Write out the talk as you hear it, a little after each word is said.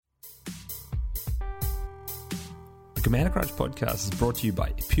The Commander Crunch podcast is brought to you by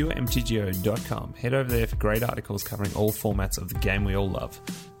PureMTGO.com. Head over there for great articles covering all formats of the game we all love.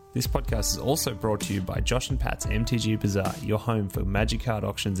 This podcast is also brought to you by Josh and Pat's MTG Bazaar, your home for Magic card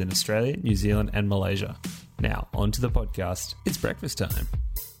auctions in Australia, New Zealand and Malaysia. Now, on to the podcast. It's breakfast time.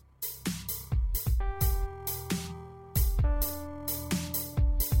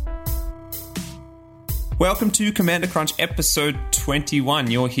 Welcome to Commander Crunch episode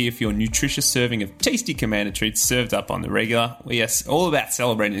 21. You're here for your nutritious serving of tasty Commander treats served up on the regular. Yes, all about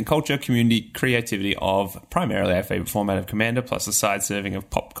celebrating the culture, community, creativity of primarily our favourite format of Commander, plus a side serving of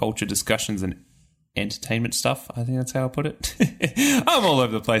pop culture discussions and entertainment stuff. I think that's how I put it. I'm all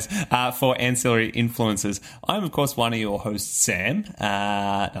over the place for ancillary influences. I'm, of course, one of your hosts, Sam.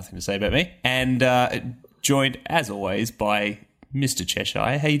 Nothing to say about me. And joined, as always, by Mr.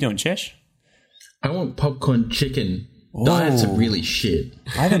 Cheshire. How you doing, Chesh? I want popcorn chicken. Diets are really shit.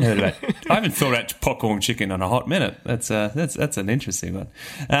 I haven't thought about popcorn chicken in a hot minute. That's an interesting one.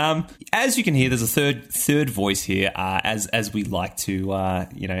 As you can hear, there's a third voice here. As we like to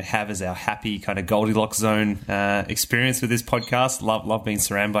have as our happy kind of Goldilocks zone experience with this podcast. Love being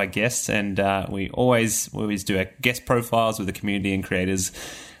surrounded by guests, and we always do our guest profiles with the community and creators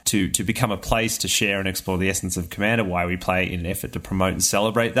to become a place to share and explore the essence of Commander, why we play in an effort to promote and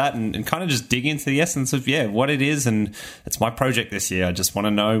celebrate that, and kind of just dig into the essence of, what it is. And it's my project this year. I just want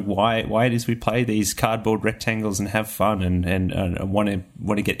to know why it is we play these cardboard rectangles and have fun, and want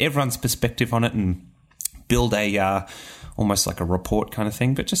to get everyone's perspective on it and build a almost like a report kind of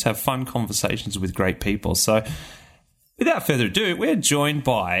thing, but just have fun conversations with great people. So without further ado, we're joined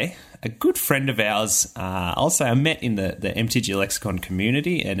by a good friend of ours. I'll say I met in the MTG Lexicon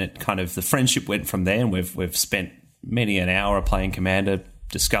community, and it kind of the friendship went from there, and we've spent many an hour playing Commander,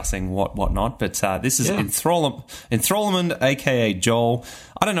 discussing whatnot. But this is Enthrallment, aka Joel.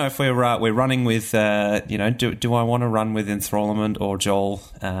 I don't know if we're running with do I want to run with Enthrallment or Joel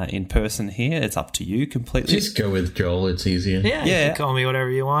in person here? It's up to you completely. Just go with Joel. It's easier. Yeah. You can call me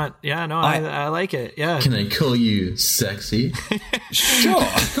whatever you want. Yeah, no, I like it. Yeah. Can I call you sexy? Sure.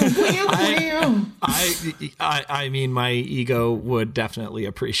 I mean, my ego would definitely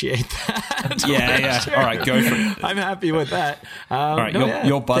appreciate that. Yeah. Sure. All right, go for it. I'm happy with that. All right,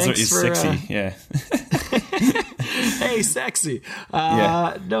 your buzzer is sexy. Yeah. Hey, sexy.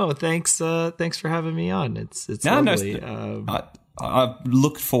 No, thanks for having me on. It's lovely. I've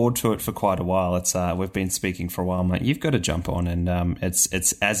looked forward to it for quite a while. It's we've been speaking for a while, mate. You've got to jump on, and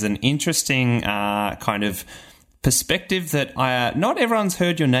it's as an interesting kind of perspective that not everyone's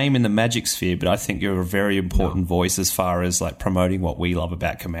heard your name in the Magic sphere, but I think you're a very important voice as far as like promoting what we love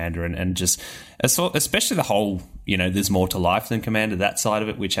about Commander, and just especially the whole, there's more to life than Commander, that side of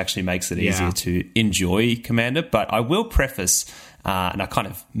it, which actually makes it easier to enjoy Commander. But I will preface, and I kind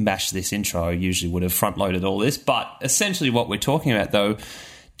of mashed this intro, I usually would have front-loaded all this, but essentially what we're talking about, though,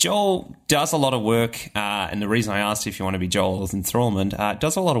 Joel does a lot of work, and the reason I asked if you want to be Joel's Enthrallment,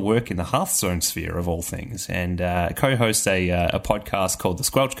 does a lot of work in the Hearthstone sphere of all things, and co-hosts a podcast called The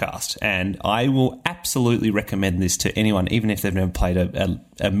Squelchcast, and I will absolutely recommend this to anyone, even if they've never played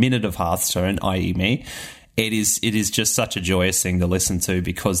a minute of Hearthstone, i.e. me. It is just such a joyous thing to listen to,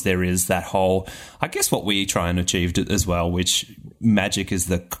 because there is that whole, I guess what we try and achieve as well, which Magic is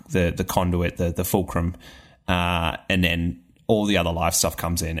the conduit, the fulcrum, and then all the other life stuff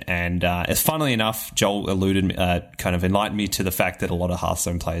comes in. And funnily enough, Joel kind of enlightened me to the fact that a lot of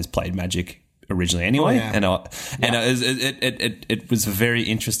Hearthstone players played Magic originally anyway. It was a very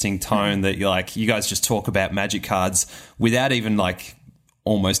interesting tone that you guys just talk about Magic cards without even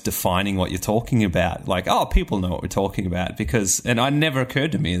almost defining what you're talking about. People know what we're talking about, and it never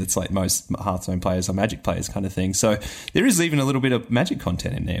occurred to me that's like most Hearthstone players are Magic players kind of thing. So there is even a little bit of Magic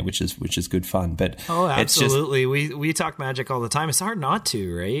content in there, which is good fun. But absolutely, we talk Magic all the time. It's hard not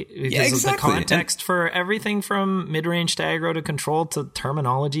to, right? Because of the context for everything from mid-range to aggro to control to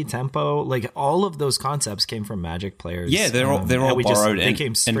terminology, tempo, all of those concepts came from Magic players. Yeah, they're all borrowed. They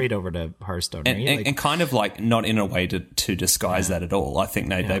came straight over to Hearthstone, right? And kind of not in a way to disguise that at all. I think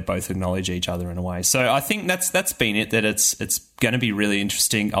they both acknowledge each other in a way. So I think that's been it. That it's going to be really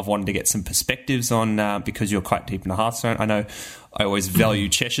interesting. I've wanted to get some perspectives on because you're quite deep in the Hearthstone. I know I always value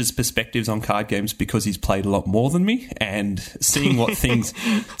Cheshire's perspectives on card games because he's played a lot more than me, and seeing what things,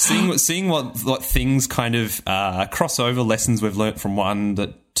 seeing what things kind of cross over, lessons we've learnt from one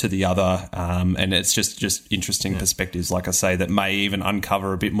to the other, and it's just interesting perspectives. Like I say, that may even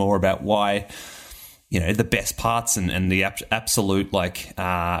uncover a bit more about why, the best parts and the absolute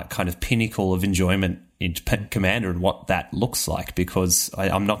kind of pinnacle of enjoyment in Commander and what that looks like, because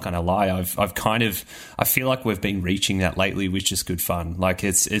I'm not going to lie, I feel like we've been reaching that lately, which is good fun.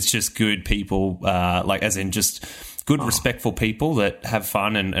 It's just good people, as in just good, respectful people that have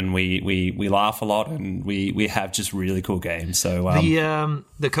fun, and we laugh a lot, and we have just really cool games. So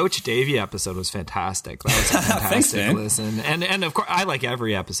the Coach Davey episode was fantastic. That was a fantastic Thanks, listen, and of course I like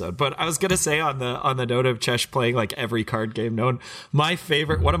every episode. But I was gonna say on the note of Chesh playing like every card game known, one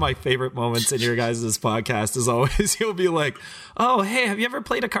of my favorite moments in your guys' podcast is always he'll be like, "Oh, hey, have you ever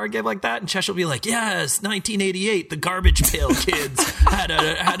played a card game like that?" And Chesh will be like, "Yes, 1988, the Garbage Pail Kids had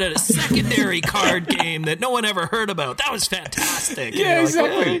a secondary card game that no one ever heard about. That was fantastic." Yeah,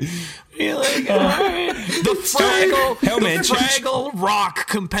 exactly. You're like, all right. The Fraggle Rock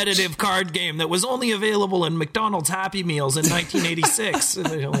competitive card game that was only available in McDonald's Happy Meals in 1986. And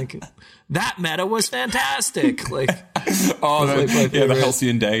they're like, that meta was fantastic. Like, the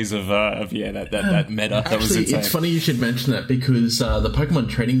halcyon days of that meta. Actually, that was insane. it's funny you should mention that because the Pokemon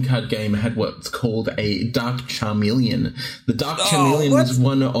trading card game had what's called a Dark Charmeleon. The Dark Charmeleon was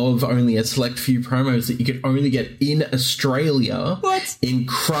one of only a select few promos that you could only get in Australia in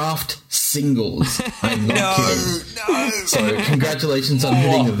craft singles. I'm not kidding. No. So congratulations on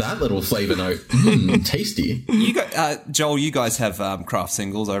hitting that little flavour note. Tasty. You got, Joel, you guys have craft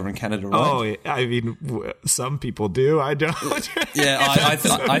singles over in Canada, right? Oh, I mean, some people do. I don't. Yeah,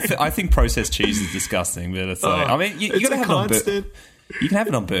 I think processed cheese is disgusting, but it's like, I mean, you gotta have constant. You can have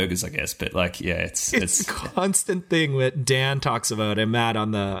it on burgers, I guess, but like, yeah, it's a constant thing that Dan talks about and Matt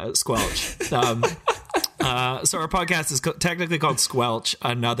on the Squelch. So our podcast is technically called Squelch,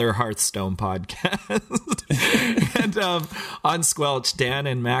 another Hearthstone podcast. And on Squelch, Dan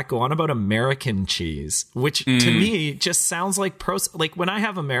and Matt go on about American cheese, which to me just sounds like like when I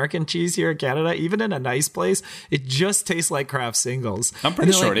have American cheese here in Canada, even in a nice place, it just tastes like craft singles. I'm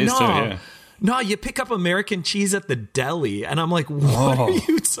pretty sure like, it is too, yeah. No, you pick up American cheese at the deli, and I'm like, what are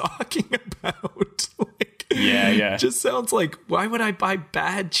you talking about? Yeah. Just sounds like, why would I buy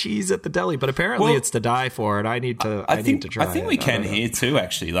bad cheese at the deli? But apparently it's to die for it. I need to try it. I think we can here too,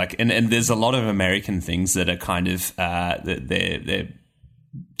 actually. Like, and there's a lot of American things that are kind of they're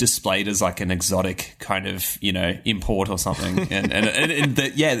displayed as like an exotic kind of, import or something.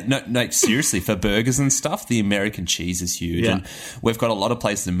 And seriously, for burgers and stuff, the American cheese is huge. Yeah. And we've got a lot of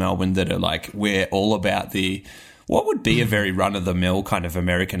places in Melbourne that are like, we're all about what would be a very run-of-the-mill kind of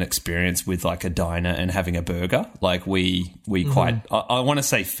American experience with like a diner and having a burger. Like we quite, I want to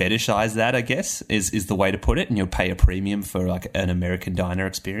say fetishize that, I guess, is the way to put it. And you'll pay a premium for like an American diner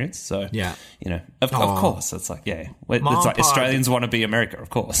experience. So, of course, it's like, it's like Australians want to be America, of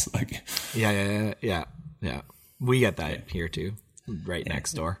course. Like, yeah. We get that here too, right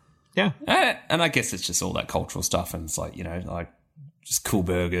next door. Yeah. And I guess it's just all that cultural stuff. And it's like, like, just cool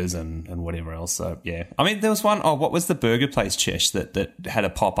burgers and whatever else. So, yeah. I mean, there was one, what was the burger place, Chesh, that had a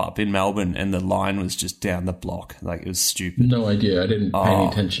pop-up in Melbourne and the line was just down the block? Like, it was stupid. No idea. I didn't pay any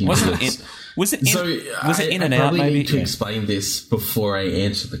attention to this. Was it in and out, maybe? I probably need to explain this before I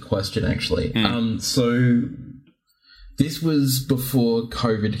answer the question, actually. So this was before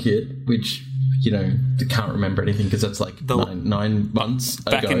COVID hit, which... I can't remember anything because that's like 9 months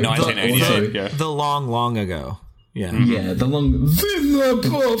back ago. In 1988. The long ago. Yeah. Yeah, the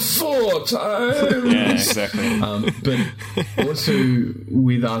before time. Yeah, exactly. But also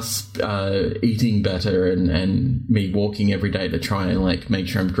with us eating better and me walking every day to try and like make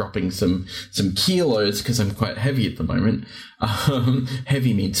sure I'm dropping some kilos because I'm quite heavy at the moment.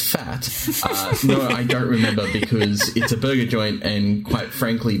 Heavy means fat. No, I don't remember because it's a burger joint, and quite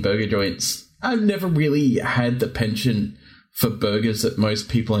frankly, burger joints, I've never really had the penchant for burgers that most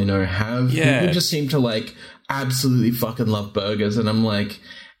people I know have. Yeah. People just seem to like absolutely fucking love burgers, and I'm like,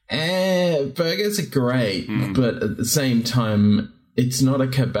 burgers are great, but at the same time, it's not a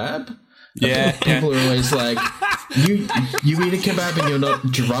kebab. Yeah. People are always like, you eat a kebab and you're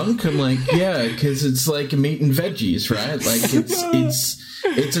not drunk? I'm like, yeah, because it's like meat and veggies, right? Like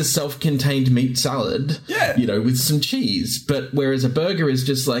it's a self-contained meat salad, with some cheese. But whereas a burger is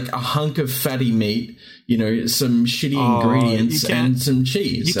just like a hunk of fatty meat, some shitty ingredients and some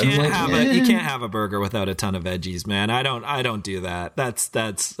cheese. You can't have a burger without a ton of veggies, man. I don't do that. That's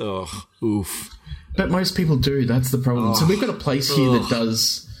oof. But most people do. That's the problem. So we've got a place here that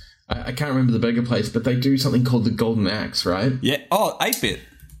does. I can't remember the burger place, but they do something called the Golden Axe, right? Yeah. Oh, 8-bit.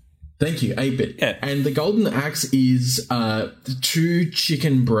 Thank you, 8-bit. Yeah. And the Golden Axe is 2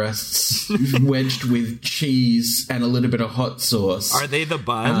 chicken breasts wedged with cheese and a little bit of hot sauce. Are they the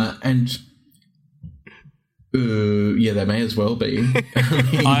bun? Yeah, they may as well be.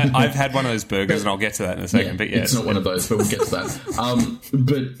 I've had one of those burgers, and I'll get to that in a second. But it's not one of those, but we'll get to that.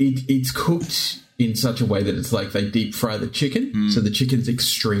 But it's cooked in such a way that it's like they deep fry the chicken, so the chicken's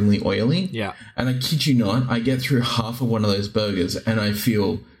extremely oily. Yeah. And I kid you not, I get through half of one of those burgers and I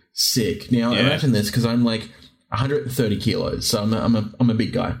feel sick. Now, imagine this, because I'm like 130 kilos. So I'm a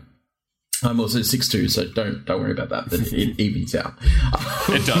big guy. I'm also 6'2", so don't worry about that. It evens out.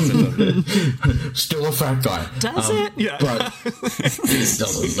 It does. Still a fat guy. Does it? Yeah. But it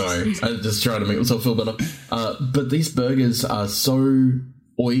doesn't, no. I'm just trying to make myself feel better. But these burgers are so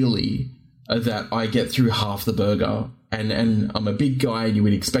oily that I get through half the burger. And I'm a big guy, and you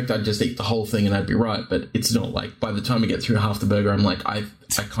would expect I'd just eat the whole thing and I'd be right. But it's not. Like, by the time I get through half the burger, I'm like, I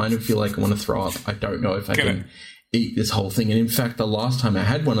kind of feel like I want to throw up. I don't know if I can eat this whole thing. And in fact, the last time I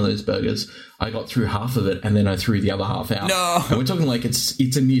had one of those burgers, I got through half of it and then I threw the other half out. No. And we're talking like it's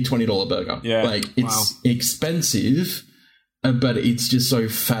a near $20 burger. Yeah. Like, it's expensive, but it's just so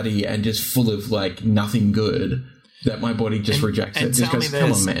fatty and just full of like nothing good that my body just rejects it. Just goes,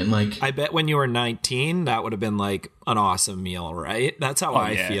 come on, man. Like, I bet when you were 19, that would have been like an awesome meal, right? That's how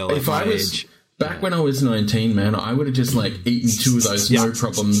I feel if at I my was age. Back when I was 19, man, I would have just like eaten 2 of those, no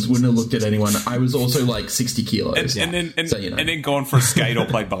problems. Wouldn't have looked at anyone. I was also like 60 kilos. And then gone for a skate or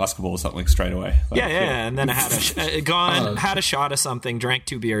played basketball or something straight away. Like, And then I had had a shot of something, drank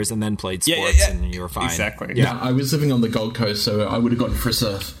 2 beers, and then played sports, and you were fine. Exactly. Yeah, I was living on the Gold Coast, so I would have gone for a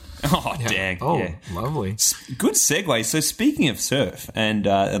surf. Oh, dang. Oh, yeah. lovely. Good segue. So speaking of surf and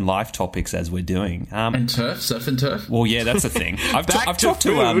life topics as we're doing. And turf, surf and turf? Well, yeah, that's a thing. I've talked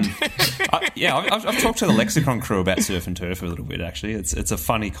to I've talked to the Lexicon crew about surf and turf a little bit, actually. It's a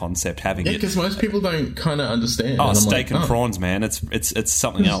funny concept having it. Yeah, because most people don't kind of understand. Oh, steak and prawns, man. It's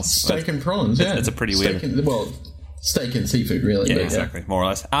something else. Steak and prawns, yeah. It's a pretty weird... Steak and seafood, really. Yeah, exactly, more or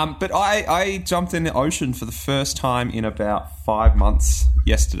less. But I jumped in the ocean for the first time in about 5 months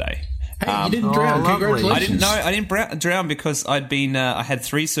yesterday. Hey, you didn't drown. Congratulations. I didn't drown because I'd been. I had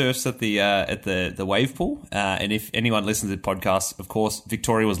 3 surfs at the wave pool. And if anyone listens to the podcast, of course,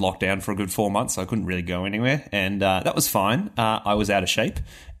 Victoria was locked down for a good 4 months, so I couldn't really go anywhere, and that was fine. I was out of shape,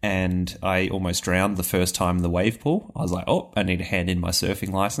 and I almost drowned the first time in the wave pool. I was like, oh, I need to hand in my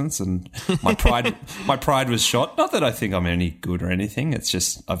surfing license, and my pride was shot. Not that I think I'm any good or anything. It's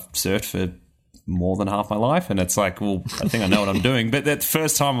just I've surfed for more than half my life, and it's like, well, I think I know what I'm doing. But that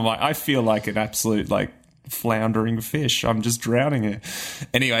first time, I'm like, I feel like an absolute like floundering fish. I'm just drowning it.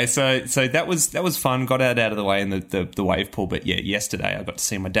 Anyway, so that was fun. Got out of the way in the wave pool. But yeah, yesterday I got to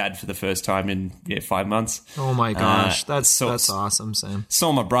see my dad for the first time in 5 months. Oh my gosh, that's awesome, Sam.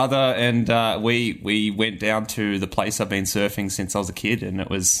 Saw my brother, and we went down to the place I've been surfing since I was a kid, and it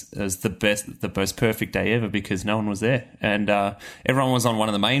was the most perfect day ever because no one was there, and everyone was on one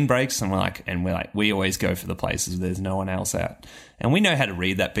of the main breaks, and we're like we always go for the places where there's no one else out. And we know how to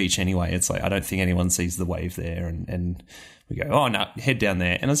read that beach anyway. It's like, I don't think anyone sees the wave there. And we go, oh, no, head down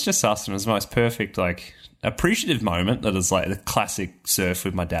there. And it's just us. And it was the most perfect, like, appreciative moment that is like the classic surf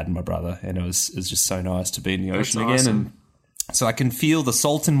with my dad and my brother. And it was just so nice to be in the ocean again. And so I can feel the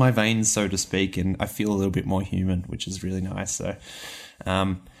salt in my veins, so to speak. And I feel a little bit more human, which is really nice. So,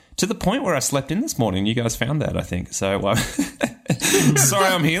 to the point where I slept in this morning. You guys found that, I think. So, sorry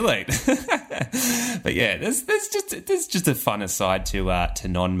I'm here late. But yeah, there's just a fun aside to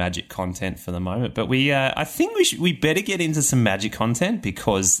non-magic content for the moment. But I think we better get into some magic content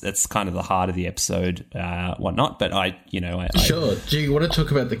because that's kind of the heart of the episode, whatnot. But sure. Do you want to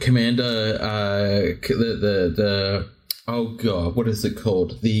talk about the Commander? Oh god, what is it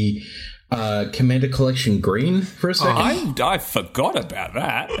called? The Commander Collection Green for a second? I forgot about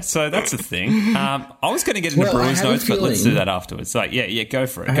that. So that's a thing. I was going to get into Brewer's Notes, but let's do that afterwards. So yeah, go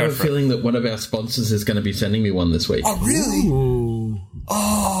for it. I have a feeling that one of our sponsors is going to be sending me one this week. Oh, really? Ooh.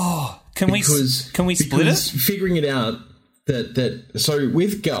 Oh, can we split it? Figuring it out so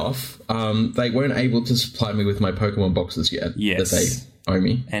with Guff, they weren't able to supply me with my Pokemon boxes yet. Yes. That they owe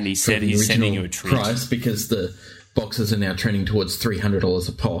me. And he said he's sending you a treat. Price because the boxes are now trending towards $300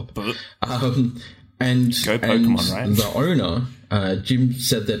 a pop. And go Pokemon, right? The owner, Jim,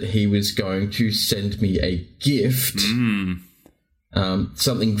 said that he was going to send me a gift,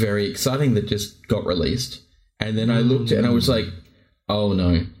 something very exciting that just got released. And then I looked and I was like, oh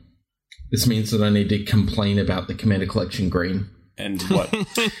no, this means that I need to complain about the Commander Collection Green. And what?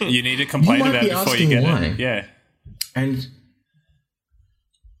 You need to complain about it before you get it. Yeah. And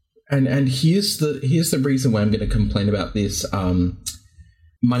here's the reason why I'm going to complain about this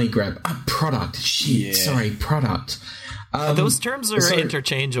money grab. Product. Shit. Yeah. Sorry, product. Those terms are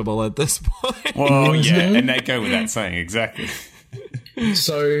interchangeable at this point. Well, yeah, and they go without saying, exactly.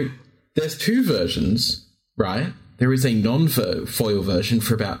 So there's 2 versions, right? There is a non-foil version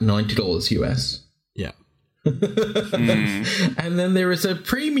for about $90 US. Yeah. And then there is a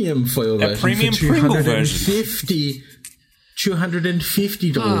premium foil version premium for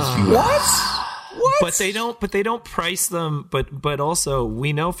 $250 US. What? But they don't price them. But also,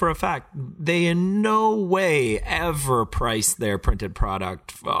 we know for a fact they in no way ever price their printed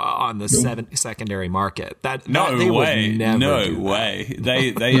product on the secondary market. No way.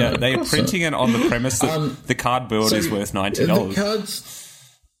 They are printing it on the premise that the cardboard is worth $90.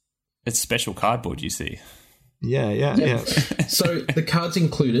 It's special cardboard, you see. Yeah. So the cards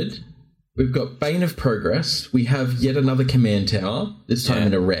included, we've got Bane of Progress. We have yet another Command Tower, this time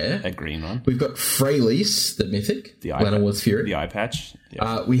in a rare. A green one. We've got Freylease, the mythic. The eye patch.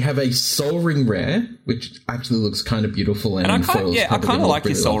 Yeah. We have a Sol Ring rare, which actually looks kind of beautiful. And I kind of like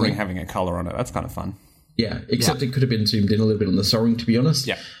your Sol Ring having a colour on it. That's kind of fun. Yeah, except it could have been zoomed in a little bit on the Sol Ring, to be honest.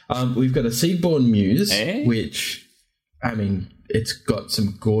 Yeah. We've got a Seedborn Muse, which, I mean, it's got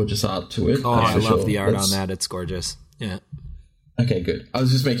some gorgeous art to it. Oh, I love the art on that. It's gorgeous. Yeah. Okay, good. I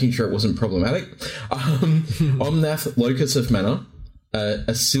was just making sure it wasn't problematic. Omnath, Locus of Mana,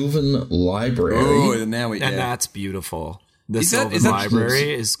 a Sylvan Library. Oh, now and that's beautiful. The Sylvan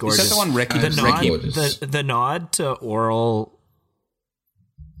Library is gorgeous. Is that the one the nod to oral...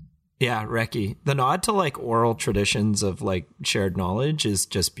 Yeah, Reki. The nod to like oral traditions of like shared knowledge is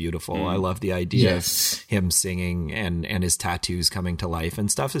just beautiful. I love the idea of him singing and his tattoos coming to life and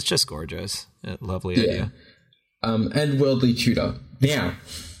stuff. It's just gorgeous. Lovely idea. And Worldly Tutor. Now,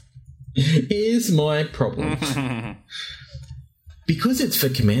 here's my problem. Because it's for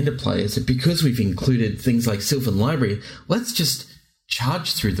Commander players and because we've included things like Sylvan Library, let's just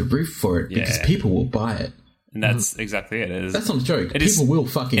charge through the roof for it because people will buy it. And that's exactly it. That's not a joke. People will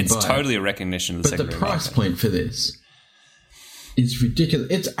fucking buy it. It's totally a recognition of the secondary market. But the price point for this is ridiculous.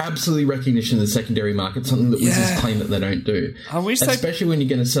 It's absolutely recognition of the secondary market, something that Wizards claim that they don't do. Especially when you're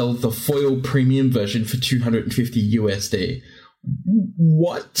going to sell the foil premium version for $250 USD.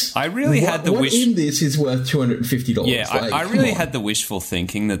 What? I really had the wish. What in this is worth $250? Yeah, I really had the wishful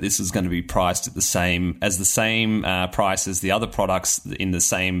thinking that this was going to be priced at the same price as the other products in the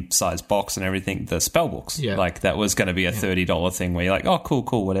same size box and everything. The spell books, like that was going to be a $30 thing where you're like, oh,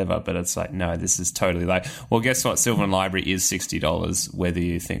 cool, whatever. But it's like, no, this is totally like. Well, guess what? Sylvan Library is $60. Whether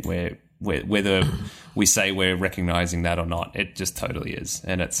you think whether we say we're recognizing that or not, it just totally is,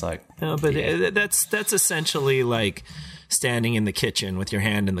 and it's like, no, but that's essentially like standing in the kitchen with your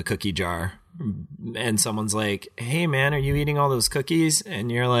hand in the cookie jar and someone's like, hey man, are you eating all those cookies?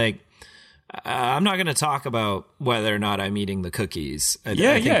 And you're like, I'm not going to talk about whether or not I'm eating the cookies. I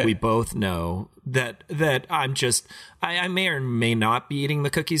think we both know that I may or may not be eating the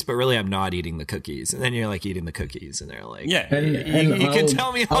cookies, but really I'm not eating the cookies. And then you're like eating the cookies, and they're like, you can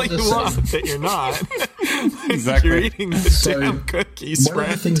tell me all you want that you're not. Exactly. You're eating the damn cookies. One of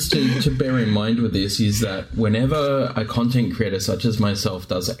the things to bear in mind with this is that whenever a content creator such as myself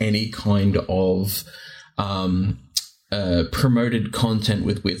does any kind of promoted content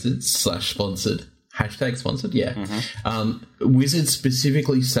with Wizards /sponsored, #sponsored, Wizards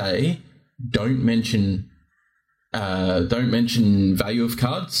specifically say don't mention value of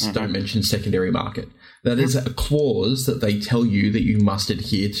cards, don't mention secondary market. That is a clause that they tell you that you must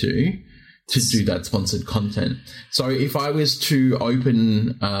adhere to do that sponsored content. So if I was to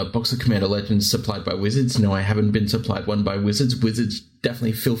open a box of Commander Legends supplied by Wizards, no, I haven't been supplied one by Wizards. Wizards,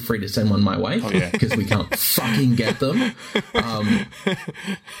 definitely feel free to send one my way because we can't fucking get them.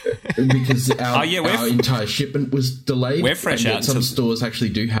 Because our entire shipment was delayed. We're fresh out. Some stores actually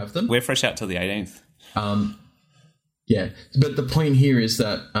do have them. We're fresh out till the 18th. Yeah, but the point here is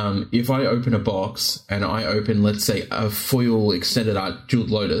that if I open a box and I open, let's say, a foil extended art Jeweled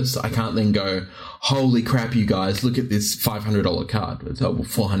Lotus, I can't then go, holy crap, you guys, look at this $500 card. It's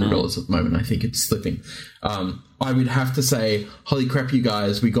 $400 at the moment. I think it's slipping. I would have to say, holy crap, you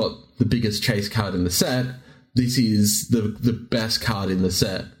guys, we got the biggest chase card in the set. This is the best card in the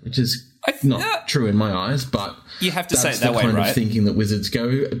set, which is not true in my eyes, but you have to say it that way, right? That's the kind of thinking that Wizards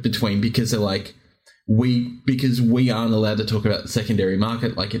go between, because they're like, because we aren't allowed to talk about the secondary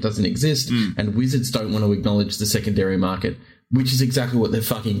market like it doesn't exist, and Wizards don't want to acknowledge the secondary market, which is exactly what they're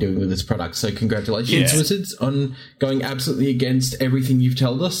fucking doing with this product. So congratulations, Wizards, on going absolutely against everything you've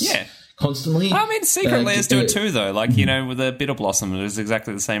told us. Yeah. Constantly. I mean, Secret Lairs do it too, though. Like, you know, with the Bitter Blossom, it is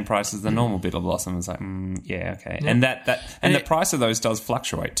exactly the same price as the normal Bitter Blossom. It's like, yeah, okay. Yeah. And the price of those does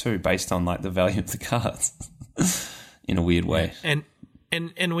fluctuate too, based on like the value of the cards, in a weird way.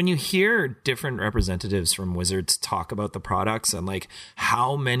 And when you hear different representatives from Wizards talk about the products and like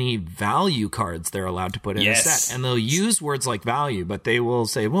how many value cards they're allowed to put in a set, and they'll use words like value, but they will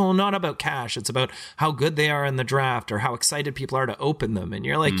say, well, not about cash. It's about how good they are in the draft or how excited people are to open them. And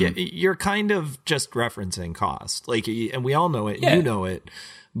you're like, you're kind of just referencing cost. Like, and we all know it, you know it,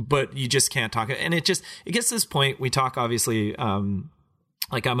 but you just can't talk it. And it gets to this point. We talk obviously,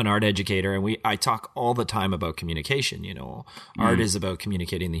 like I'm an art educator, and I talk all the time about communication. Art is about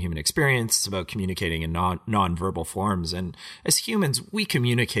communicating the human experience. It's about communicating in non-verbal forms. And as humans, we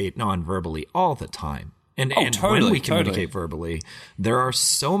communicate non-verbally all the time. And totally, when we communicate verbally, there are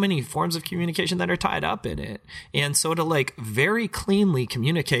so many forms of communication that are tied up in it. And so to like very cleanly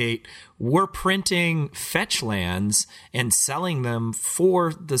communicate, we're printing fetch lands and selling them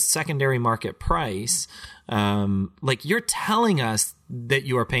for the secondary market price. Like you're telling us that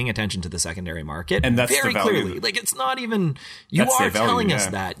you are paying attention to the secondary market, and that's very the value. clearly. Like it's not even you that's are value, telling us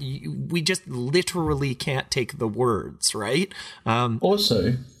that. We just literally can't take the words, right?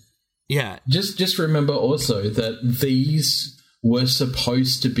 Also, yeah. Just remember also that these were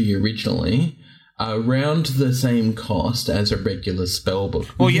supposed to be originally around the same cost as a regular spellbook.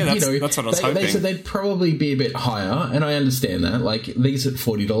 Well, yeah, that's what I was hoping. They said they'd probably be a bit higher, and I understand that. Like, these at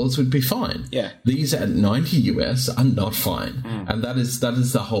 $40 would be fine. Yeah. These at $90 US are not fine. And that is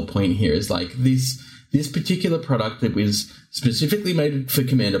the whole point here, is like this particular product that was specifically made for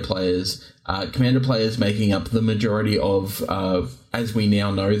Commander players making up the majority of, as we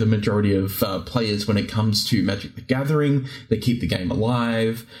now know, the majority of players when it comes to Magic the Gathering. They keep the game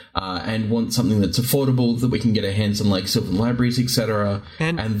alive and want something that's affordable that we can get our hands on, like Sylvan Libraries, etc.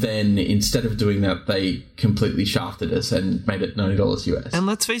 And then instead of doing that, they completely shafted us and made it $90 US. And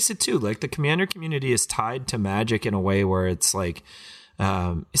let's face it too, like the Commander community is tied to Magic in a way where it's like,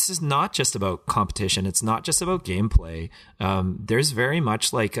 this is not just about competition. It's not just about gameplay. There's very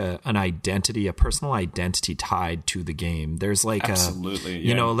much like an identity, a personal identity tied to the game. There's like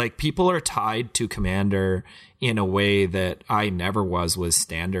absolutely, like people are tied to Commander in a way that I never was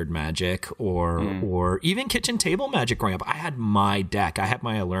standard Magic or even kitchen table Magic growing up. I had my deck. I had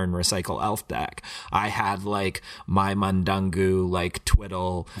my Learn Recycle Elf deck. I had like my Mundungu, like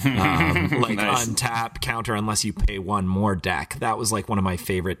Twiddle, like nice. Untap, counter unless you pay one more deck. That was like one of my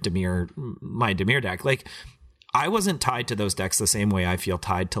favorite Dimir deck. Like, I wasn't tied to those decks the same way I feel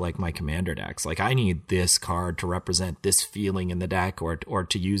tied to like my Commander decks. Like, I need this card to represent this feeling in the deck or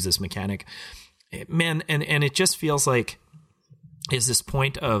to use this mechanic. Man, and it just feels like is this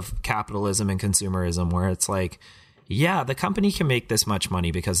point of capitalism and consumerism where it's like, yeah, the company can make this much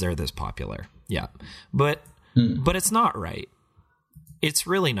money because they're this popular. Yeah. But it's not right. It's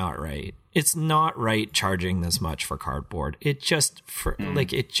really not right. It's not right charging this much for cardboard. It just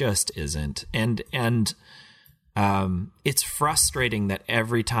it just isn't. And it's frustrating that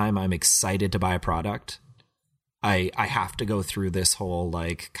every time I'm excited to buy a product, I have to go through this whole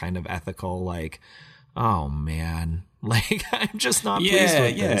like kind of ethical like, oh man, like I'm just not pleased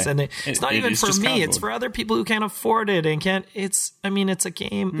with this. And it's not even for me, cardboard. It's for other people who can't afford it and can't. It's a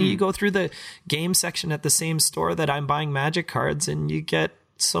game. You go through the game section at the same store that I'm buying Magic cards, and you get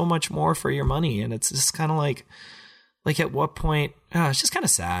so much more for your money. And it's just kind of like at what point? It's just kind of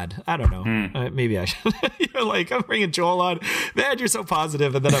sad. I don't know. Maybe I should. Like I'm bringing Joel on. Man, you're so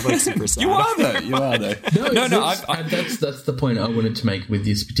positive, and then I'm like super sad. You are though. No. That's the point I wanted to make with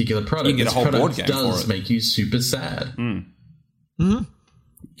this particular product. You get a whole board game does for it. Make you super sad.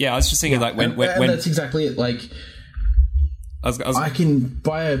 Yeah, I was just thinking like when that's exactly it. Like. I can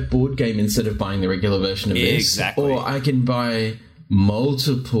buy a board game instead of buying the regular version of this. Exactly. Or I can buy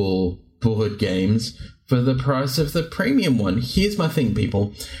multiple board games for the price of the premium one. Here's my thing,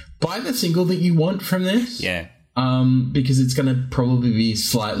 people. Buy the single that you want from this. Yeah. Because it's going to probably be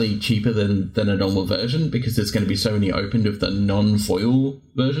slightly cheaper than a normal version because there's going to be so many opened of the non-foil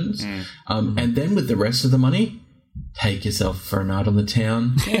versions. And then with the rest of the money, take yourself for a night on the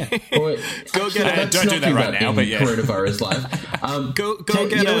town. Yeah. Or, don't do that right now, but yeah. Coronavirus life.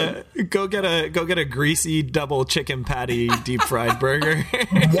 Go get a greasy double chicken patty deep fried burger.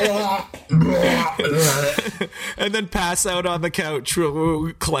 And then pass out on the couch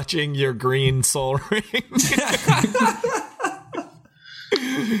clutching your green Soul Ring.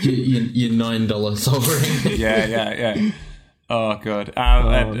 your $9 Soul Ring. Yeah. Oh, God.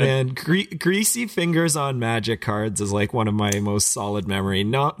 Man, greasy fingers on Magic cards is like one of my most solid memory.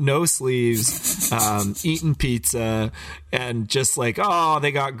 No sleeves, eating pizza, and just like, oh,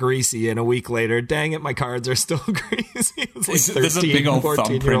 they got greasy. And a week later, dang it, my cards are still greasy. It's like 13,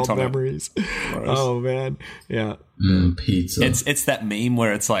 14-year-old memories. Oh, man. Yeah. Pizza. It's that meme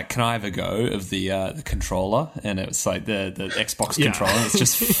where it's like, can I have a go of the controller? And it's like the Xbox controller. It's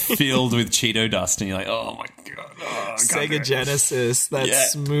just filled with Cheeto dust, and you're like, oh my god. Sega Genesis, that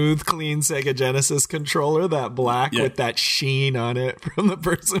smooth, clean Sega Genesis controller, that black with that sheen on it from the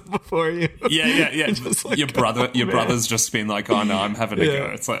person before you. Yeah. Like, your brother's just been like, oh no, I'm having a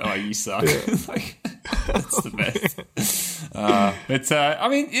go. It's like, oh, you suck. Like, that's the best. I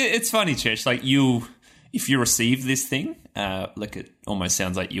mean, it's funny, Chesh. Like if you receive this thing, like it almost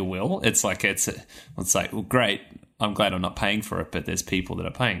sounds like you will. It's like well, great. I'm glad I'm not paying for it, but there's people that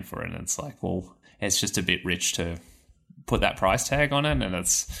are paying for it, and it's like, well, it's just a bit rich to put that price tag on it. And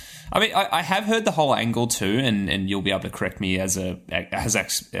it's, I mean, I have heard the whole angle too, and you'll be able to correct me as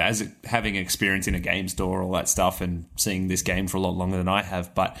having experience in a game store, all that stuff, and seeing this game for a lot longer than I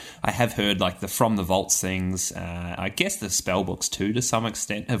have. But I have heard like the From the Vaults things. I guess the spell books too, to some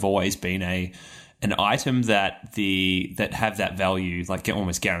extent, have always been an item that have that value, like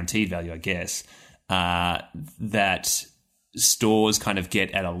almost guaranteed value, I guess. That stores kind of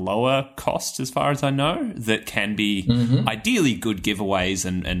get at a lower cost, as far as I know, that can be ideally good giveaways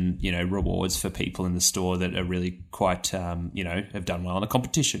and rewards for people in the store that are really quite have done well in a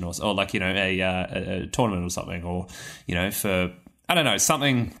competition or like a tournament or something, or for, I don't know,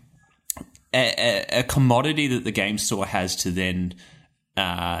 something, a commodity that the game store has to then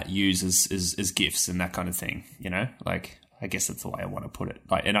use as gifts and that kind of thing. Like, I guess that's the way I want to put it.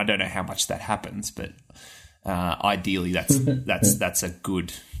 Like, and I don't know how much that happens, but ideally, that's a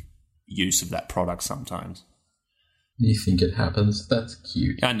good use of that product sometimes. You think it happens? That's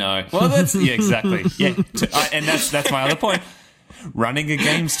cute. I know. Well, that's exactly. Yeah, and that's my other point. Running a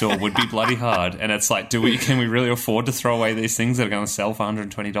game store would be bloody hard, and it's like, can we really afford to throw away these things that are going to sell for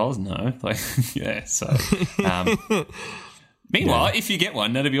 $120? No, like, yeah. So, meanwhile, if you get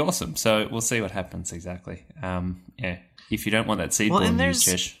one, that'd be awesome. So we'll see what happens exactly. Yeah. If you don't want that seed ball in use,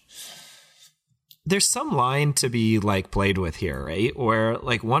 Jesh. There's some line to be like played with here, right? Where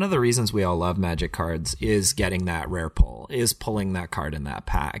like one of the reasons we all love Magic cards is getting that rare pull, is pulling that card in that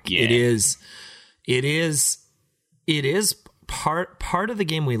pack. Yeah. It is part of the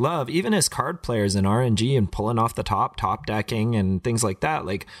game we love, even as card players in RNG and pulling off the top decking and things like that.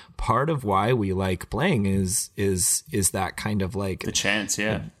 Like, part of why we like playing is that kind of like the chance,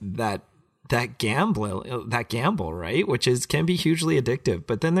 yeah. That gamble, right? Which can be hugely addictive.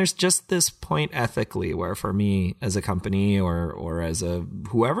 But then there's just this point ethically where, for me as a company or as a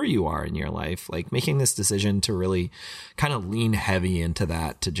whoever you are in your life, like making this decision to really kind of lean heavy into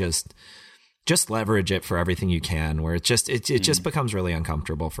that, to just leverage it for everything you can, where it just becomes really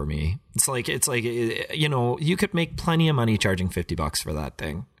uncomfortable for me. It's like you could make plenty of money charging $50 for that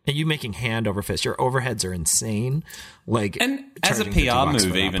thing. And you making hand over fist, your overheads are insane. Like, and as a PR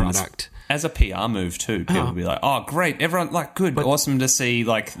move, even as a PR move too, people will be like, "Oh, great! Everyone like good, awesome to see."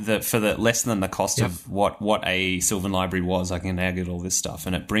 Like for the less than the cost of what a Sylvan Library was, I can now get all this stuff,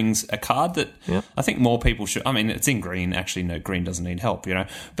 and it brings a card that I think more people should. I mean, it's in green. Actually, no, green doesn't need help,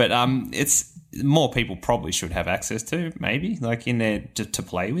 but it's more people probably should have access to, maybe like in there to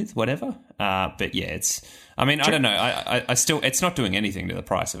play with, whatever. But yeah, it's. I mean, I don't know. I still, it's not doing anything to the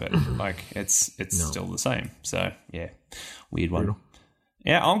price of it. Like, it's still the same. So yeah, weird one. Brutal.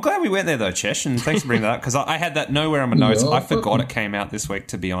 Yeah, I'm glad we went there though, Chesh, and thanks for bringing that up, because I had that nowhere on my notes. I forgot it came out this week,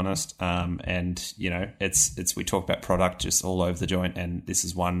 to be honest. And it's we talk about product just all over the joint, and this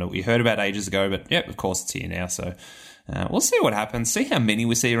is one that we heard about ages ago. But yeah, of course it's here now. So we'll see what happens. See how many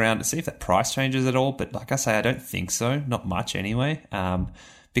we see around. See if that price changes at all. But like I say, I don't think so. Not much anyway.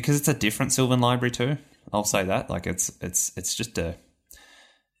 Because it's a different Sylvan Library too. I'll say that. Like it's just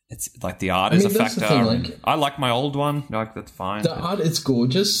it's like the art is a factor. Thing, I like my old one. Like, that's fine. The art, it's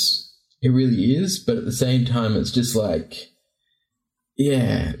gorgeous. It really is. But at the same time, it's just like,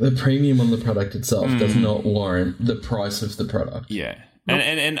 yeah, the premium on the product itself does not warrant the price of the product. Yeah.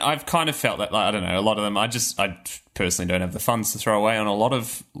 And I've kind of felt that, like, I don't know, a lot of them, I personally don't have the funds to throw away on a lot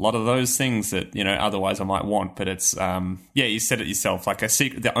of those things that, otherwise I might want. But it's, you said it yourself. Like,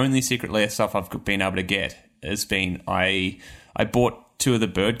 the only Secret Lair stuff I've been able to get has been, I bought 2 of the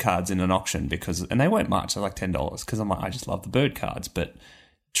bird cards in an auction and they weren't much. They're like $10 because I'm like, I just love the bird cards. But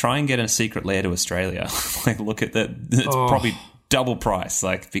try and get a Secret Lair to Australia. Like, look at that. It's probably double price,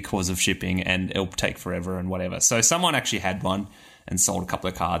 like, because of shipping, and it'll take forever and whatever. So someone actually had one and sold a couple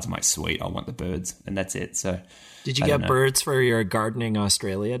of cards. I'm like, sweet, I want the birds, and that's it. So, did you get birds for your Gardening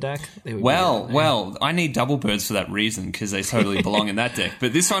Australia deck? Well, I need double birds for that reason, because they totally belong in that deck.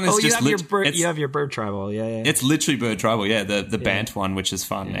 But this one is you have your bird tribal, yeah. It's literally bird tribal, yeah. The Bant one, which is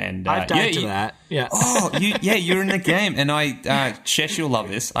fun, and I've died to that. Yeah. Oh, you're in the game, and Shesh, you'll love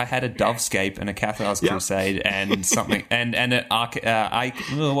this. I had a Dovescape and a Cathars Crusade and something, and an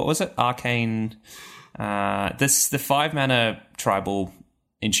what was it? Arcane. The 5 mana tribal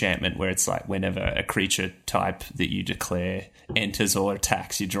enchantment where it's like whenever a creature type that you declare enters or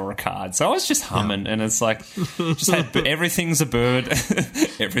attacks, you draw a card. So I was just humming, and it's like, just had everything's a bird,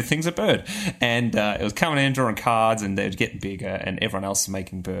 everything's a bird, and it was coming in, drawing cards, and they'd get bigger, and everyone else was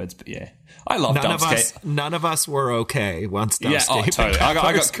making birds. But yeah, I love Dubscape. None of us were okay once Dubscape. Yeah, totally.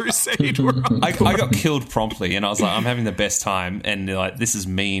 I got Crusade. I got killed promptly, and I was like, I'm having the best time, and they're like, this is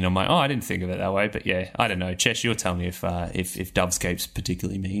mean. I'm like, I didn't think of it that way, but yeah, I don't know. Chesh, you'll tell me if Dubscape's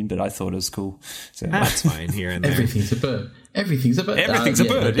particularly mean, but I thought it was cool. So that's fine here and there. Everything's a bird. Everything's a bird. Everything's a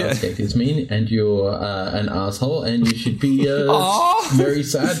bird. Dubscape is mean, and you're an asshole, and you should be very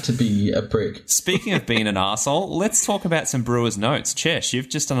sad to be a prick. Speaking of being an asshole, let's talk about some Brewers notes. Chesh, you've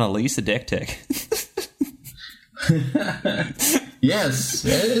just done a Lisa deck tech. Yes,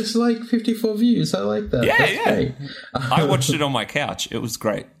 it's like 54 views. I like that. That's great. I watched it on my couch. It was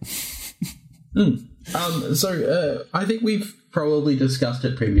great. So I think we've probably discussed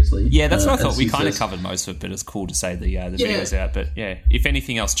it previously. Yeah, that's what I thought. We kind of covered most of it, but it's cool to say the video's out. But yeah, if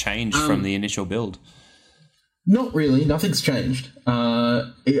anything else changed from the initial build. Not really. Nothing's changed.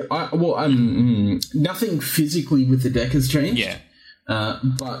 Nothing physically with the deck has changed. Yeah.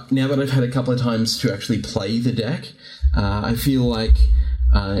 But now that I've had a couple of times to actually play the deck, I feel like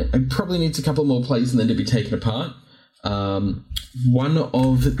it probably needs a couple more plays and then to be taken apart. One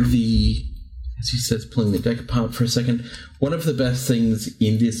of the, as he says, pulling the deck apart for a second, one of the best things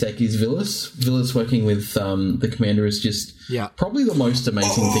in this deck is Villas. Villas working with the commander is just probably the most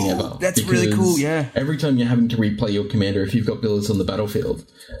amazing thing ever. That's really cool, yeah. Every time you're having to replay your commander, if you've got Villas on the battlefield,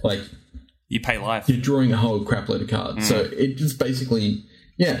 like, you pay life. You're drawing a whole crap load of cards. So it just basically,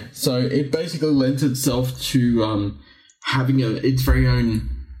 so it basically lends itself to having its very own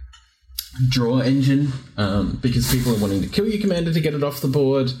draw engine, because people are wanting to kill your commander to get it off the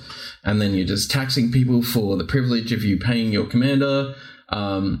board, and then you're just taxing people for the privilege of you paying your commander,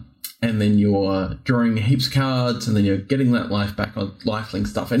 and then you're drawing heaps of cards, and then you're getting that life back on lifelink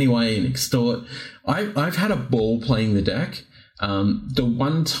stuff anyway, and extort. I've had a ball playing the deck. The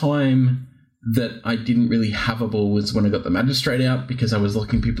one time that I didn't really have a ball was when I got the Magistrate out, because I was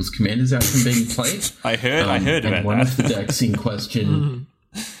locking people's commanders out from being played. I heard about that. One of the decks in question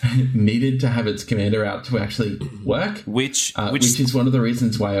needed to have its commander out to actually work, which is one of the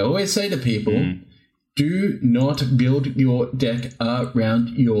reasons why I always say to people, do not build your deck around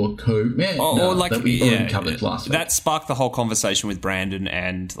your commander that we already covered last week. That sparked the whole conversation with Brandon,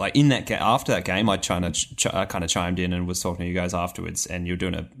 and like in that after that game, I kind of chimed in and was talking to you guys afterwards, and you're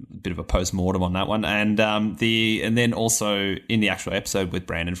doing a bit of a post-mortem on that one, and then also in the actual episode with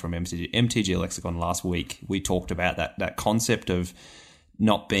Brandon from MTG Lexicon last week, we talked about that concept of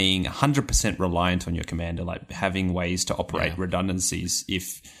not being 100% reliant on your commander, like having ways to operate redundancies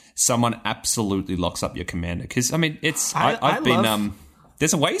if someone absolutely locks up your commander. Because, I mean,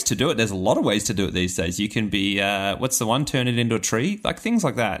 there's ways to do it. There's a lot of ways to do it these days. You can be, what's the one? Turn it into a tree? Like things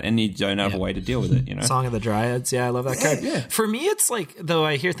like that. And you don't have a way to deal with it, you know? Song of the Dryads. Yeah, I love that card. Yeah. For me, it's like, though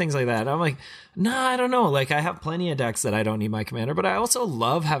I hear things like that, I'm like, nah, I don't know. Like, I have plenty of decks that I don't need my commander, but I also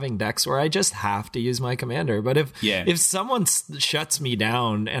love having decks where I just have to use my commander. But if someone shuts me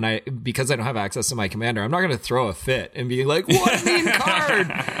down because I don't have access to my commander, I'm not going to throw a fit and be like, what mean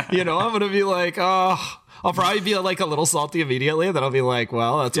card? You know, I'm going to be like, I'll probably be like a little salty immediately, and then I'll be like,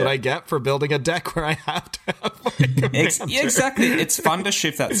 well, that's what I get for building a deck where I have to have my commander. Exactly. It's fun to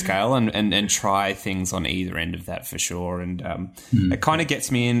shift that scale and try things on either end of that for sure. And it kind of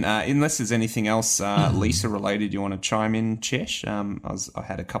gets me in, unless there's anything else Lisa related you want to chime in, Chesh. I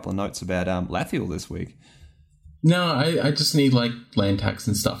had a couple of notes about Lathiel this week. No, I just need like land tax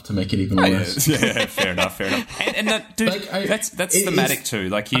and stuff to make it even worse. Yeah, fair enough. And dude, like, that's thematic too.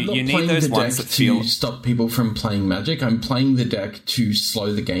 Like you need those ones that feel to stop people from playing Magic. I'm playing the deck to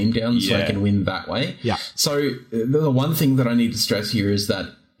slow the game down so I can win that way. Yeah. So the one thing that I need to stress here is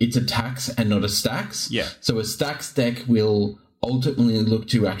that it's a tax and not a stacks. Yeah. So a stacks deck will ultimately look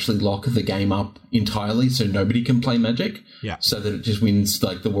to actually lock the game up entirely, so nobody can play Magic. Yeah. So that it just wins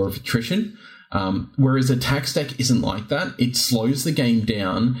like the war of attrition. Whereas a tax deck isn't like that. It slows the game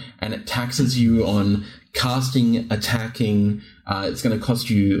down and it taxes you on casting, attacking. It's going to cost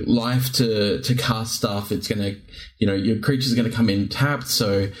you life to cast stuff. It's going to, your creatures are going to come in tapped,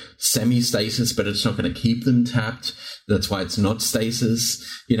 so semi-stasis, but it's not going to keep them tapped. That's why it's not stasis.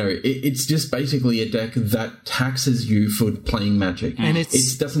 It's just basically a deck that taxes you for playing Magic. And it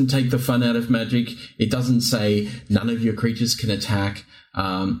doesn't take the fun out of Magic. It doesn't say none of your creatures can attack.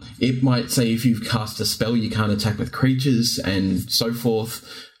 It might say if you've cast a spell, you can't attack with creatures and so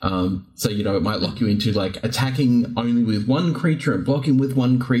forth. So, it might lock you into like attacking only with one creature and blocking with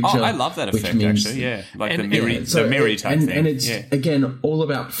one creature. Oh, I love that effect, actually. Yeah, like the Miri type thing. And it's again all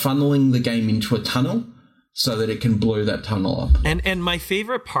about funneling the game into a tunnel, so that it can blow that tunnel up. And my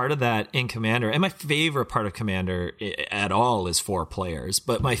favorite part of that in Commander, and my favorite part of Commander at all is 4 players,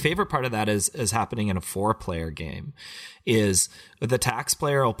 but my favorite part of that is happening in a 4-player game, is the tax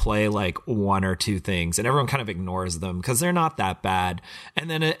player will play like 1 or 2 things and everyone kind of ignores them because they're not that bad. And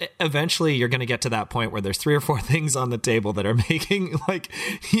then eventually you're going to get to that point where there's 3 or 4 things on the table that are making like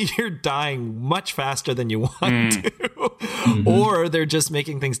you're dying much faster than you want to. Mm-hmm. Or they're just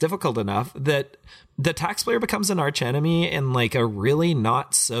making things difficult enough that the tax player becomes an arch enemy in like a really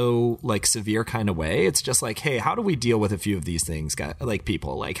not so like severe kind of way. It's just like, hey, how do we deal with a few of these things, like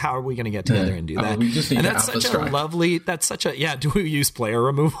people? Like, how are we going to get together and do that? We just need and to that's such strike. a lovely. That's such a do we use player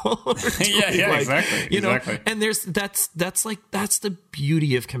removal? Exactly. Exactly. And that's the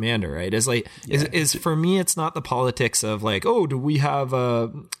beauty of Commander, right? Is for me, it's not the politics of like, oh, do we have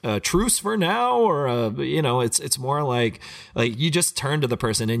a truce for now, or it's more like you just turn to the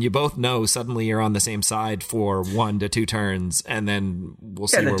person and you both know suddenly you're on the same side for 1 to 2 turns, and then we'll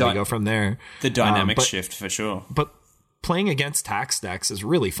see where we go from there. The dynamic shift for sure. But playing against tax decks is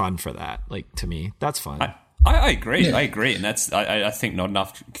really fun for that. Like, to me, that's fun. I agree. Yeah. I agree, and that's I think not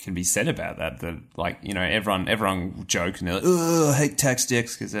enough can be said about that. That everyone joke and they're like, "Oh, I hate tax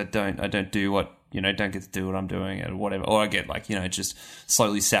decks because I don't do what don't get to do what I'm doing or whatever." Or I get like it just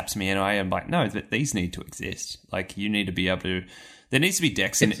slowly saps me anyway. I'm like, no, these need to exist. Like you need to be able to. There needs to be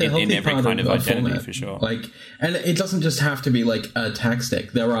decks in every kind of identity format, for sure. Like, and it doesn't just have to be like a tax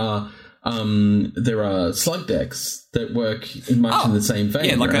deck. There are slug decks that work in much in the same vein.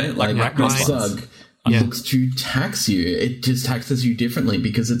 Yeah, like a slug. Looks to tax you. It just taxes you differently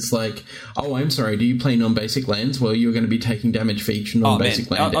because it's like, oh, I'm sorry, do you play non-basic lands? Well, you're going to be taking damage for each non-basic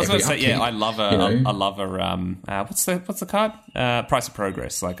land. I was going to say, I love a what's the card? Price of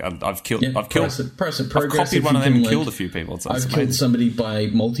Progress. Like I've killed Price of Progress. I've copied one of them and killed a few people. So I've killed somebody by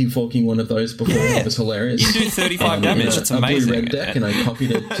multi-forking one of those before. It was hilarious. You do 35 damage. It's amazing. A blue-red deck, and I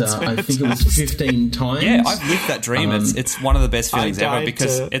copied it. I think it was 15 times. Yeah, I've lived that dream. It's one of the best feelings ever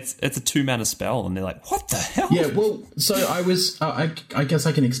because it's a 2-mana spell, and they're like, what the hell? Yeah, well, so I was. I guess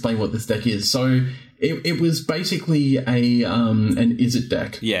I can explain what this deck is. So it was basically an Izzet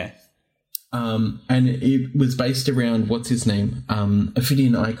deck. Yeah. And it was based around what's his name?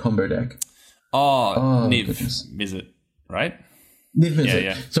 Ophidian Eye combo deck. Niv Mizzet, right? Niv Mizzet.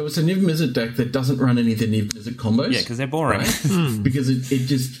 Yeah. So it's a Niv Mizzet deck that doesn't run any of the Niv Mizzet combos. Yeah, because they're boring. Right? Because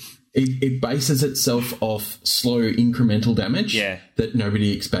it bases itself off slow incremental damage that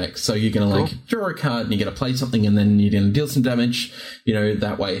nobody expects. So you're going to draw a card and you're going to play something and then you're going to deal some damage,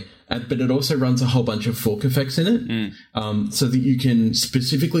 that way. But it also runs a whole bunch of fork effects in it, so that you can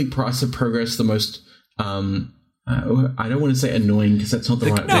specifically Price of Progress the most. I don't want to say annoying because that's not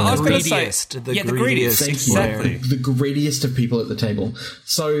the right word. I was going to say the greediest. Exactly. The greediest of people at the table.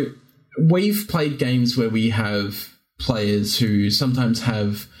 So we've played games where we have players who sometimes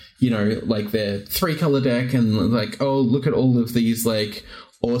have, like their 3-color deck and like, oh, look at all of these like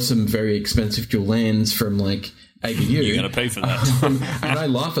awesome, very expensive dual lands from like ABU. You're going to pay for that. And I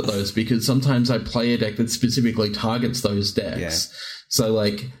laugh at those because sometimes I play a deck that specifically targets those decks. Yeah. So,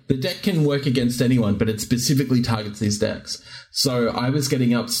 like, the deck can work against anyone, but it specifically targets these decks. So I was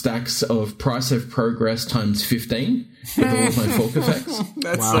getting up stacks of Price of Progress times 15 with all of my fork effects.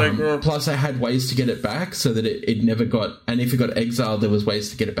 That's so good. Plus, I had ways to get it back so that it never got... And if it got exiled, there was ways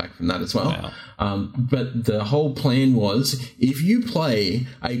to get it back from that as well. Wow. But the whole plan was, if you play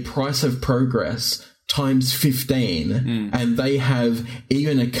a Price of Progress times 15 and they have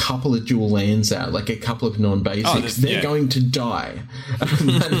even a couple of dual lands out, like a couple of non-basics, they're going to die.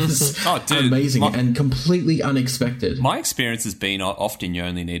 That is amazing and completely unexpected. My experience has been often you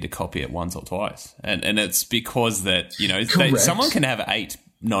only need to copy it once or twice, and it's because that someone can have 8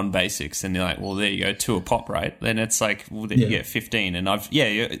 non-basics and you're like, well, there you go, 2 a pop, right? Then it's like, well, then you get 15, and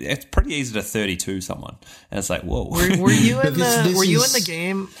it's pretty easy to 32 someone, and it's like, whoa. Were you in the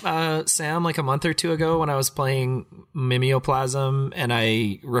game, Sam, like a month or 2 ago when I was playing Mimeoplasm and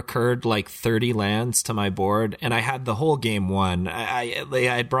I recurred like 30 lands to my board and I had the whole game won.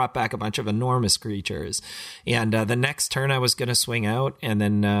 I brought back a bunch of enormous creatures, and the next turn I was going to swing out, and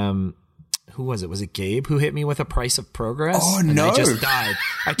then who was it? Was it Gabe who hit me with a Price of Progress? Oh, and no. I just died.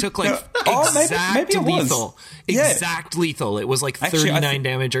 I took like exact lethal. Exact lethal. It was like 39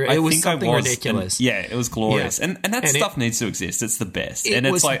 damage, or it was something ridiculous. It was glorious. Yeah. And that stuff needs to exist. It's the best. And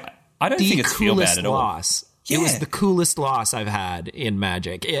it's like, I don't think it's feel bad at all. Loss. Yeah. It was the coolest loss I've had in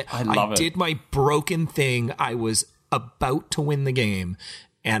Magic. I love it. I did my broken thing. I was about to win the game.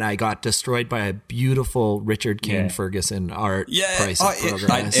 and I got destroyed by a beautiful Richard Kane Ferguson art. Price of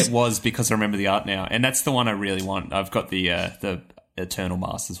Progress. It was, because I remember the art now, and that's the one I really want. I've got the Eternal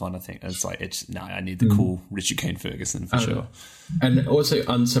Masters one. I think it's like I need the cool Richard Kane Ferguson for sure. And also,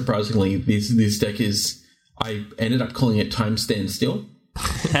 unsurprisingly, this deck is, I ended up calling it Time Stand Still.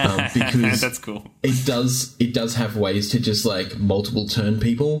 Because that's cool. It does have ways to just like multiple turn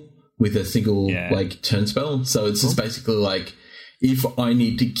people with a single like turn spell. So it's just basically like, if I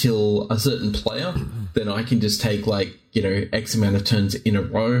need to kill a certain player, then I can just take like, X amount of turns in a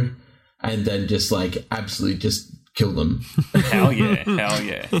row and then just like absolutely just kill them. Hell yeah.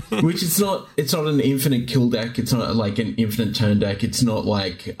 Which it's not an infinite kill deck. It's not like an infinite turn deck. It's not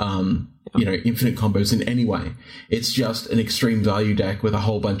like, infinite combos in any way. It's just an extreme value deck with a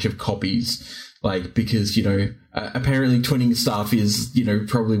whole bunch of copies. Like, because, apparently Twinning Staff is,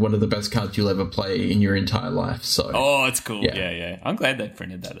 probably one of the best cards you'll ever play in your entire life. So, it's cool. Yeah. I'm glad they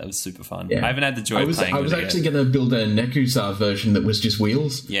printed that. That was super fun. Yeah. I haven't had the joy of playing I was actually going to build a Nekusar version that was just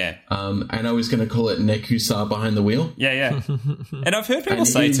wheels. Yeah. And I was going to call it Nekusar Behind the Wheel. Yeah. And I've heard people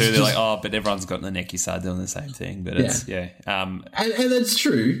say too, they're like, but everyone's got the Nekusar doing the same thing. But it's, and that's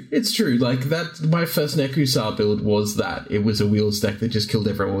true. It's true. Like, my first Nekusar build was that. It was a wheels deck that just killed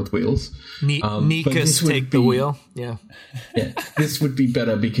everyone with wheels. Nikas take the wheel. Yeah. This would be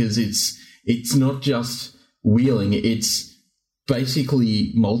better because it's not just wheeling, it's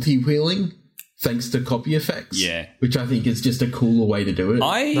basically multi-wheeling thanks to copy effects. Yeah. Which I think is just a cooler way to do it.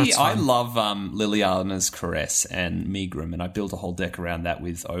 I love Liliana's Caress and Megrim, and I built a whole deck around that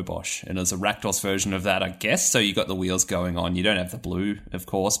with Obosh. And there's a Rakdos version of that, I guess. So you got the wheels going on. You don't have the blue, of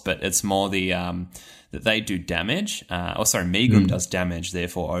course, but it's more the that they do damage. Megrim does damage,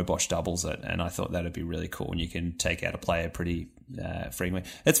 therefore Obosh doubles it. And I thought that would be really cool. And you can take out a player pretty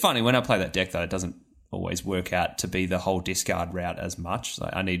frequently. It's funny, when I play that deck, though, it doesn't always work out to be the whole discard route as much. So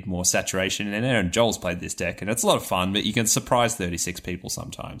I need more saturation in there. And Joel's played this deck, and it's a lot of fun, but you can surprise 36 people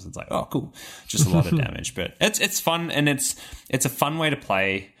sometimes. It's like, oh, cool. Just a lot of damage. But it's fun, and it's a fun way to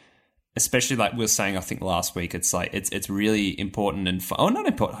play. Especially like we were saying, I think last week, it's like it's really important and fun. Oh, not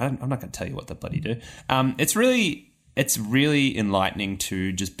important. I'm not going to tell you what the bloody do. It's really enlightening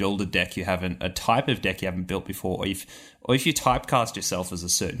to just build a type of deck you haven't built before, or if you typecast yourself as a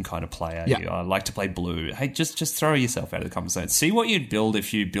certain kind of player. Yeah. You like to play blue. Hey, just throw yourself out of the conversation. See what you'd build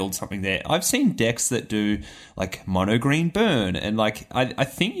if you build something there. I've seen decks that do like mono green burn, and like I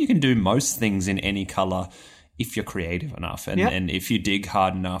think you can do most things in any color if you're creative enough and if you dig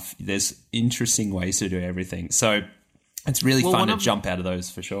hard enough. There's interesting ways to do everything. So it's really fun to jump out of those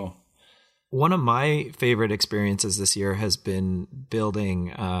for sure. One of my favorite experiences this year has been building,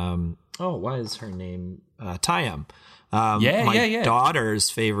 why is her name? Tayam. My daughter's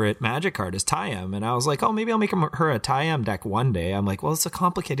favorite Magic card is Tayam. And I was like, maybe I'll make her a Tayam deck one day. I'm like, well, it's a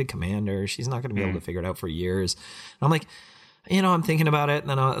complicated commander. She's not going to be able to figure it out for years. And I'm like, I'm thinking about it,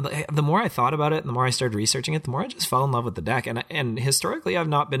 and then the more I thought about it and the more I started researching it, the more I just fell in love with the deck. And historically, I've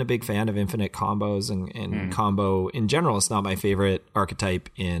not been a big fan of infinite combos, and combo in general. It's not my favorite archetype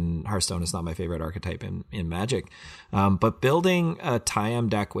in Hearthstone. It's not my favorite archetype in Magic. But building a Tayam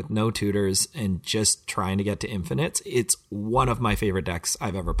deck with no tutors and just trying to get to infinites, it's one of my favorite decks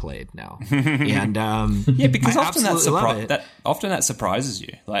I've ever played now. And because often that surprises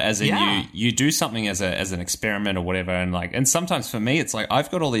you. Like, as in you do something as an experiment or whatever, and sometimes for me it's like,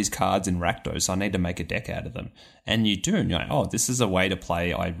 I've got all these cards in Rakdos, so I need to make a deck out of them. And you do, and you're like, this is a way to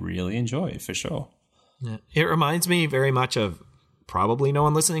play I really enjoy, for sure. Yeah. It reminds me very much of, probably no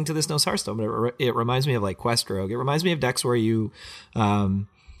one listening to this knows Hearthstone, but it reminds me of like Quest Rogue. It reminds me of decks where you kind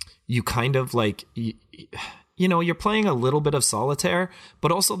of like, you're playing a little bit of solitaire,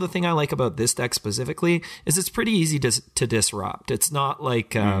 but also the thing I like about this deck specifically is it's pretty easy to disrupt. It's not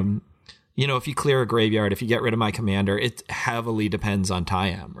like, if you clear a graveyard, if you get rid of my commander, it heavily depends on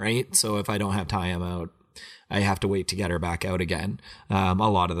Tayam, right? So if I don't have Tayam out, I have to wait to get her back out again a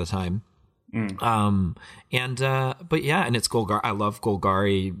lot of the time. And it's Golgari. I love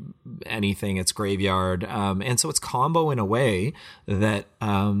Golgari, anything, it's graveyard. And so it's combo in a way that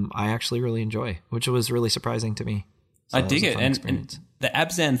I actually really enjoy, which was really surprising to me. So I dig it. And the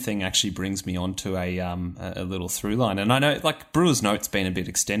Abzan thing actually brings me on to a little through line. And I know, like, Brewer's Note's been a bit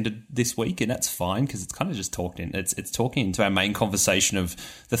extended this week, and that's fine because it's kind of just it's talking into our main conversation of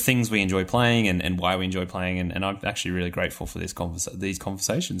the things we enjoy playing and why we enjoy playing. And I'm actually really grateful for these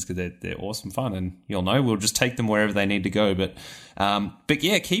conversations because they're awesome fun. And you'll know we'll just take them wherever they need to go. But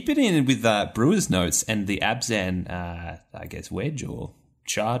yeah, keep it in with Brewer's Notes and the Abzan, I guess, wedge or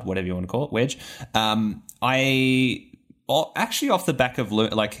shard, whatever you want to call it, wedge. Actually, off the back of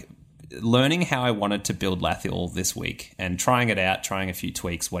learning how I wanted to build Lathiel this week and trying it out, trying a few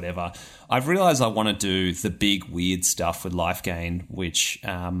tweaks, whatever, I've realized I want to do the big weird stuff with life gain, which,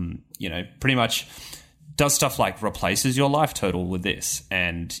 pretty much does stuff like replaces your life total with this.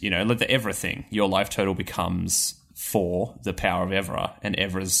 And, like the Evra thing, your life total becomes 4, the power of Evra, and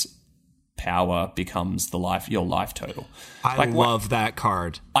Evra's power becomes your life total. I love that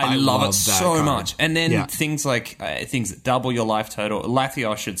card. I love it so much. And then things like things that double your life total.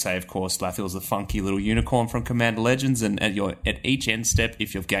 Lathiel, I should say, of course. Lathiel's a funky little unicorn from Commander Legends, and at each end step,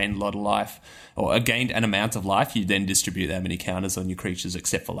 if you've gained a lot of life or gained an amount of life, you then distribute that many counters on your creatures,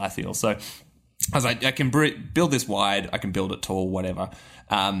 except for Lathiel. So I was like, I can build this wide, I can build it tall, whatever.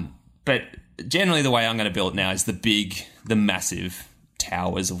 But generally, the way I'm going to build it now is the massive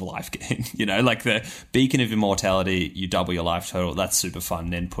towers of life gain, like the Beacon of Immortality. You double your life total. That's super fun.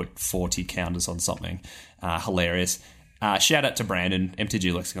 Then put 40 counters on something. Hilarious. Shout out to Brandon,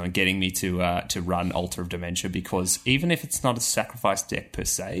 MTG Lexicon, getting me to run Altar of Dementia, because even if it's not a sacrifice deck per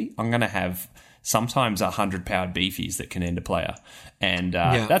se, I'm going to have sometimes 100 powered beefies that can end a player. And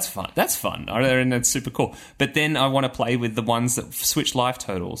that's fun. That's fun. And that's super cool. But then I want to play with the ones that switch life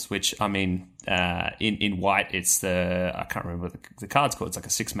totals, which, I mean, in white, it's I can't remember what the card's called. It's like a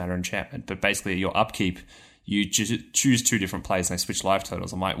 6-mana enchantment. But basically, your upkeep, you choose 2 different plays and they switch life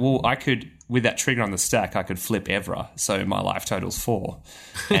totals. I'm like, well, I could, with that trigger on the stack, I could flip Evra, so my life total's 4,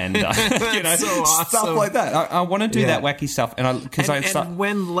 and so awesome. Stuff like that. I want to do that wacky stuff, and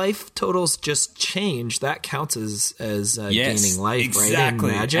when life totals just change, that counts as gaining life,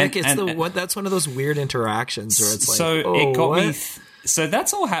 exactly. Right? In Magic, that's one of those weird interactions where it's like, it got me. So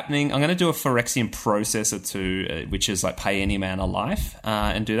that's all happening. I'm going to do a Phyrexian Processor too, which is like pay any mana life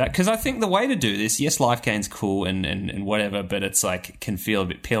and do that. Because I think the way to do this, yes, life gain's cool and whatever, but it's like can feel a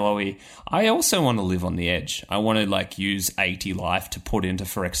bit pillowy. I also want to live on the edge. I want to like use 80 life to put into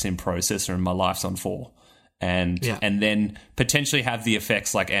Phyrexian Processor and my life's on 4. And then potentially have the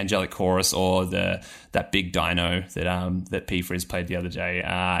effects like Angelic Chorus or that big dino that P-Frizz played the other day,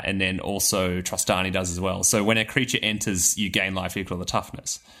 and then also Trostani does as well. So when a creature enters, you gain life equal to the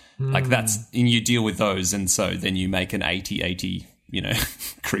toughness. Like that's, and you deal with those, and so then you make an 80-80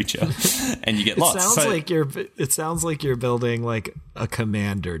 creature, and you get lots. It sounds like you're building like a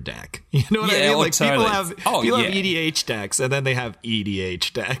commander deck. You know what I mean? Like totally. people have EDH decks, and then they have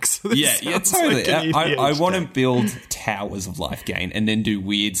EDH decks. Totally. Like I want to build towers of life gain and then do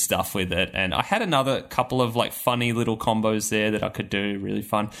weird stuff with it. And I had another couple of like funny little combos there that I could do, really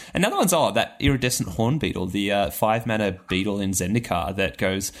fun. Another one's that Iridescent Horn Beetle, the 5-mana beetle in Zendikar that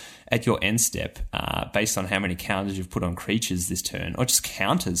goes at your end step, based on how many counters you've put on creatures this turn, or just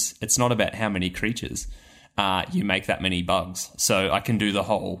counters. It's not about how many creatures. You make that many bugs. So I can do the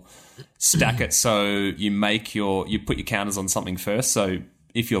whole stack it. So you put your counters on something first. So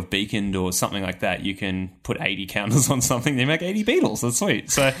if you're beaconed or something like that, you can put 80 counters on something. They make 80 beetles. That's sweet.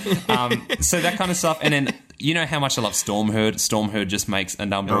 So, so that kind of stuff. And then, you know how much I love Stormherd. Stormherd just makes a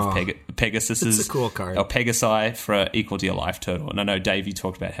number of Pegasuses. It's a cool card. Or Pegasi for equal to your life total. And I know, Dave, you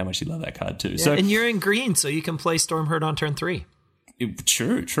talked about how much you love that card too. Yeah, so, and you're in green, so you can play Stormherd on turn 3.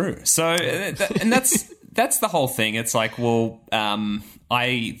 True. So, and that's the whole thing. It's like, well,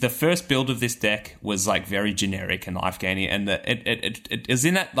 the first build of this deck was like very generic and life gaining, and it is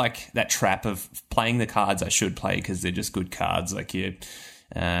in that trap of playing the cards I should play because they're just good cards. Like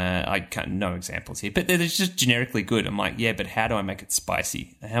I can't, no examples here, but they're just generically good. I'm like, yeah, but how do I make it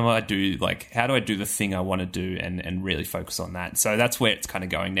spicy? How do I do the thing I want to do and really focus on that? So that's where it's kind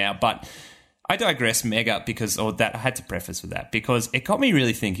of going now. But I digress mega I had to preface with that because it got me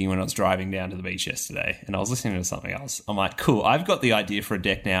really thinking when I was driving down to the beach yesterday and I was listening to something else. I'm like, cool, I've got the idea for a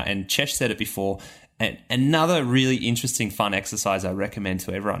deck now, and Chesh said it before. And another really interesting, fun exercise I recommend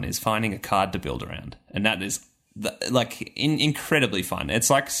to everyone is finding a card to build around. And that is incredibly fun. It's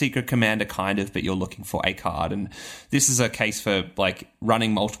like Secret Commander kind of, but you're looking for a card. And this is a case for like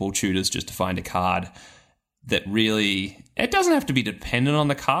running multiple tutors just to find a card that really, it doesn't have to be dependent on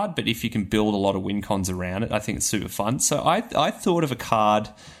the card, but if you can build a lot of win cons around it, I think it's super fun. So I thought of a card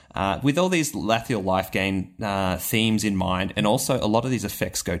with all these Lathiel life gain themes in mind, and also a lot of these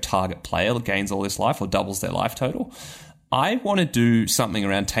effects go target player gains all this life or doubles their life total. I want to do something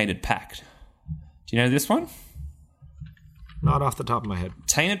around Tainted Pact. Do you know this one? Not off the top of my head.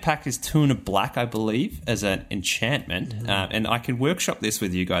 Tainted Pact is 2 and a black, I believe, as an enchantment. And I can workshop this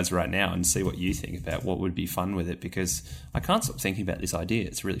with you guys right now and see what you think about what would be fun with it, because I can't stop thinking about this idea.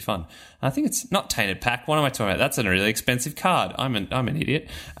 It's really fun. I think it's not Tainted Pact. What am I talking about? That's a really expensive card. I'm an idiot.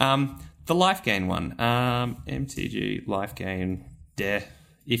 The life gain one. MTG life gain.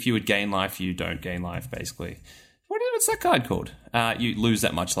 If you would gain life, you don't gain life, basically. What's that card called? You lose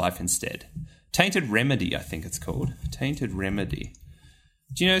that much life instead. Tainted Remedy, I think it's called. Tainted Remedy.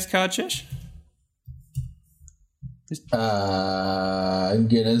 Do you know this card, Shesh? I'm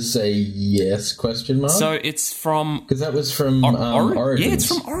gonna say yes, question mark. So it's from... Because that was from Origins. Yeah, it's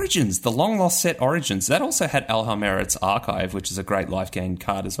from Origins, the long-lost set Origins. That also had Alhamerit's Archive, which is a great life gain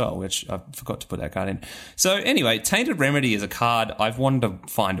card as well, which I forgot to put that card in. So anyway, Tainted Remedy is a card I've wanted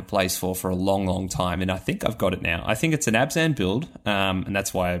to find a place for a long, long time, and I think I've got it now. I think it's an Abzan build, and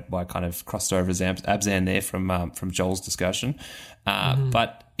that's why I kind of crossed over as Abzan there from Joel's discussion.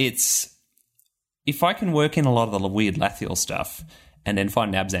 But it's... If I can work in a lot of the weird Lathiel stuff and then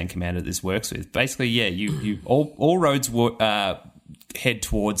find an Abzan commander that this works with, basically, yeah, you all roads head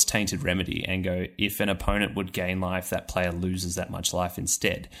towards Tainted Remedy and go, if an opponent would gain life, that player loses that much life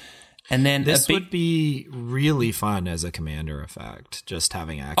instead. And then this would be really fun as a commander effect, just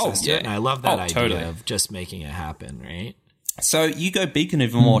having access to it. And I love that idea of just making it happen, right? So you go Beacon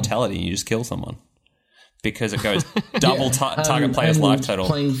of Immortality and you just kill someone because it goes double target player's life total.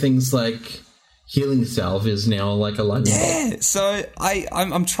 Playing things like... Healing Salve is now like a lightning bolt. Yeah, so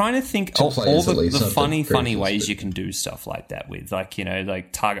I'm trying to think of all the funny ways you can do stuff like that with. Like, you know,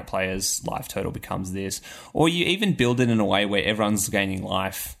 like target player's life total becomes this. Or you even build it in a way where everyone's gaining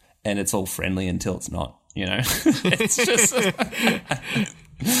life and it's all friendly until it's not, you know? It's just...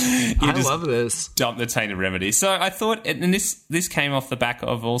 I love this. Dump the Tainted Remedy. So I thought, and this came off the back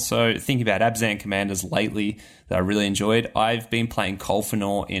of also thinking about Abzan commanders lately that I really enjoyed. I've been playing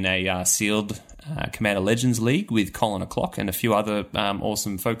Kol'Fenor in a sealed... Commander Legends League with Colin O'Clock and a few other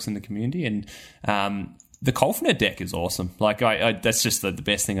awesome folks in the community, and the Kol'Fenor deck is awesome. Like, that's just the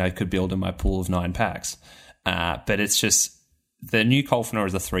best thing I could build in my pool of 9 packs. But it's just the new Kol'Fenor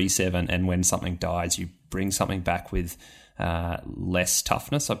is a 3/7, and when something dies, you bring something back with less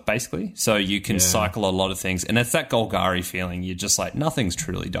toughness, basically. So you can cycle a lot of things, and it's that Golgari feeling. You're just like, nothing's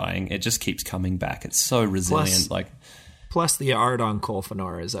truly dying. It just keeps coming back. It's so resilient. Plus, the art on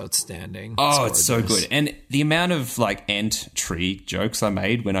Kol'Fenor is outstanding. Oh, it's so good. And the amount of, like, ant tree jokes I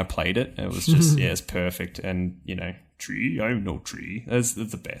made when I played it, it was just, it's perfect. And, you know, tree, I'm no tree. That's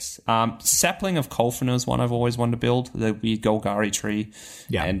the best. Sapling of Kol'Fenor is one I've always wanted to build, the weird Golgari tree.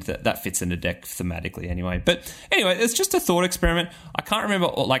 Yeah. And that fits in the deck thematically anyway. But anyway, it's just a thought experiment. I can't remember,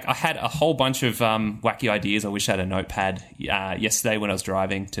 like, I had a whole bunch of wacky ideas. I wish I had a notepad yesterday when I was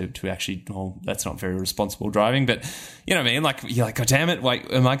driving to actually, well, that's not very responsible driving, but you know what I mean? Like, you're like, God damn it,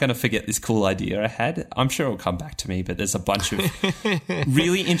 like, am I going to forget this cool idea I had? I'm sure it'll come back to me, but there's a bunch of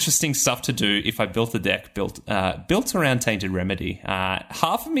really interesting stuff to do if I built a deck built around Tainted Remedy.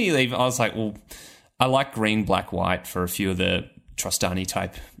 Half of me, even, I was like, well, I like green, black, white for a few of the Trostani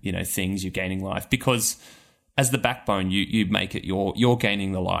type, you know, things. You're gaining life because as the backbone, you make it you're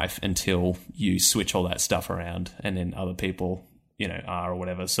gaining the life until you switch all that stuff around, and then other people, you know, are or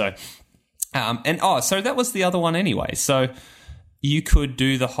whatever. So, so that was the other one anyway. So you could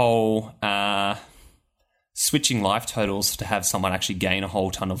do the whole switching life totals to have someone actually gain a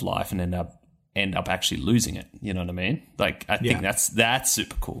whole ton of life and end up actually losing it. You know what I mean? Like, I think that's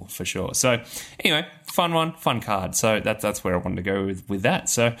super cool for sure. So anyway, fun card. So that's where I wanted to go with that.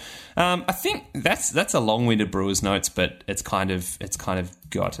 So I think that's a long-winded Brewers Notes, but it's kind of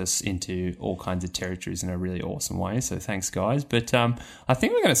got us into all kinds of territories in a really awesome way. So thanks, guys. But I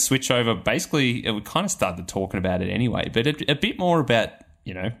think we're going to switch over. Basically, we kind of started talking about it anyway, but a bit more about,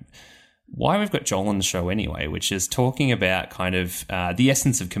 you know, why we've got Joel on the show anyway, which is talking about kind of the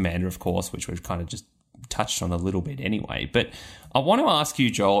essence of Commander, of course, which we've kind of just touched on a little bit anyway. But I want to ask you,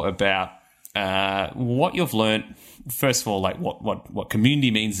 Joel, about what you've learned. First of all, like what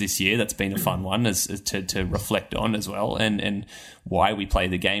community means this year. That's been a fun one as to reflect on as well, and why we play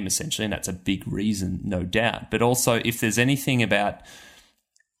the game essentially, and that's a big reason, no doubt. But also, if there's anything about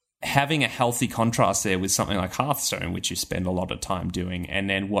having a healthy contrast there with something like Hearthstone, which you spend a lot of time doing, and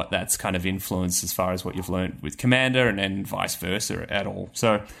then what that's kind of influenced as far as what you've learned with Commander, and then vice versa at all.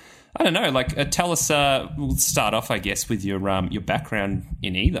 So I don't know, like tell us. We'll start off, I guess, with your background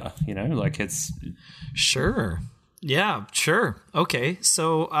in either. You know, like it's sure, yeah, sure, okay.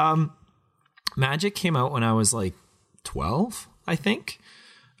 So Magic came out when I was like 12, I think,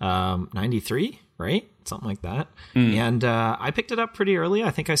 93, right? Something like that. And I picked it up pretty early. I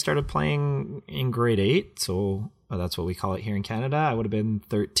think I started playing in grade 8. So that's what we call it here in Canada. I would have been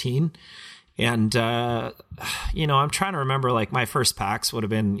 13. And, you know, I'm trying to remember, like, my first packs would have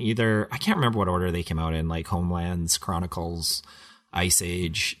been either, I can't remember what order they came out in, like Homelands, Chronicles, Ice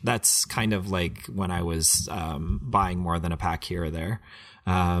Age. That's kind of like when I was buying more than a pack here or there.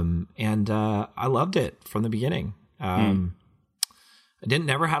 And I loved it from the beginning. I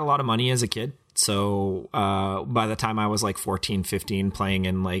never had a lot of money as a kid, So by the time I was like 14, 15, playing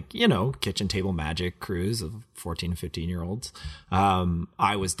in like, you know, kitchen table Magic crews of 14 and 15-year-olds,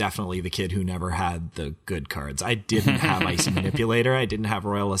 I was definitely the kid who never had the good cards. I didn't have Icy Manipulator. I didn't have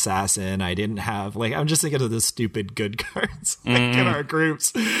Royal Assassin. I didn't have, like, I'm just thinking of the stupid good cards like in our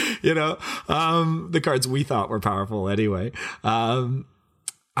groups, you know, the cards we thought were powerful anyway.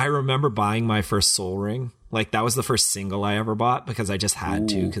 I remember buying my first Sol Ring. Like, that was the first single I ever bought because I just had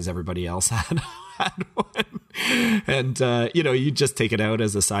to, because everybody else had one. And, you know, you just take it out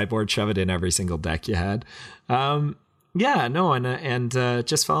as a sideboard, shove it in every single deck you had. And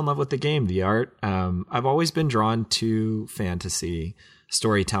just fell in love with the game, the art. I've always been drawn to fantasy,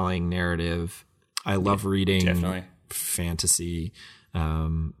 storytelling, narrative. I love reading fantasy.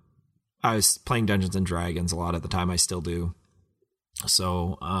 I was playing Dungeons and Dragons a lot at the time. I still do.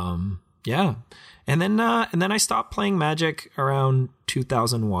 So, yeah. And then I stopped playing Magic around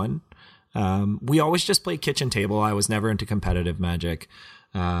 2001. We always just played kitchen table. I was never into competitive Magic.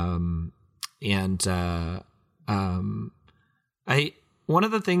 One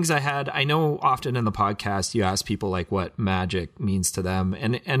of the things I know often in the podcast, you ask people like what Magic means to them.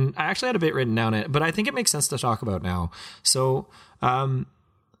 And I actually had a bit written down it, but I think it makes sense to talk about now. So, I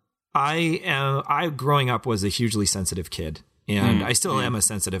growing up was a hugely sensitive kid. And I still am a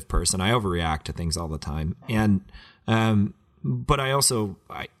sensitive person. I overreact to things all the time. And, but I also,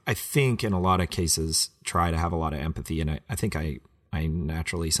 I think in a lot of cases try to have a lot of empathy. And I think I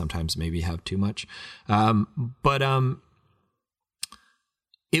naturally sometimes maybe have too much. But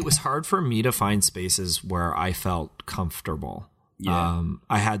it was hard for me to find spaces where I felt comfortable. Yeah.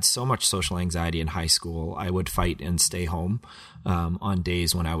 I had so much social anxiety in high school. I would fight and stay home on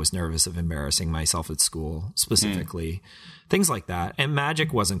days when I was nervous of embarrassing myself at school, specifically. Things like that. And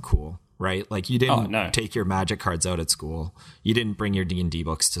Magic wasn't cool, right? Like, you didn't take your Magic cards out at school. You didn't bring your D&D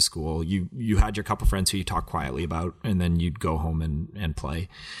books to school. You had your couple friends who you talked quietly about, and then you'd go home and play.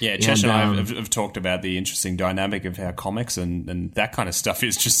 Yeah, Chesh and I have talked about the interesting dynamic of how comics and that kind of stuff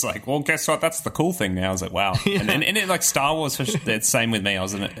is just like, well, guess what? That's the cool thing now. I was like, wow. Yeah. And it, like Star Wars, it's same with me. I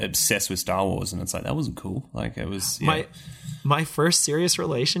was obsessed with Star Wars, and it's like, that wasn't cool. Like, it was... Yeah. My first serious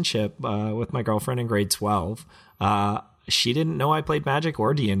relationship with my girlfriend in grade 12, she didn't know I played Magic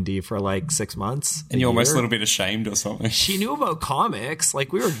or D&D for like 6 months. And you're almost a little bit ashamed or something. She knew about comics.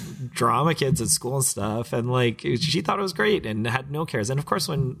 Like, we were drama kids at school and stuff. And like, she thought it was great and had no cares. And of course,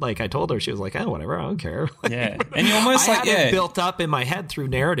 when like I told her, she was like, oh, whatever, I don't care. Like, yeah. And you almost I had it built up in my head through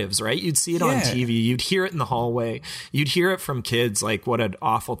narratives, right? You'd see it on TV. You'd hear it in the hallway. You'd hear it from kids, like what an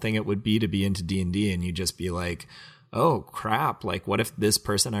awful thing it would be to be into D&D. And you'd just be like, oh crap, like what if this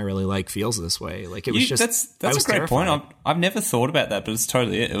person I really like feels this way? Like, it was that's a great point. I've never thought about that, but it's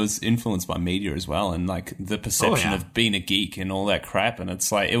totally it. It was influenced by media as well, and like the perception of being a geek and all that crap. And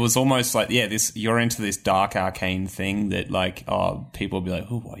it's like, it was almost like, you're into this dark arcane thing that like, people will be like,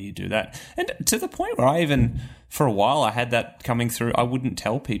 oh, why do you do that? And to the point where I even, for a while, I had that coming through. I wouldn't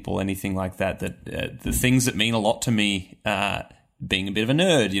tell people anything like that the things that mean a lot to me, being a bit of a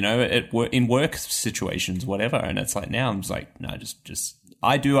nerd, you know, in work situations, whatever. And it's like, now I'm just like, no, just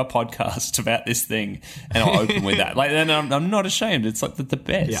I do a podcast about this thing, and I'll open with that. Like, then I'm not ashamed. It's like the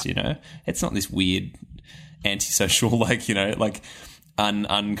best, you know. It's not this weird antisocial, like, you know, like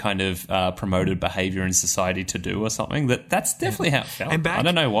kind of promoted behavior in society to do or something. That's definitely how it felt. I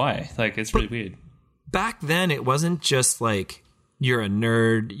don't know why. Like, it's really weird. Back then, it wasn't just like, you're a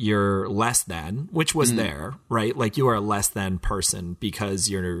nerd, you're less than, which was there, right? Like, you are a less than person because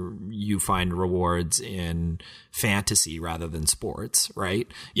you find rewards in fantasy rather than sports, right?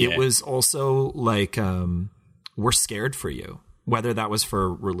 Yeah. It was also like, we're scared for you, whether that was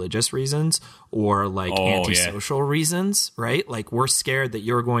for religious reasons or like antisocial reasons, right? Like, we're scared that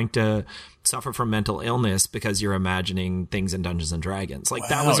you're going to suffer from mental illness because you're imagining things in Dungeons and Dragons. Like,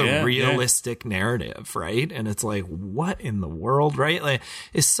 that was a realistic narrative, right? And it's like, what in the world, right? Like,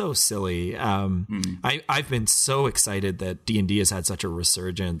 it's so silly. I've been so excited that D&D has had such a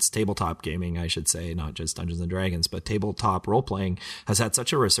resurgence. Tabletop gaming, I should say, not just Dungeons and Dragons, but tabletop role-playing has had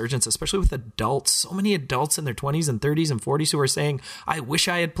such a resurgence, especially with adults. So many adults in their 20s and 30s and 40s who are saying, I wish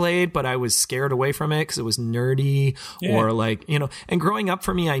I had played, but I was scared away from it because it was nerdy or like, you know. And growing up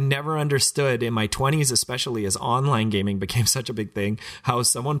for me, I never understood in my 20s, especially as online gaming became such a big thing, how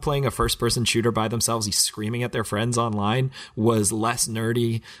someone playing a first-person shooter by themselves, screaming at their friends online, was less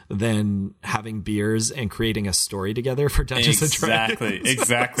nerdy than having beers and creating a story together for Dungeons and Dragons.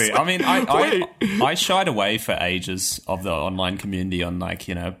 Exactly. I mean, I shied away for ages of the online community on, like,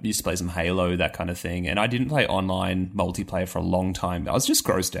 you know, used to play some Halo, that kind of thing, and I didn't play online multiplayer for a long time. I was just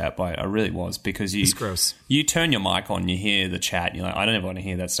grossed out by it. I really was, because it's gross. You turn your mic on, you hear the chat, and you're like, I don't ever want to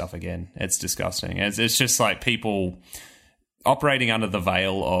hear that stuff again. it's disgusting. It's just like people operating under the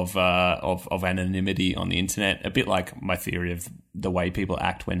veil of anonymity on the internet, a bit like my theory of the way people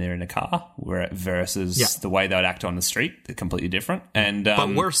act when they're in a car, versus the way they would act on the street. They're completely different, and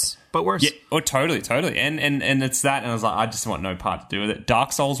but worse. Yeah, totally, and it's that, and I was like, I just want no part to do with it.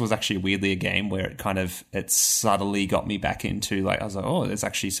 Dark Souls was actually weirdly a game where it subtly got me back into, like, I was like, oh, there's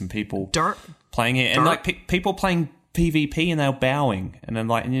actually some people playing it, and like people playing PvP, and they're bowing, and then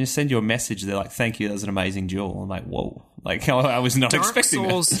like, and you send you a message, they're like, thank you, that was an amazing duel. I'm like, whoa. Like, I was not expecting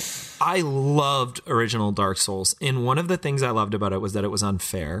Dark Souls, that. I loved original Dark Souls. And one of the things I loved about it was that it was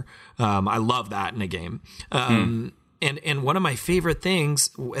unfair. I love that in a game. And one of my favorite things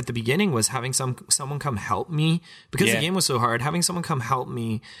at the beginning was having someone come help me, because the game was so hard, having someone come help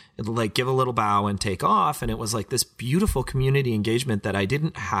me, like give a little bow and take off. And it was like this beautiful community engagement that I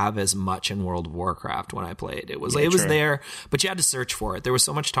didn't have as much in World of Warcraft when I played. It was was there, but you had to search for it. There was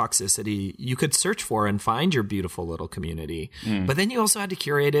so much toxicity you could search for and find your beautiful little community. But then you also had to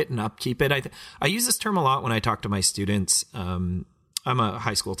curate it and upkeep it. I use this term a lot when I talk to my students. I'm a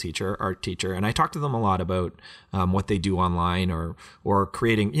high school teacher, art teacher, and I talk to them a lot about what they do online or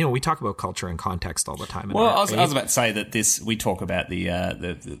creating. We talk about culture and context all the time. Well, I was about to say that we talk about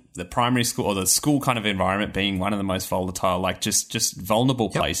the primary school or the school kind of environment being one of the most volatile, like just vulnerable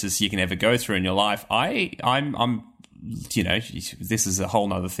places you can ever go through in your life. I'm this is a whole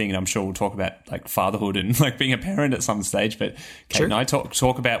nother thing, and I'm sure we'll talk about like fatherhood and like being a parent at some stage, but Kate and I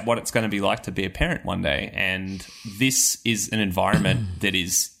talk about what it's going to be like to be a parent one day, and this is an environment that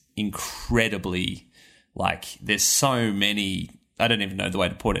is incredibly, like, there's so many, I don't even know the way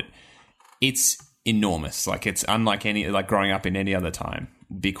to put it. It's enormous. Like, it's unlike like growing up in any other time,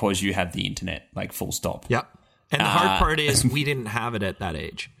 because you have the internet, like, full stop. Yep. And the hard part is we didn't have it at that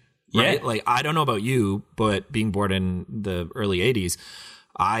age. Right? Yeah. Like, I don't know about you, but being born in the early 80s,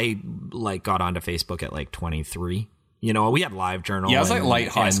 I like got onto Facebook at like 23. We had LiveJournal. Yeah, it was like late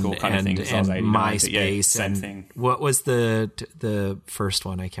high school kind of thing. And MySpace. Same thing. What was the first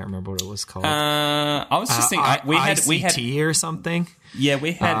one? I can't remember what it was called. I was just thinking we had ICT or something. Yeah,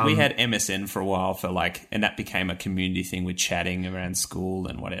 we had MSN for a while and that became a community thing with chatting around school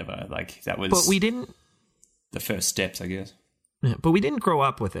and whatever. Like, that was. But we didn't. The first steps, I guess. Yeah, but we didn't grow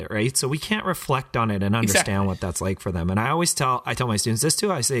up with it, right? So we can't reflect on it and understand what that's like for them. And I tell my students this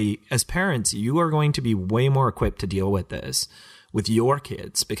too. I say, as parents, you are going to be way more equipped to deal with this with your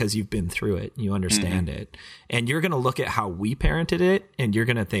kids because you've been through it, you understand it, and you're going to look at how we parented it, and you're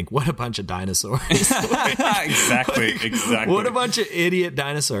going to think, what a bunch of dinosaurs. Exactly. What a bunch of idiot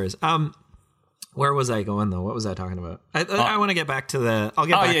dinosaurs. Where was I going, though? What was I talking about? I want to get back to the... I'll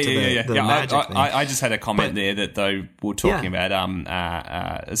get back to the magic thing. I just had a comment there that, though, we're talking about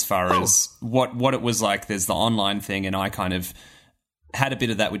as far as what it was like. There's the online thing, and I kind of had a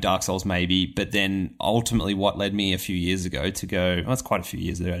bit of that with Dark Souls, maybe. But then, ultimately, what led me a few years ago to go... Well, it's quite a few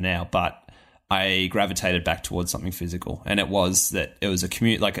years ago now, but I gravitated back towards something physical. And it was a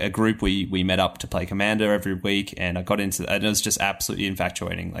community, like a group we met up to play Commander every week, and I got into and it was just absolutely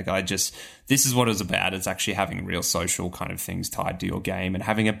infatuating. Like, this is what it was about. It's actually having real social kind of things tied to your game and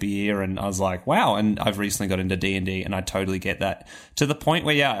having a beer, and I was like, wow. And I've recently got into D&D, and I totally get that, to the point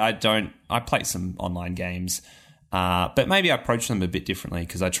where I play some online games, but maybe I approach them a bit differently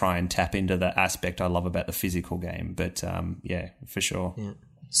because I try and tap into the aspect I love about the physical game. But for sure. Yeah.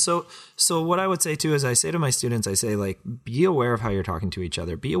 So what I would say too is I say to my students, I say, like, be aware of how you're talking to each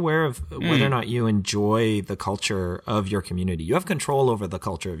other. Be aware of whether or not you enjoy the culture of your community. You have control over the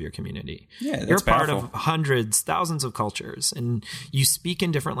culture of your community. Yeah, that's you're powerful. Part of hundreds, thousands of cultures, and you speak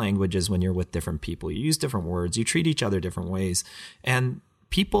in different languages when you're with different people. You use different words. You treat each other different ways, and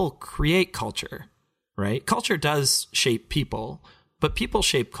people create culture, right? Culture does shape people. But people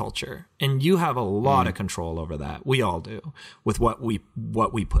shape culture, and you have a lot of control over that. We all do, with what we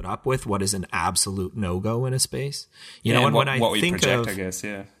put up with, what is an absolute no-go in a space. And when I think project, I guess,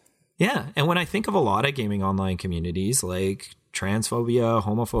 yeah. And when I think of a lot of gaming online communities, like transphobia,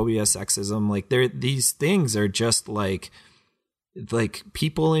 homophobia, sexism, like these things are just like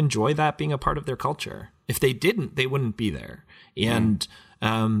people enjoy that being a part of their culture. If they didn't, they wouldn't be there. And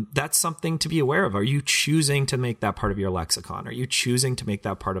that's something to be aware of. Are you choosing to make that part of your lexicon? Are you choosing to make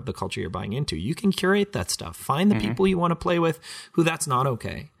that part of the culture you're buying into? You can curate that stuff. Find the people you want to play with who that's not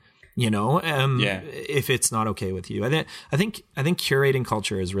okay. If it's not okay with you. I think curating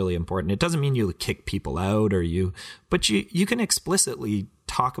culture is really important. It doesn't mean you kick people out but you can explicitly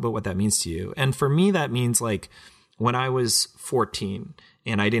talk about what that means to you. And for me, that means, like, when I was 14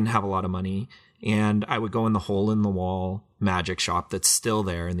 and I didn't have a lot of money, and I would go in the hole in the wall magic shop that's still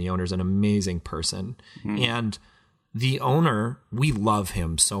there, and the owner's an amazing person. And the owner, we love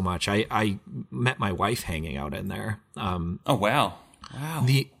him so much. I met my wife hanging out in there. Oh, wow. Wow.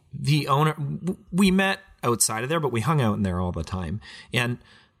 The owner, we met outside of there, but we hung out in there all the time. And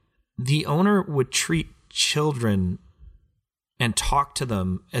the owner would treat children and talk to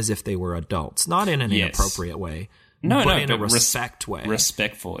them as if they were adults, not in an inappropriate way. But in a respect way.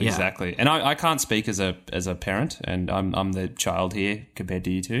 Respectful, exactly. And I can't speak as a parent, and I'm the child here compared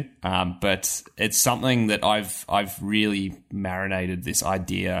to you two. But it's something that I've really marinated this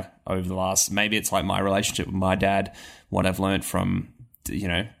idea over the last. Maybe it's like my relationship with my dad. What I've learned from,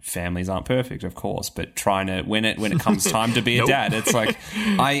 families aren't perfect, of course, but trying to when it comes time to be a dad, it's like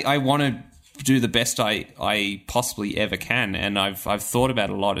I want to do the best I possibly ever can, and I've thought about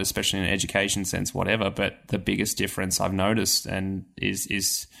it a lot, especially in an education sense, whatever. But the biggest difference I've noticed and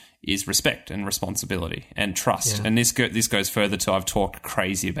is respect and responsibility and trust. Yeah. And this goes further to I've talked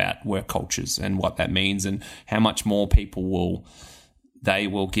crazy about work cultures and what that means and how much more people will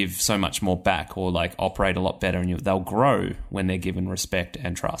give so much more back or like operate a lot better, and they'll grow when they're given respect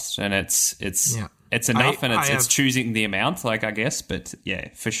and trust. And it's enough, and it's choosing the amount, like, I guess, but yeah,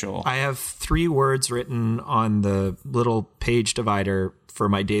 for sure. I have 3 words written on the little page divider for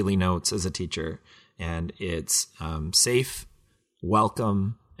my daily notes as a teacher, and it's safe,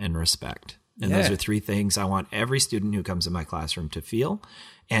 welcome, and respect. And those are 3 things I want every student who comes in my classroom to feel.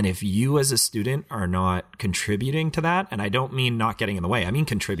 And if you as a student are not contributing to that, and I don't mean not getting in the way, I mean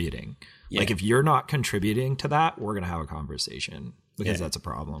contributing. Yeah. Like if you're not contributing to that, we're going to have a conversation. Because that's a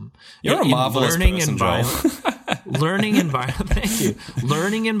problem. You're a marvelous person, Joel. Thank you.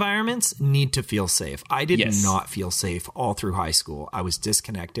 Learning environments need to feel safe. I did not feel safe all through high school. I was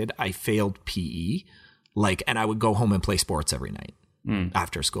disconnected. I failed PE, and I would go home and play sports every night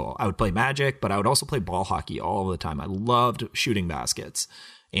after school. I would play Magic, but I would also play ball hockey all the time. I loved shooting baskets,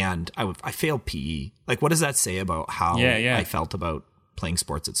 and I failed PE. Like, what does that say about how I felt about playing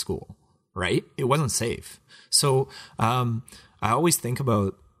sports at school? Right? It wasn't safe. So, I always think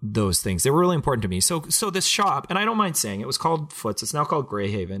about those things. They were really important to me. So this shop, and I don't mind saying, it was called Foots. It's now called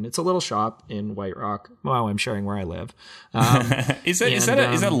Greyhaven. It's a little shop in White Rock. Wow, I'm sharing where I live. Is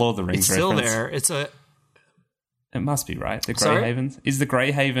that a Lord of the Rings it's reference? Still there. It must be, right? The Greyhaven? Is the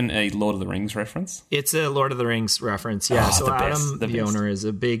Greyhaven a Lord of the Rings reference? It's a Lord of the Rings reference, yeah. So Adam, the owner, is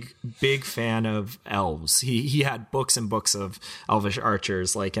a big fan of elves. He had books and books of elvish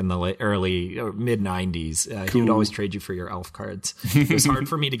archers, like in the early or mid-90s. Cool. He would always trade you for your elf cards. It was hard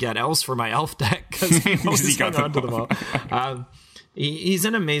for me to get elves for my elf deck because he always hung on to them all. He's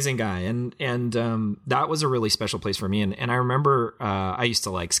an amazing guy, and that was a really special place for me. And I remember I used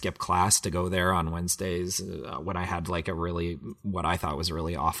to skip class to go there on Wednesdays when I had what I thought was a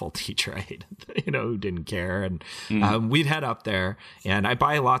really awful teacher I hated, who didn't care. And we'd head up there, and I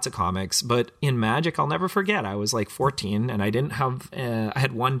buy lots of comics. But in Magic, I'll never forget. I was 14, and I didn't have. I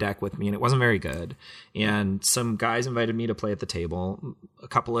had one deck with me, and it wasn't very good. And some guys invited me to play at the table, a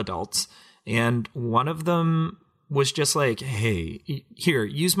couple adults, and one of them was just like, hey, here,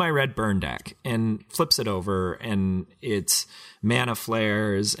 use my red burn deck, and flips it over, and it's Mana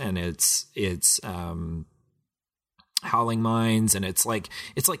Flares, and it's Howling Mines, and it's like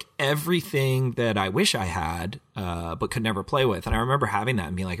everything that I wish I had, but could never play with. And I remember having that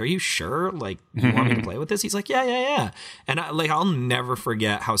and being like, are you sure? You want me to play with this? He's like, yeah. And I'll never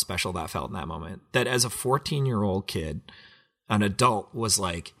forget how special that felt in that moment. That as a 14-year-old kid, an adult was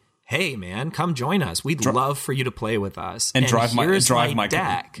like, hey man, come join us. We'd love for you to play with us and drive my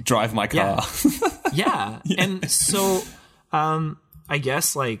deck. Drive my car. Yeah. And so, I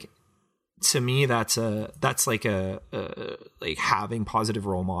guess to me, that's having positive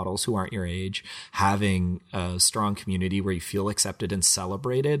role models who aren't your age, having a strong community where you feel accepted and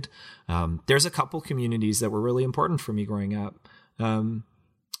celebrated. There's a couple communities that were really important for me growing up,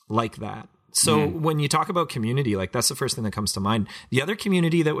 like that. So when you talk about community, that's the first thing that comes to mind. The other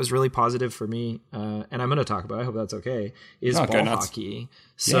community that was really positive for me, and I'm going to talk about, I hope that's okay, is ball hockey.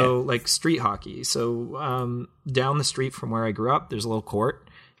 So street hockey. So down the street from where I grew up, there's a little court.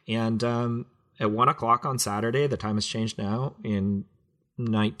 And at 1:00 on Saturday, the time has changed now, in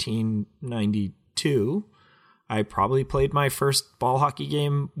 1992, I probably played my first ball hockey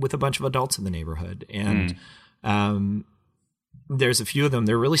game with a bunch of adults in the neighborhood. And there's a few of them.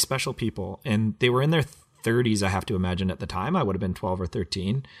 They're really special people, and they were in their 30s, I have to imagine, at the time. I would have been 12 or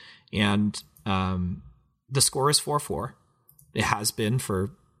 13. And the score is 4-4. It has been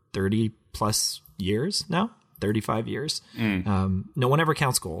for 30 plus years now, 35 years. No one ever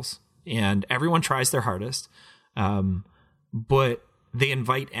counts goals, and everyone tries their hardest. But they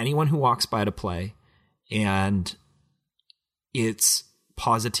invite anyone who walks by to play, and it's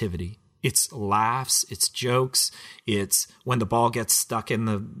positivity. It's laughs, it's jokes, it's when the ball gets stuck in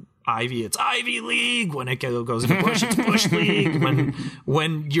the ivy, it's Ivy League. When it goes into bush, it's Bush League.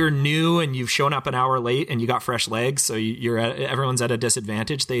 When you're new and you've shown up an hour late and you got fresh legs, so everyone's at a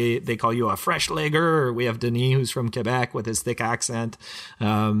disadvantage. They call you a fresh legger. Or we have Denis, who's from Quebec with his thick accent.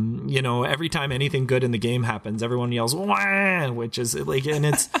 Every time anything good in the game happens, everyone yells "Wah!" which is like, and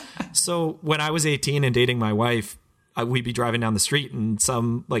it's so. When I was 18 and dating my wife, we'd be driving down the street and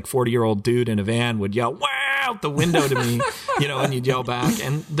some like 40-year-old dude in a van would yell "Wow!" out the window to me, and you'd yell back.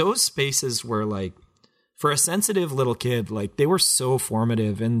 And those spaces were like, for a sensitive little kid, like they were so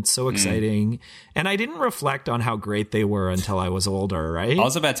formative and so exciting. And I didn't reflect on how great they were until I was older, right? I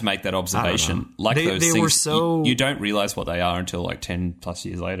was about to make that observation. Like those they things, were so... you don't realize what they are until like 10 plus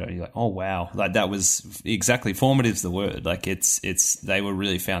years later. You're like, oh wow, like that was exactly, formative is the word. Like they were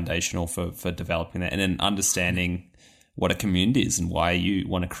really foundational for developing that and then understanding what a community is and why you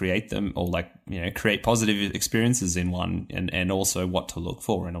want to create them, or like, create positive experiences in one, and also what to look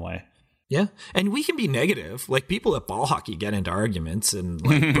for in a way. Yeah. And we can be negative. Like people at ball hockey get into arguments and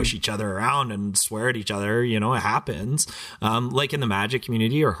like push each other around and swear at each other. It happens. Like in the Magic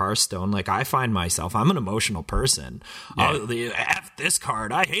community or Hearthstone, like I find myself, I'm an emotional person. Yeah. Oh, F this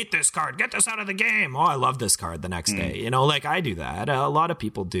card. I hate this card. Get this out of the game. Oh, I love this card the next day. Like I do that. A lot of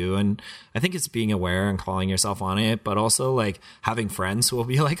people do. And I think it's being aware and calling yourself on it, but also like having friends who will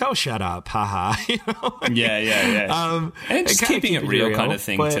be like, oh, shut up. Haha. Yeah. And just keeping it real kind of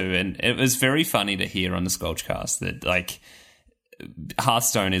thing too. And it was very funny to hear on the Sculptcast that like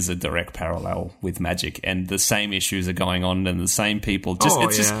Hearthstone is a direct parallel with Magic, and the same issues are going on and the same people.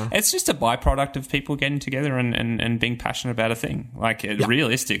 It's just a byproduct of people getting together and being passionate about a thing. Like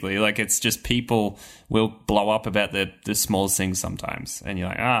realistically, like it's just people will blow up about the smallest things sometimes, and you're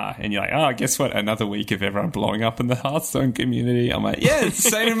like, guess what? Another week of everyone blowing up in the Hearthstone community. I'm like, yeah, it's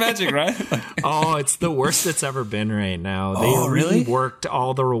the same in Magic, right? It's the worst it's ever been right now. They really worked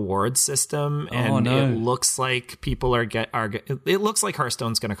all the reward system, and it looks like people are it looks like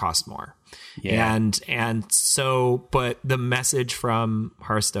Hearthstone's going to cost more. Yeah. And so, but the message from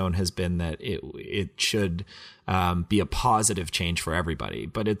Hearthstone has been that it should be a positive change for everybody.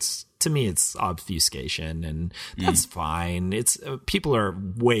 But to me, it's obfuscation, and that's fine. It's people are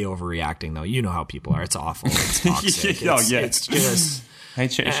way overreacting, though. You know how people are. It's awful. It's toxic. It's just... Hey,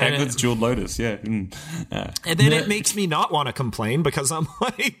 Shagwood's Jeweled Lotus, yeah. And then it makes me not want to complain because I'm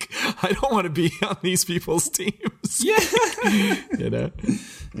like, I don't want to be on these people's teams. Yeah.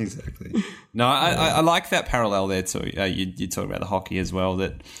 Exactly. No, I like that parallel there too. You talk about the hockey as well,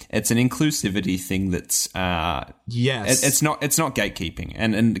 that it's an inclusivity thing that's... yes. It's not gatekeeping.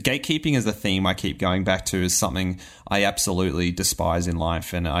 And gatekeeping is a theme I keep going back to, is something I absolutely despise in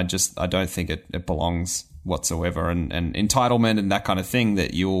life. And I don't think it belongs whatsoever, and entitlement and that kind of thing,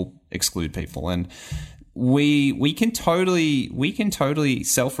 that you'll exclude people. And we can totally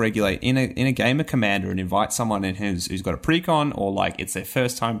self-regulate in a game of Commander and invite someone in who's got a pre-con, or like it's their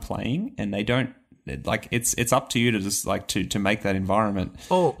first time playing and they don't like, it's up to you to just like to make that environment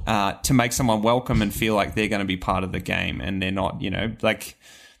to make someone welcome and feel like they're going to be part of the game, and they're not, like...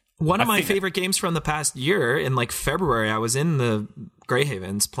 One of my favorite games from the past year, in like February, I was in the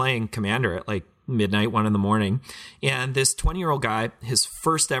Greyhavens playing Commander at like midnight, 1 a.m, and this 20-year-old guy, his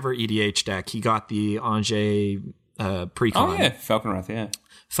first ever EDH deck, he got the Angers pre-con. Oh yeah,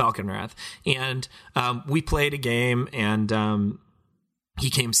 Falconwrath, and we played a game, and he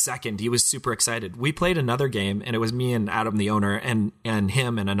came second. He was super excited. We played another game, and it was me and Adam, the owner, and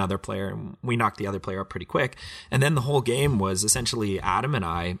him and another player, and we knocked the other player up pretty quick. And then the whole game was essentially Adam and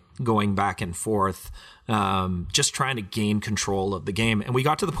I going back and forth, just trying to gain control of the game. And we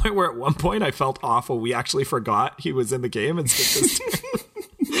got to the point where at one point I felt awful. We actually forgot he was in the game and skipped his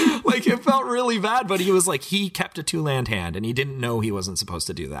turn. Like, it felt really bad, but he was like, he kept a 2-land hand and he didn't know he wasn't supposed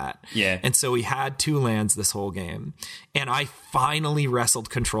to do that. Yeah. And so he had 2 lands this whole game. And I finally wrestled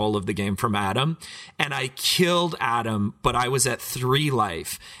control of the game from Adam, and I killed Adam, but I was at 3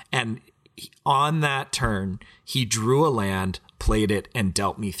 life. And on that turn, he drew a land, played it, and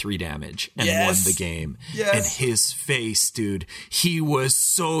dealt me 3 damage and won the game. Yes. And his face, dude, he was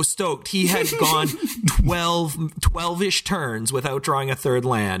so stoked. He had gone 12-ish turns without drawing a 3rd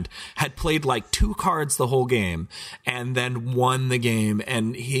land, had played like 2 cards the whole game, and then won the game.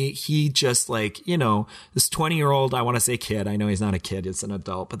 And he just like, this 20-year-old, I want to say kid, I know he's not a kid, it's an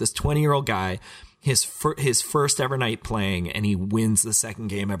adult, but this 20-year-old guy, his first ever night playing, and he wins the 2nd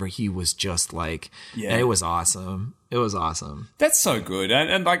game ever. He was just like, it was awesome. It was awesome. That's so good.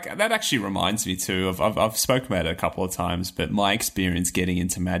 And like, that actually reminds me too of, I've spoken about it a couple of times, but my experience getting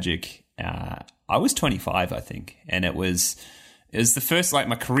into Magic, I was 25, I think. And it was is the first, like,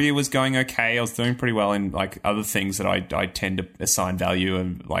 my career was going okay. I was doing pretty well in, like, other things that I tend to assign value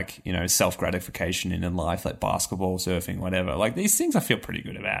and, like, you know, self-gratification in life, like basketball, surfing, whatever. Like, these things I feel pretty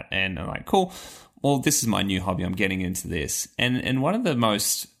good about. And I'm like, cool. Well, this is my new hobby. I'm getting into this. And one of the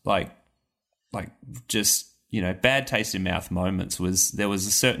most, like just, you know, bad taste in mouth moments was there was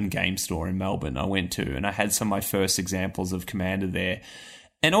a certain game store in Melbourne I went to, and I had some of my first examples of Commander there.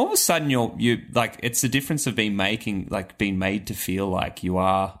 And all of a sudden you like, it's the difference of being made to feel like you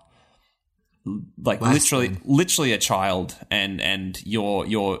are like literally a child, and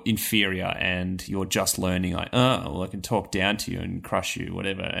you're inferior, and you're just learning, like, oh, well, I can talk down to you and crush you,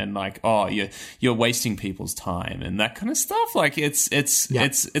 whatever, and like, oh, you're wasting people's time and that kind of stuff. Like, it's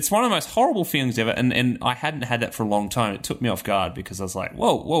one of the most horrible feelings ever, and I hadn't had that for a long time. It took me off guard because I was like,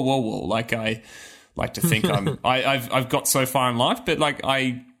 whoa, like, I like to think I've got so far in life, but like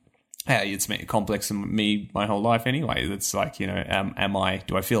it's a complex in me my whole life anyway. It's like, you know,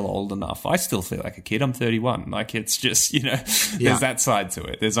 do I feel old enough? I still feel like a kid. I'm 31. Like, it's just, you know, there's that side to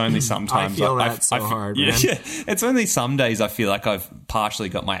it. There's only sometimes I feel that so hard, man. Yeah, it's only some days I feel like I've partially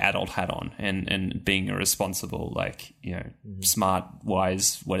got my adult hat on and being a responsible, like, you know, smart,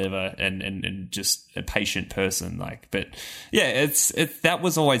 wise, whatever, and just a patient person. Like, but yeah, that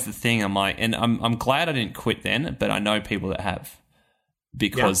was always the thing. I'm like, and I'm glad I didn't quit then, but I know people that have.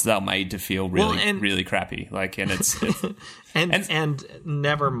 Because they're made to feel really crappy, like, and it's and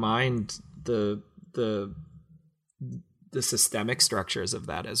never mind the systemic structures of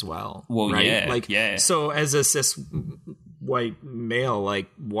that as well. Well, right? So as a cis white male, like,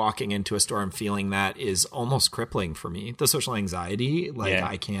 walking into a store and feeling that is almost crippling for me. The social anxiety, like,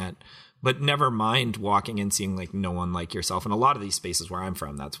 I can't. But never mind walking and seeing, like, no one like yourself. And a lot of these spaces where I'm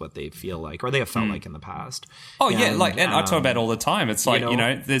from, that's what they feel like, or they have felt like in the past. Oh, and, yeah, like, and I talk about it all the time. It's like, you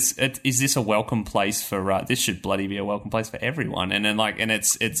know, is this a welcome place for? This should bloody be a welcome place for everyone. And then, like, and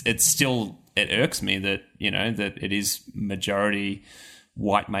it's still, it irks me that, you know, that it is majority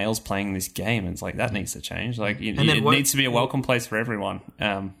white males playing this game. And it's like, that needs to change. Like, it needs to be a welcome place for everyone.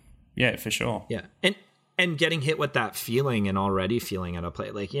 Yeah, for sure. Yeah, and getting hit with that feeling and already feeling at a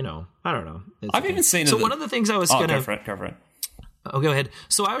play, like, you know, I don't know. I've even seen. So one of the things I was go for it. Oh, go ahead.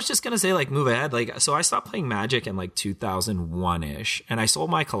 So I was just gonna say, like, move ahead. Like, so I stopped playing Magic in like 2001-ish, and I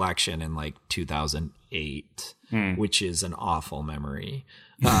sold my collection in like 2008, which is an awful memory.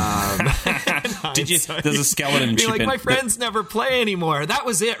 Did you? There's a skeleton chip like, in. my friends never play anymore. That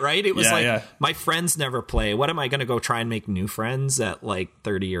was it, right? It was my friends never play. What am I going to go try and make new friends at like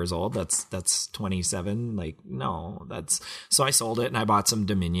 30 years old? That's 27. Like, no, so I sold it and I bought some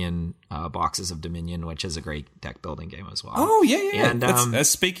Dominion boxes of Dominion, which is a great deck building game as well. Oh yeah. And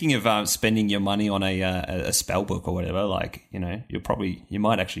speaking of spending your money on a spell book or whatever, like, you know, you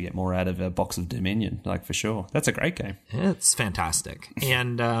might actually get more out of a box of Dominion, like, for sure. That's a great game. It's fantastic.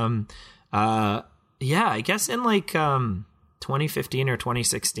 And I guess in like 2015 or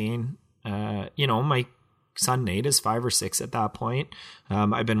 2016, you know, my son Nate is 5 or 6 at that point.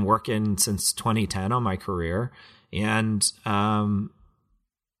 I've been working since 2010 on my career, and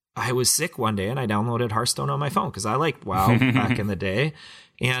I was sick one day and I downloaded Hearthstone on my phone because I liked WoW back in the day.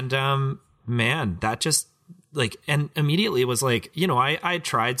 And man, that just, like, and immediately was like, you know, I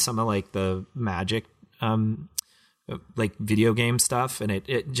tried some of like the Magic like video game stuff, and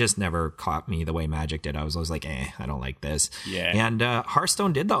it just never caught me the way Magic did. I was always like, I don't like this. Yeah. And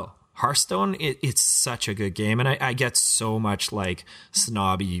Hearthstone did, though. Hearthstone, it's such a good game, and I get so much like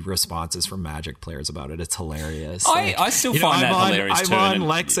snobby responses from Magic players about it. It's hilarious. I still find that hilarious too. I'm on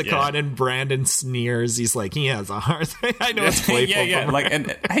Lexicon, and Brandon sneers. He's like, he has a Hearthstone. I know it's playful. yeah. Like,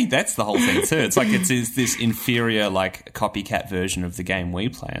 and hey, that's the whole thing too. It's like it's this inferior, like, copycat version of the game we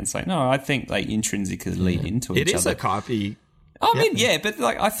play. And it's like, no, I think they intrinsically lead into each other. It is a copy. I mean, yeah, but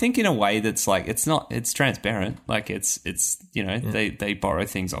like, I think in a way that's like, it's transparent. Like, it's you know, they borrow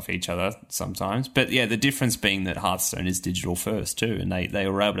things off each other sometimes. But yeah, the difference being that Hearthstone is digital first too, and they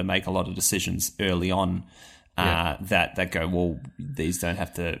were able to make a lot of decisions early on that go, well, these don't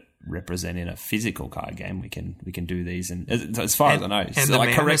have to represent in a physical card game. We can do these, and as far as I know, and so, the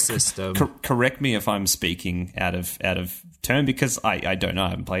like, mana system. Correct me if I'm speaking out of turn, because I don't know. I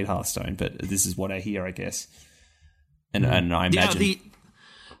haven't played Hearthstone, but this is what I hear, I guess. And I imagine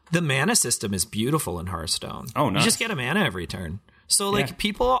the mana system is beautiful in Hearthstone. Oh, nice. You just get a mana every turn. So, like,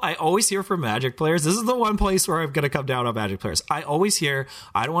 people, I always hear from Magic players, this is the one place where I'm going to come down on Magic players. I always hear,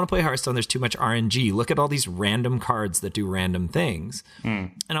 I don't want to play Hearthstone, there's too much RNG. Look at all these random cards that do random things.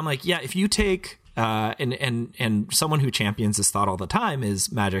 And I'm like, yeah, if you take and someone who champions this thought all the time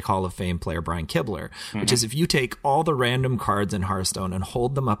is Magic Hall of Fame player Brian Kibler, which is if you take all the random cards in Hearthstone and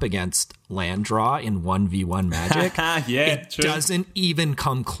hold them up against land draw in 1v1 Magic, it doesn't even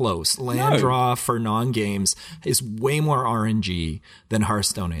come close. Land draw for non-games is way more RNG than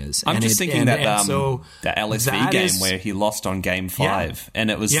Hearthstone is. I'm just thinking that LSV game where he lost on game 5,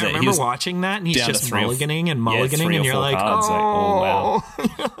 and it was remember watching that, and he's just mulliganing and you're like, wow.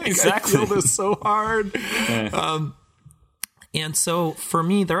 Exactly. I feel this so hard. And so for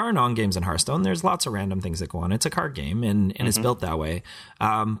me, there are non-games in Hearthstone. There's lots of random things that go on. It's a card game, and it's built that way.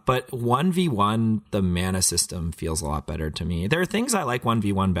 But 1v1, the mana system feels a lot better to me. There are things I like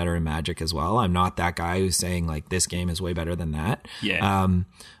 1v1 better in Magic as well. I'm not that guy who's saying like this game is way better than that. Yeah.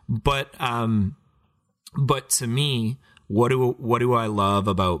 But to me, what do I love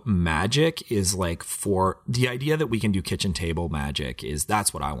about Magic is like for the idea that we can do kitchen table Magic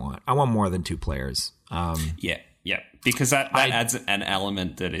that's what I want. I want more than 2 players. Yeah, because that adds an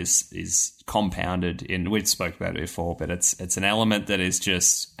element that is compounded in. We've spoke about it before, but it's an element that is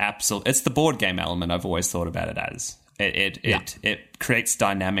just absolute. It's the board game element. I've always thought about it as it creates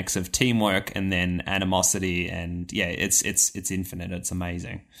dynamics of teamwork and then animosity, and it's infinite. It's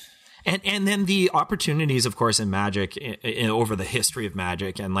amazing. And then the opportunities, of course, in Magic over the history of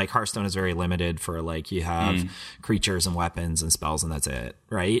Magic, and like Hearthstone is very limited for like you have creatures and weapons and spells, and that's it,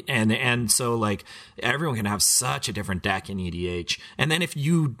 right? And so like everyone can have such a different deck in EDH, and then if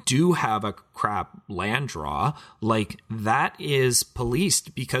you do have a crap land draw, like that is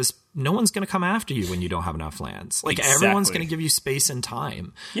policed because no one's going to come after you when you don't have enough lands. Like everyone's going to give you space and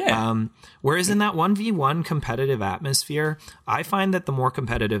time. Yeah. Whereas in that 1v1 competitive atmosphere, I find that the more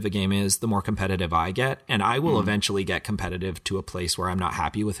competitive a game is, the more competitive I get. And I will eventually get competitive to a place where I'm not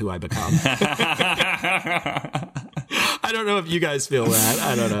happy with who I become. I don't know if you guys feel that.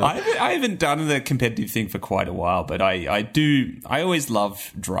 I don't know. I haven't done the competitive thing for quite a while, but I always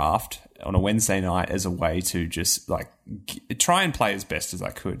love draft on a Wednesday night as a way to just like try and play as best as I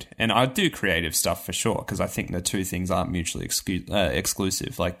could. And I do creative stuff for sure, because I think the two things aren't mutually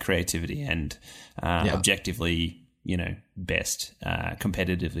exclusive, like creativity and objectively, best,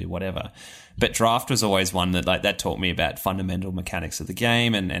 competitively, whatever. But draft was always one that taught me about fundamental mechanics of the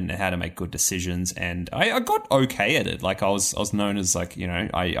game and how to make good decisions. And I got okay at it. Like I was known as like,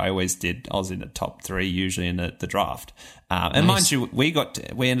 I always did. I was in the top 3 usually in the draft. And mind you, we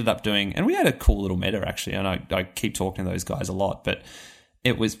ended up doing, and we had a cool little meta actually. And I keep talking to those guys a lot, but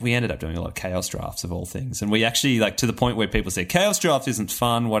we ended up doing a lot of chaos drafts of all things. And we actually, like, to the point where people say chaos draft isn't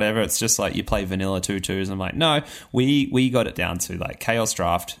fun, whatever. It's just like you play vanilla 2/2s. And I'm like, no, we got it down to like chaos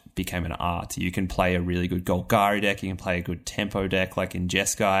draft became an art. You can play a really good Golgari deck. You can play a good tempo deck like in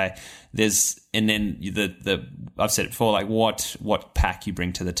Jeskai. And then I've said it before, like what pack you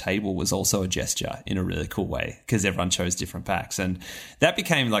bring to the table was also a gesture in a really cool way, because everyone chose different packs, and that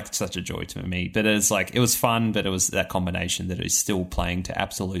became like such a joy to me. But it's like, it was fun, but it was that combination that is still playing to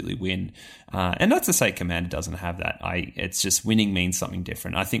absolutely win. And not to say Commander doesn't have that. It's just winning means something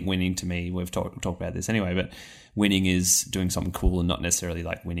different. I think winning to me, we've talked about this anyway, but winning is doing something cool and not necessarily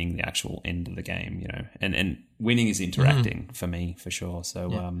like winning the actual end of the game, and winning is interacting for me, for sure.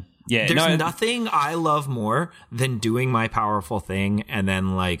 So, there's nothing I love more than doing my powerful thing and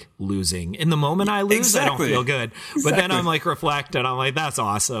then like losing. In the moment I lose, I don't feel good. But then I'm like reflect and I'm like, that's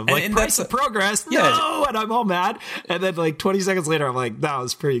awesome. Like and price of progress. No. And I'm all mad. And then like 20 seconds later, I'm like, that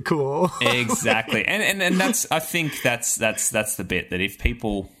was pretty cool. Exactly. And I think that's the bit that if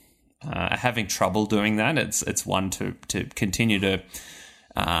people are having trouble doing that, it's one to continue to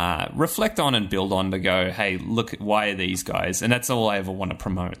reflect on and build on, to go, hey, look, why are these guys? And that's all I ever want to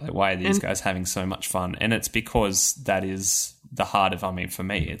promote. Like, why are these guys having so much fun? And it's because that is the heart of, for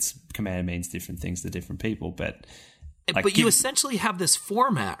me, it's Commander means different things to different people, but you essentially have this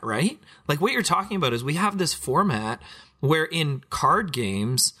format, right? Like what you're talking about is we have this format where in card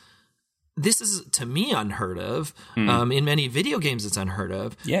games, this is, to me, unheard of. In many video games, it's unheard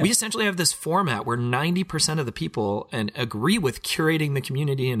of. Yeah. We essentially have this format where 90% of the people agree with curating the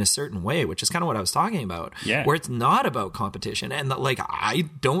community in a certain way, which is kind of what I was talking about. Yeah. Where it's not about competition. And I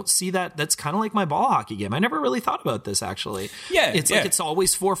don't see that. That's kind of like my ball hockey game. I never really thought about this, actually. Yeah. It's like it's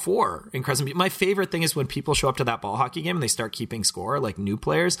always 4-4 in Crescent. My favorite thing is when people show up to that ball hockey game and they start keeping score, like new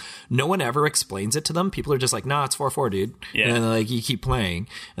players. No one ever explains it to them. People are just like, nah, it's 4-4, dude. Yeah. And then like, you keep playing.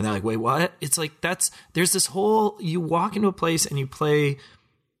 And they're like, wait, what? It's like, there's this whole, you walk into a place and you play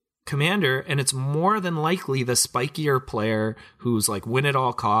Commander, and it's more than likely the spikier player who's like, win at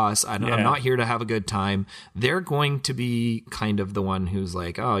all costs. I'm not here to have a good time. They're going to be kind of the one who's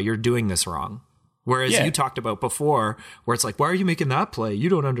like, oh, you're doing this wrong. Whereas you talked about before, where it's like, why are you making that play? You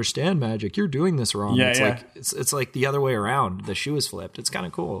don't understand Magic. You're doing this wrong. It's like the other way around. The shoe is flipped. It's kind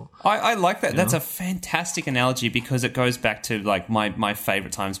of cool. I like that. That's a fantastic analogy because it goes back to like my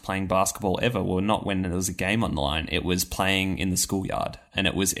favorite times playing basketball ever were not when there was a game on the line. It was playing in the schoolyard, and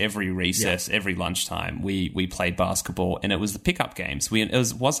it was every recess, every lunchtime. We played basketball, and it was the pickup games.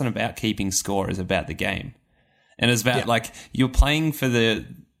 It wasn't about keeping score. It was about the game, and it was about like you're playing for the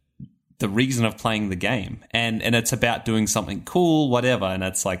reason of playing the game, and it's about doing something cool, whatever. And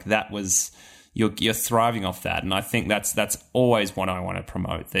it's like that was you're thriving off that, and I think that's always what I want to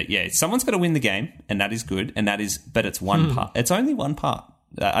promote. That someone's got to win the game, and that is good, and but it's one part. It's only one part.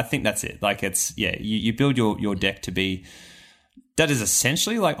 I think that's it. Like it's you build your deck to be. That is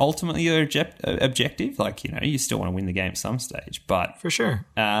essentially like ultimately your objective. Like, you still want to win the game at some stage, but for sure.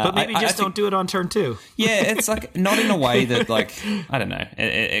 But maybe I don't do it on turn 2. Yeah, it's like not in a way that like, I don't know,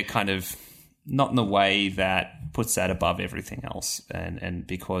 it kind of not in the way that puts that above everything else. And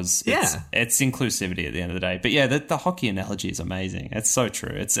because it's inclusivity at the end of the day. But the hockey analogy is amazing. It's so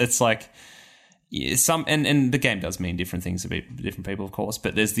true. It's like and the game does mean different things to different people, of course,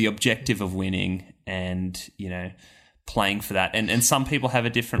 but there's the objective of winning and, playing for that, and some people have a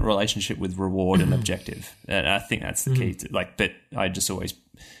different relationship with reward and objective, and I think that's the key to but I just always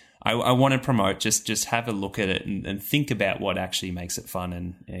I want to promote just have a look at it and think about what actually makes it fun.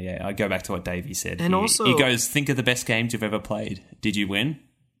 And I go back to what Davey said, and he goes, think of the best games you've ever played. Did you win?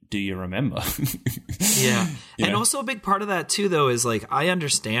 Do you remember? And also a big part of that too, though, is like I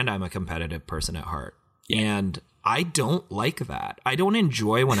understand I'm a competitive person at heart, and I don't like that. I don't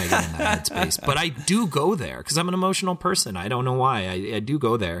enjoy when I get in that headspace, but I do go there because I'm an emotional person. I don't know why. I do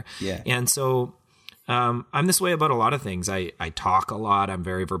go there. Yeah. And so I'm this way about a lot of things. I talk a lot. I'm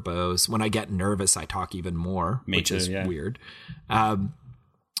very verbose. When I get nervous, I talk even more, which is weird. And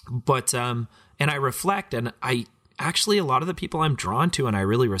I reflect, and actually a lot of the people I'm drawn to and I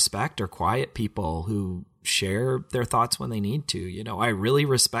really respect are quiet people who share their thoughts when they need to. I really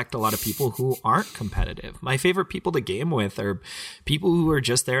respect a lot of people who aren't competitive. My favorite people to game with are people who are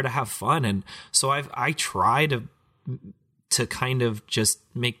just there to have fun. And so I try to kind of just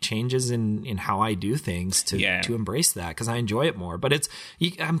make changes in how I do things to embrace that, because I enjoy it more. But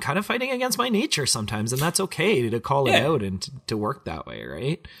I'm kind of fighting against my nature sometimes, and that's okay to call it out and to work that way,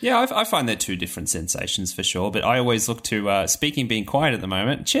 right? Yeah, I find they're two different sensations for sure. But I always look to, speaking being quiet at the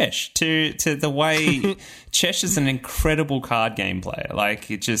moment, Chesh, to the way Chesh is an incredible card game player.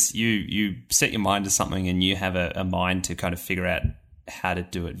 Like, it just, you set your mind to something and you have a mind to kind of figure out how to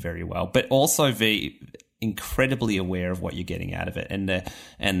do it very well. But also incredibly aware of what you're getting out of it,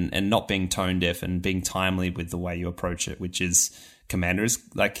 and not being tone deaf and being timely with the way you approach it, which is Commander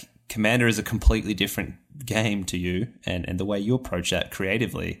is a completely different game to you and the way you approach that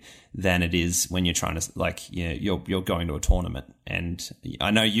creatively than it is when you're trying to you're going to a tournament. And I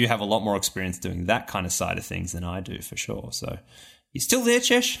know you have a lot more experience doing that kind of side of things than I do, for sure. So you still there,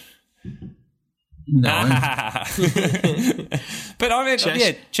 Chesh? No. But I mean,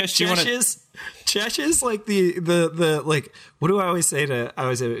 Chesh, do you want to... Chesh is like the like, what do I always say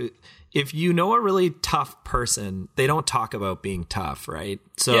if you know a really tough person, they don't talk about being tough, right?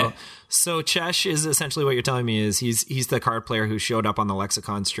 So Chesh is essentially what you're telling me is he's the card player who showed up on the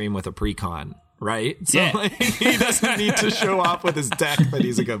Lexicon stream with a pre-con, right? So like, he doesn't need to show off with his deck that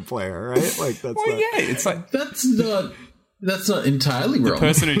he's a good player, right? Like it's like that's not entirely wrong. The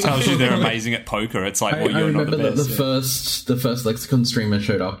person who tells you they're amazing at poker, it's like, you're not the best. I remember that the first Lexicon streamer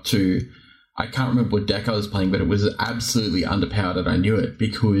showed up to, I can't remember what deck I was playing, but it was absolutely underpowered, and I knew it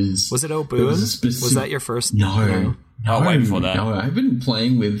because... Was it O'Boon? Was that your first? No. Way before that. No, I've been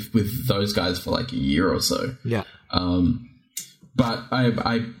playing with those guys for like a year or so. Yeah. But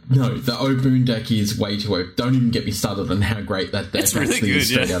I no, the O'Boon deck is way too open. Don't even get me started on how great that deck actually is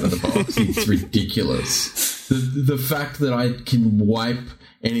straight out of the box. It's ridiculous. The fact that I can wipe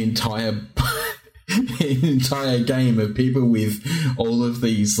an entire game of people with all of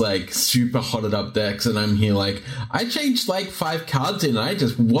these like super hotted up decks, and I'm here like, I changed like 5 cards in and I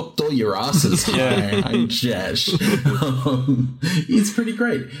just whooped all your asses. Hi, I'm Chesh. It's pretty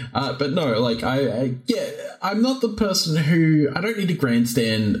great. But no, like I'm not the person who, I don't need a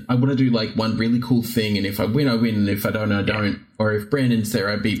grandstand. I want to do like one really cool thing, and if I win, I win, and if I don't, I don't. Or if Brandon's there,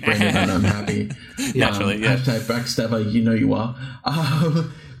 I beat Brandon and I'm happy. Naturally, Hashtag backstabber, you know you are.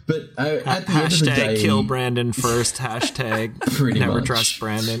 But at the end of the day... kill Brandon first, hashtag pretty never much. Trust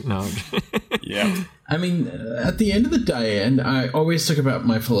Brandon. No. Yeah. I mean, at the end of the day, and I always talk about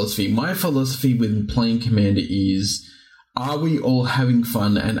my philosophy when playing Commander is, are we all having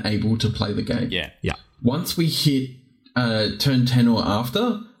fun and able to play the game? Yeah. Yeah. Once we hit turn 10 or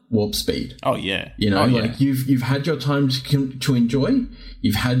after, warp speed. Oh yeah, like you've had your time to enjoy.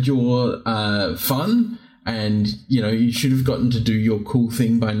 You've had your fun, and you should have gotten to do your cool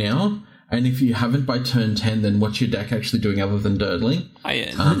thing by now. And if you haven't by turn 10, then what's your deck actually doing other than durdling? Oh,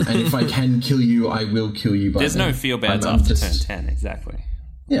 yeah. And if I can kill you, I will kill you. There's no feel bounds after turn 10, exactly.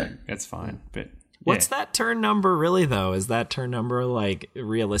 Yeah, that's fine. But what's that turn number really though? Is that turn number like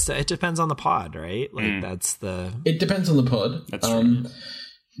realistic? It depends on the pod, right? Like that's the. It depends on the pod. That's true.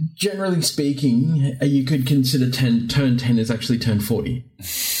 Generally speaking, you could consider turn 10 is actually turn 40.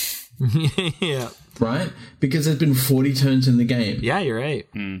 Yeah. Right? Because there's been 40 turns in the game. Yeah, you're right.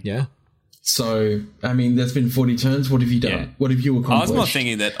 Yeah. So, I mean, there's been 40 turns. What have you done? Yeah. What have you accomplished? I was not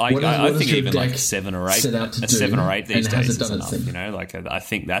thinking that. I think even like 7 or 8. 7 or 8 these days is enough. Like I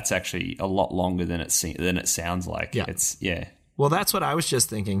think that's actually a lot longer than it sounds like. Yeah. Well, that's what I was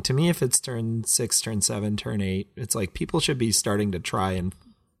just thinking. To me, if it's turn 6, turn 7, turn 8, it's like people should be starting to try and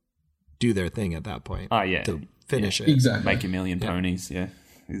do their thing at that point. Oh yeah. To finish it. Exactly. Make a million ponies. Yeah.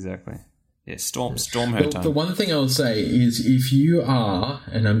 Exactly. Yeah, storm her time. The one thing I'll say is if you are,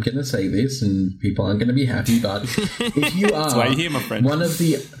 and I'm going to say this and people aren't going to be happy, but if you are That's why you're here, my friend. one of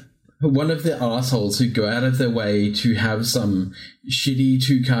the assholes who go out of their way to have some shitty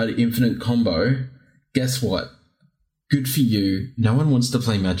 2-card infinite combo, guess what? Good for you. No one wants to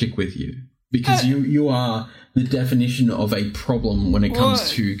play Magic with you. Because you are the definition of a problem when it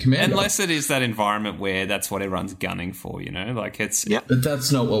comes to Commander. Unless it is that environment where that's what everyone's gunning for, Like it's... Yeah. But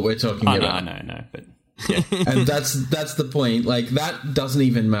that's not what we're talking about. No. But yeah. And that's the point. Like, that doesn't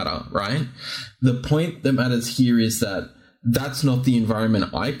even matter, right? The point that matters here is that that's not the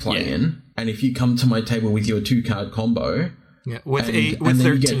environment I play in. And if you come to my table with your 2-card combo... Yeah, with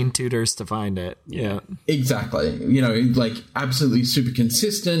 13 tutors to find it. Yeah. Exactly. Like absolutely super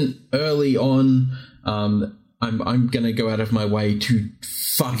consistent early on. I'm going to go out of my way to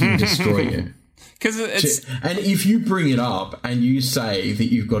fucking destroy you. And if you bring it up and you say that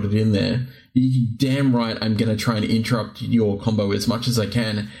you've got it in there, you damn right I'm going to try and interrupt your combo as much as I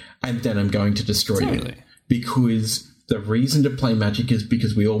can, and then I'm going to destroy you. Because the reason to play Magic is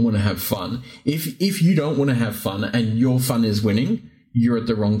because we all want to have fun. If you don't want to have fun and your fun is winning, you're at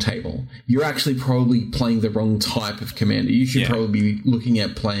the wrong table. You're actually probably playing the wrong type of Commander. You should probably be looking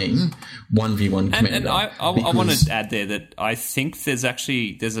at playing 1v1 Commander. And I want to add there that I think there's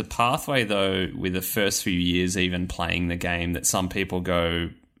a pathway, though, with the first few years even playing the game that some people go,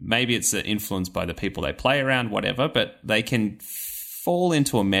 maybe it's influenced by the people they play around, whatever, but they can fall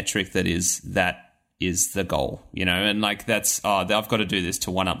into a metric that is the goal, and like that's, I've got to do this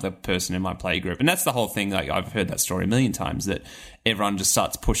to one up the person in my play group. And that's the whole thing. Like I've heard that story a million times, that everyone just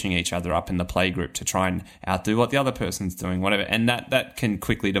starts pushing each other up in the play group to try and outdo what the other person's doing, whatever. And that can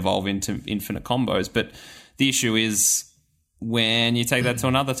quickly devolve into infinite combos. But the issue is when you take that to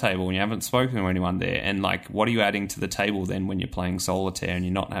another table and you haven't spoken to anyone there, and like, what are you adding to the table then when you're playing solitaire and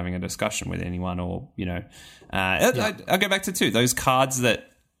you're not having a discussion with anyone, or, I'll go back to those cards that,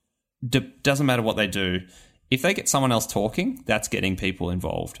 doesn't matter what they do. If they get someone else talking, that's getting people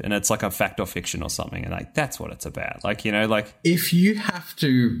involved, and it's like a fact or fiction or something, and like that's what it's about. Like if you have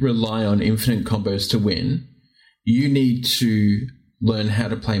to rely on infinite combos to win, you need to learn how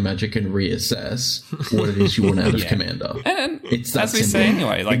to play Magic and reassess what it is you want out of Commander. And it's that as we simple. Say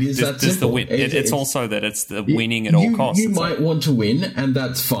anyway, like there's the win. It's also that it's the winning at all costs. You might want to win, and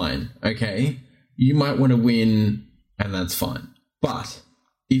that's fine. Okay, you might want to win, and that's fine, but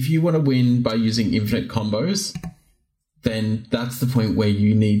if you want to win by using infinite combos, then that's the point where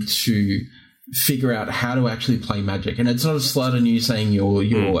you need to figure out how to actually play Magic. And it's not a slight on you saying you're a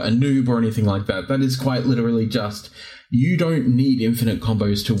noob or anything like that. That is quite literally just, you don't need infinite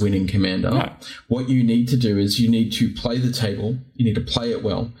combos to win in Commander. No. What you need to do is you need to play the table. You need to play it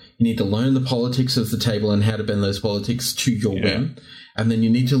well. You need to learn the politics of the table and how to bend those politics to your whim. And then you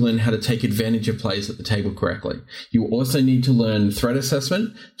need to learn how to take advantage of plays at the table correctly. You also need to learn threat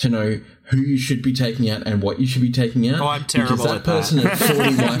assessment to know who you should be taking out and what you should be taking out. Oh, I'm terrible because that person at 40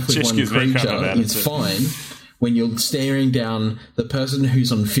 life with one creature is fine when you're staring down the person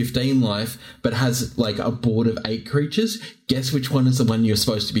who's on 15 life but has like a board of 8 creatures. Guess which one is the one you're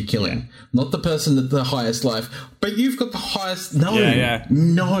supposed to be killing? Yeah. Not the person at the highest life, but you've got the highest. No,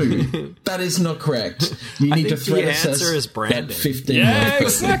 no, that is not correct. You need to threat assess the answer is Brandon. That 15 life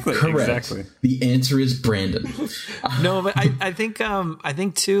exactly. Correct. Exactly. The answer is Brandon. No, but I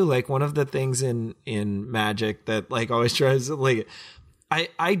think too, like one of the things in Magic that like always tries like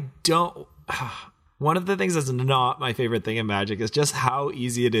I don't. One of the things that's not my favorite thing in Magic is just how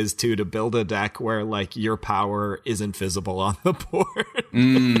easy it is to build a deck where like your power isn't visible on the board.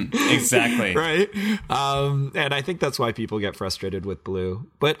 Exactly. Right. And I think that's why people get frustrated with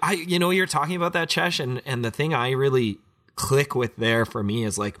blue. But you're talking about that, Chesh, and the thing I really click with there for me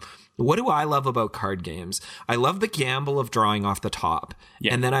is like, what do I love about card games? I love the gamble of drawing off the top.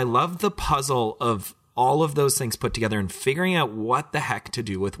 Yeah. And then I love the puzzle of all of those things put together and figuring out what the heck to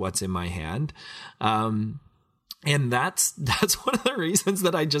do with what's in my hand. And that's one of the reasons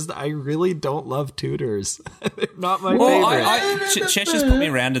that I really don't love tutors. They're not my favorite. Chesh's put me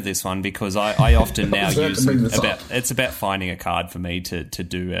around to this one because I often now use it's about finding a card for me to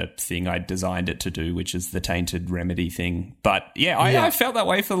do a thing I designed it to do, which is the Tainted Remedy thing. But I felt that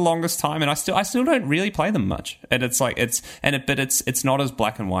way for the longest time, and I still don't really play them much. And it's like it's not as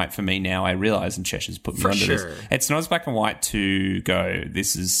black and white for me now. I realize, and Chesh's put me onto this. It's not as black and white to go,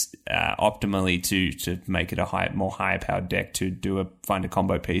 this is optimally to make it a more higher powered deck to find a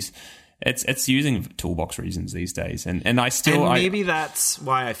combo piece. It's using toolbox reasons these days, and maybe that's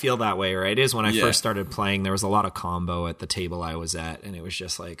why I feel that way, right? Is when I first started playing, there was a lot of combo at the table I was at, and it was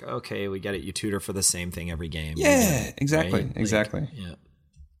just like, okay, we get it, you tutor for the same thing every game. Exactly, right? Exactly.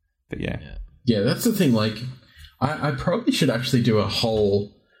 But that's the thing. Like, I probably should actually do a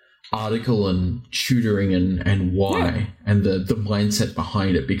whole article on tutoring and why and the mindset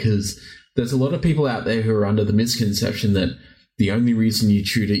behind it, because there's a lot of people out there who are under the misconception that the only reason you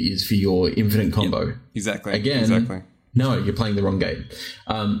tutor is for your infinite combo. Yep, exactly. Again, no, you're playing the wrong game.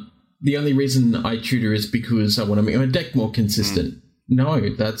 The only reason I tutor is because I want to make my deck more consistent. No,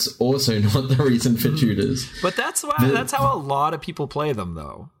 that's also not the reason for tutors. But that's how a lot of people play them,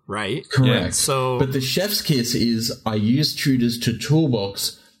 though, right? Correct. Yeah. But the chef's kiss is I use tutors to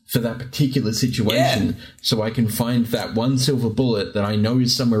toolbox for that particular situation, so I can find that one silver bullet that I know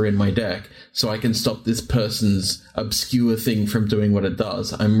is somewhere in my deck, so I can stop this person's obscure thing from doing what it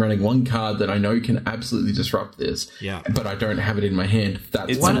does. I'm running one card that I know can absolutely disrupt this, but I don't have it in my hand.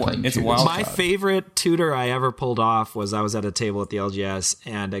 That's why I'm playing tutors. My favorite tutor I ever pulled off was I was at a table at the LGS,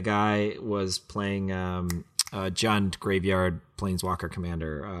 and a guy was playing Jund Graveyard Planeswalker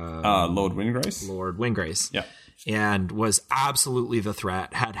Commander. Lord Windgrace? Lord Windgrace. Yeah. And was absolutely the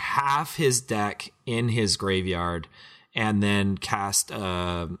threat, had half his deck in his graveyard, and then cast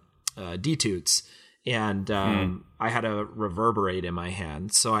Detoots. And I had a Reverberate in my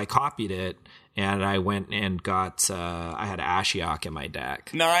hand, so I copied it, and I went and got, I had Ashiok in my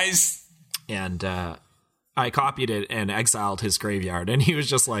deck. Nice! And I copied it and exiled his graveyard, and he was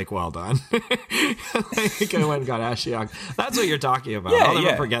just like, well done. I think I went and got Ashiok. That's what you're talking about. I'll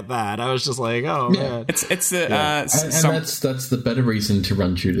never forget that. I was just like, oh, man. It's the that's the better reason to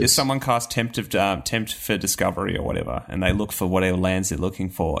run tutors. If someone casts Tempt for Discovery or whatever, and they look for whatever lands they're looking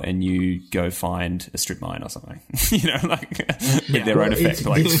for, and you go find a Strip Mine or something, with their own effect.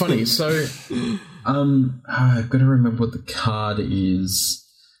 It's funny. So I've got to remember what the card is.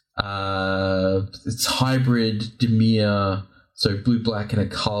 It's hybrid Dimir, so blue, black, and a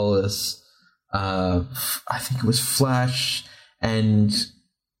colorless. I think it was Flash, and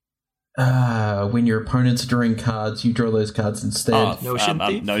when your opponents are drawing cards, you draw those cards instead. Notion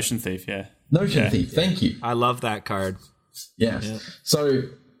Thief? Notion Thief, Notion Thief, thank you. I love that card. Yes. Yeah. So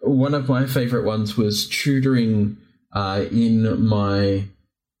one of my favorite ones was tutoring in my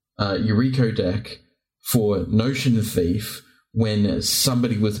Yuriko deck for Notion Thief, when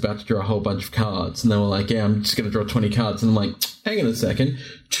somebody was about to draw a whole bunch of cards, and they were like, yeah, I'm just going to draw 20 cards. And I'm like, hang on a second.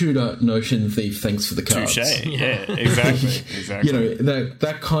 Tutor, Notion Thief, thanks for the cards. Touché. Yeah, exactly.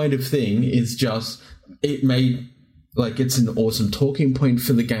 That kind of thing is just, it made, like, it's an awesome talking point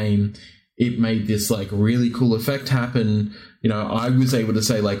for the game. It made this, like, really cool effect happen. I was able to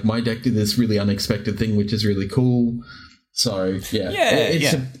say, like, my deck did this really unexpected thing, which is really cool. So,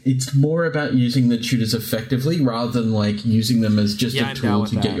 it's more about using the tutors effectively rather than, like, using them as just a tool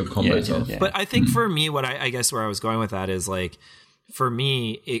to get your combos off. Yeah. But I think for me, what I guess where I was going with that is, like, for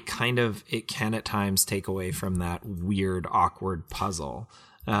me, it can at times take away from that weird, awkward puzzle.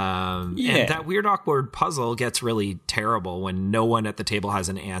 And that weird, awkward puzzle gets really terrible when no one at the table has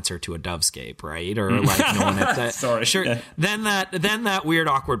an answer to a Dovescape, right? Or like no one at the Sorry. Sure. Yeah. Then that weird,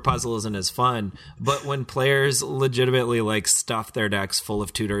 awkward puzzle isn't as fun. But when players legitimately like stuff their decks full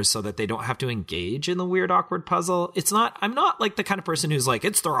of tutors so that they don't have to engage in the weird, awkward puzzle, I'm not like the kind of person who's like,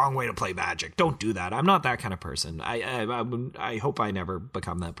 it's the wrong way to play Magic. Don't do that. I'm not that kind of person. I hope I never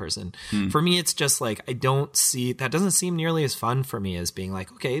become that person. For me, it's just like that doesn't seem nearly as fun for me as being like,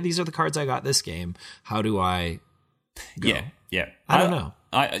 okay, these are the cards I got this game. How do I go? Yeah. I don't know.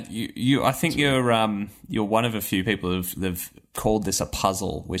 I think you're one of a few people who've called this a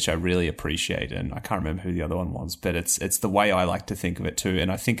puzzle, which I really appreciate, and I can't remember who the other one was, but it's the way I like to think of it too.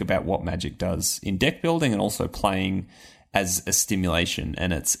 And I think about what Magic does in deck building and also playing as a stimulation,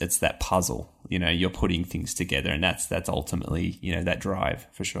 and it's that puzzle. You know, you're putting things together, and that's ultimately, you know, that drive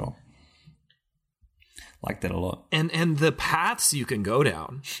for sure. Like that a lot. And the paths you can go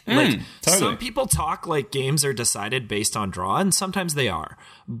down. Totally. Some people talk like games are decided based on draw, and sometimes they are.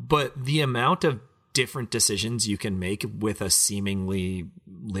 But the amount of different decisions you can make with a seemingly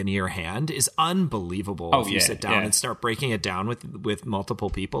linear hand is unbelievable if you sit down and start breaking it down with multiple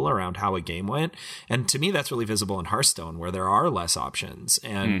people around how a game went. And to me, that's really visible in Hearthstone, where there are less options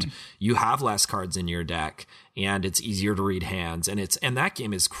and you have less cards in your deck, and it's easier to read hands, and that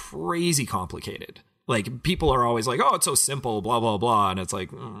game is crazy complicated. Like, people are always like, oh, it's so simple, blah, blah, blah. And it's like,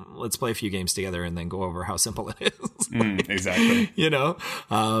 let's play a few games together and then go over how simple it is. Like, exactly. You know?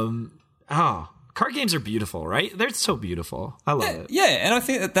 Card games are beautiful, right? They're so beautiful. I love it. Yeah, and I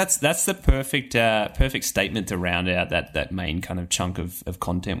think that's the perfect statement to round out that main kind of chunk of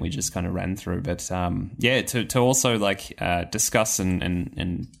content we just kind of ran through. But to also like discuss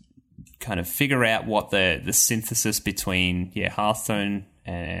and kind of figure out what the synthesis between Hearthstone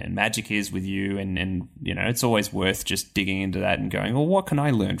and Magic is with you, and you know, it's always worth just digging into that and going, well, what can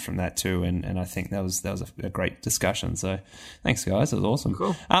I learn from that too? And I think that was a great discussion. So thanks, guys, that was awesome.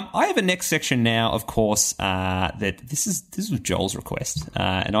 Cool. I have a next section now, of course, that this was Joel's request,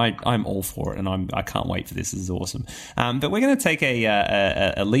 and I'm all for it, and I can't wait for this. This is awesome. But we're going to take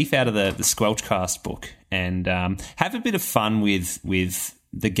a leaf out of the Squelchcast book and have a bit of fun with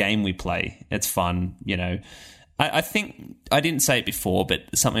the game we play. It's fun, you know. I think I didn't say it before, but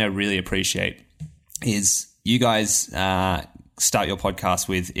something I really appreciate is you guys start your podcast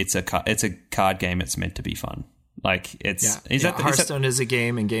with it's a card game. It's meant to be fun. Like Hearthstone is a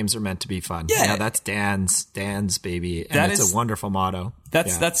game, and games are meant to be fun. Yeah, that's Dan's baby, and it's a wonderful motto.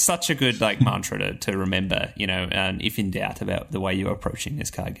 That's such a good like mantra to remember. You know, and if in doubt about the way you're approaching this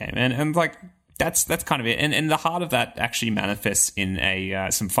card game, and like. That's kind of it, and the heart of that actually manifests in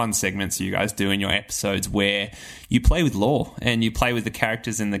some fun segments you guys do in your episodes where you play with lore and you play with the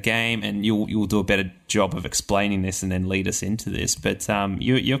characters in the game, and you'll do a better job of explaining this and then lead us into this. But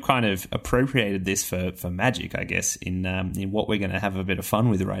you've kind of appropriated this for Magic, I guess, in what we're going to have a bit of fun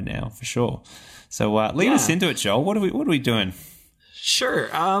with right now for sure. So lead us into it, Joel. What are we doing? Sure.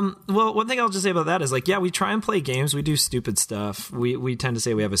 Well, one thing I'll just say about that is like, we try and play games. We do stupid stuff. We tend to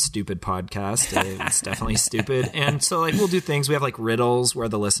say we have a stupid podcast. It's definitely stupid. And so like, we'll do things. We have like riddles where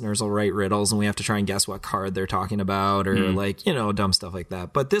the listeners will write riddles and we have to try and guess what card they're talking about, or like, you know, dumb stuff like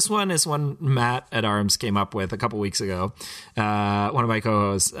that. But this one is one Matt at Arms came up with a couple weeks ago. One of my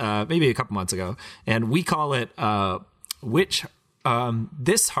co-hosts, maybe a couple months ago. And we call it,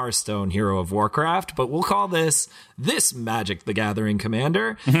 this Hearthstone hero of Warcraft, but we'll call this Magic the Gathering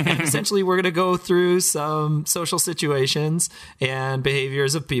Commander. And essentially we're going to go through some social situations and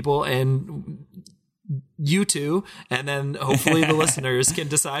behaviors of people, and you two, and then hopefully the listeners can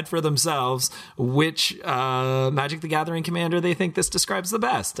decide for themselves which Magic the Gathering Commander they think this describes the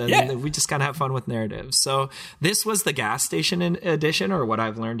best. And we just kind of have fun with narratives. So this was the gas station edition, or what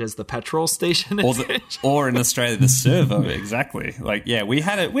I've learned is the petrol station edition. Or in Australia, the servo. Exactly. Like, we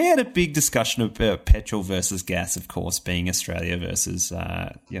had a big discussion about petrol versus gas, of course, being Australia versus,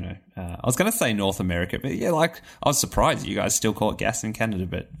 I was going to say North America, but I was surprised you guys still call it gas in Canada,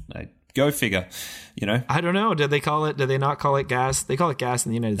 but go figure, you know. I don't know. Did they not call it gas? They call it gas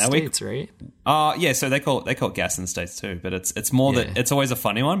in the United States, right? So they call it gas in the States too, but it's more that it's always a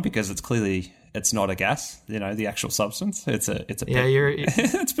funny one because it's not a gas, you know, the actual substance. It's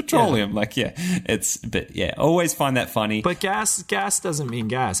it's petroleum. Always find that funny. But gas doesn't mean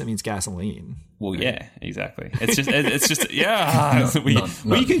gas. It means gasoline. Well, yeah, exactly. It's just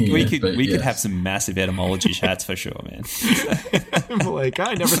we could have some massive etymology chats for sure, man. Like,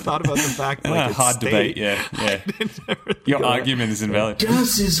 I never thought about the fact that hard debate. Yeah. Your argument is invalid.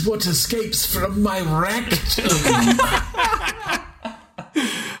 Gas is what escapes from my rectum.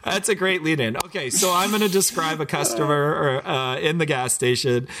 That's a great lead-in. Okay, so I'm going to describe a customer in the gas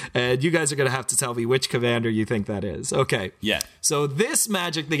station, and you guys are going to have to tell me which commander you think that is. Okay. Yeah. So this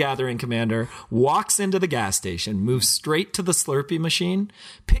Magic the Gathering commander walks into the gas station, moves straight to the Slurpee machine,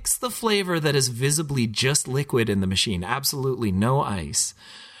 picks the flavor that is visibly just liquid in the machine, absolutely no ice,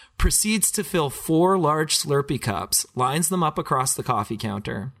 proceeds to fill 4 large Slurpee cups, lines them up across the coffee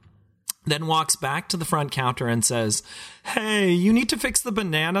counter, then walks back to the front counter and says, "Hey, you need to fix the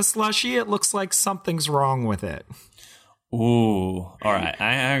banana slushie. It looks like something's wrong with it." Ooh, all right.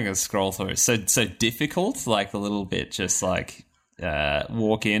 I'm going to scroll through. So difficult, like a little bit, just like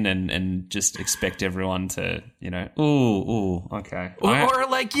walk in and just expect everyone to, ooh, okay. Or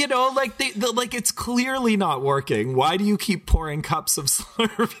like, like like it's clearly not working. Why do you keep pouring cups of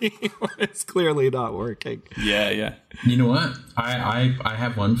Slurpee when it's clearly not working? Yeah. You know what? I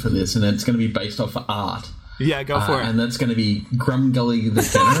have one for this, and it's going to be based off of art. Yeah, go for it. And that's going to be Grumgully the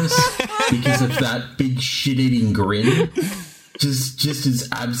Generous because of that big shit-eating grin. Just is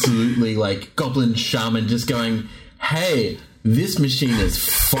absolutely like Goblin Shaman just going, hey, this machine is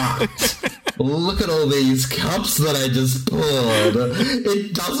fucked. Look at all these cups that I just poured.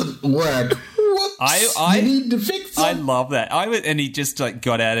 It doesn't work. What? You need to fix it. I love that. And he just like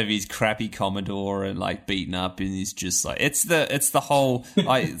got out of his crappy Commodore and like beaten up, and he's just like it's the whole.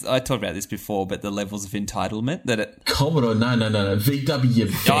 I talked about this before, but the levels of entitlement that it. Commodore, no, VW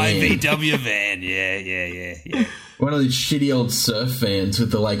van. VW van, yeah. One of those shitty old surf vans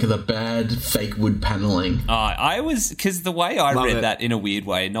with the bad fake wood paneling. I was, because the way I read that in a weird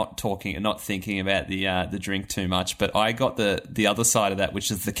way, not thinking about the drink too much, but I got the other side of that,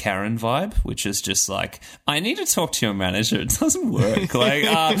 which is the Karen vibe, which is just like, I need to talk to your manager. It doesn't work.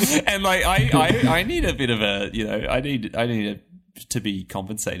 And like I need a bit of a, I need to be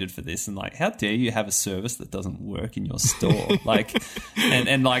compensated for this, and like, how dare you have a service that doesn't work in your store?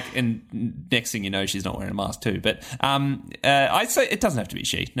 and next thing you know, she's not wearing a mask too. But I'd say it doesn't have to be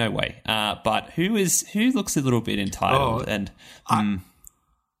she, no way. But who looks a little bit entitled? Go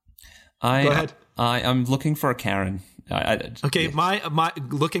ahead. I'm looking for a Karen. Okay, yeah. my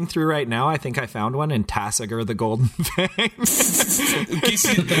looking through right now, I think I found one in Tassiger the Golden Fangs.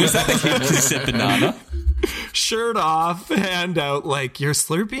 Was that the kid who said banana? Shirt off, hand out, like, your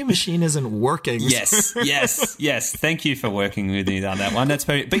Slurpee machine isn't working. Yes. Thank you for working with me on that one. That's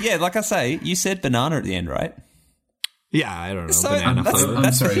very. But yeah, like I say, you said banana at the end, right? Yeah, I don't know. So banana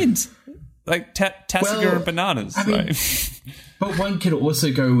that's the hint. Like Tassiger and bananas. I mean, but one could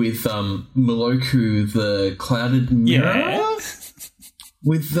also go with Moloku the Clouded Mirror. Yeah.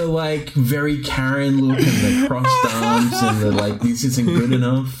 With the very Karen look and the crossed arms and the this isn't good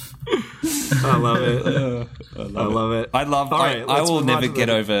enough. I love it. I love it. I will never get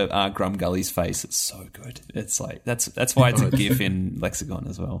over Grumgully's face. It's so good. It's like that's why it's a GIF in Lexicon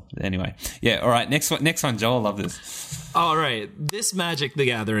as well. Anyway, yeah. All right, next one, Joel. I love this. All right, this Magic the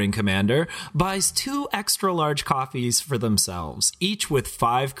Gathering commander buys 2 extra large coffees for themselves, each with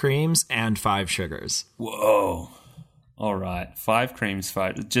 5 creams and 5 sugars. Whoa. All right, 5 creams,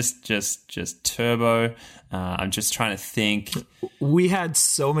 5. Just turbo. I'm just trying to think. We had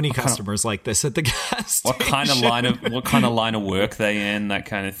so many customers like this at the gas station. What kind of line of work they in? That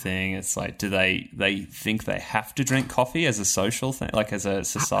kind of thing. It's like, do they think they have to drink coffee as a social thing, like as a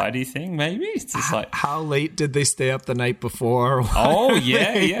society thing? Maybe it's just like, how late did they stay up the night before? Oh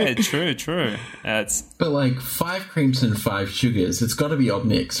yeah, true. But 5 creams and 5 sugars. It's got to be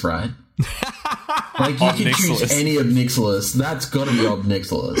Obnix, right? You can choose any Obnixilis. That's got to be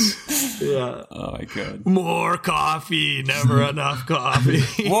Obnixilis. Yeah. Oh my god. More coffee, never enough coffee.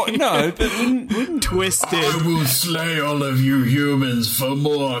 What? No, but wouldn't Twisted. I will slay all of you humans for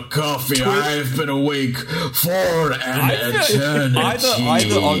more coffee. I've been awake for an eternity.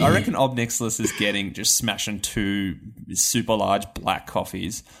 I reckon Obnixilis is just smashing 2 super large black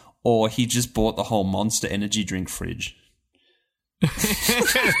coffees, or he just bought the whole Monster Energy drink fridge.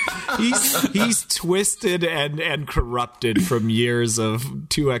 he's twisted and corrupted from years of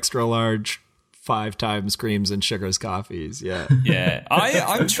 2 extra large 5 times creams and sugars coffees. Yeah.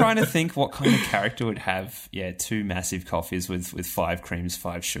 I'm trying to think what kind of character would have 2 massive coffees with 5 creams,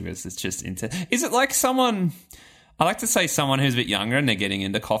 5 sugars. It's just is it like someone? I like to say someone who's a bit younger and they're getting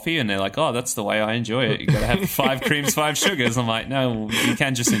into coffee and they're like, oh, that's the way I enjoy it. You got to have 5 creams, 5 sugars. I'm like, no, you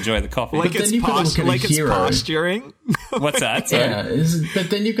can just enjoy the coffee. It's posturing. What's that? Sorry. Yeah,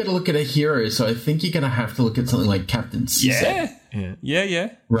 but then you've got to look at a hero. So I think you're going to have to look at something like Captain Cizek. Yeah.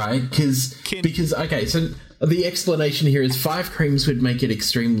 Right? Because, okay, so the explanation here is 5 creams would make it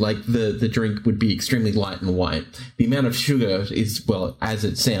the drink would be extremely light and white. The amount of sugar is, well, as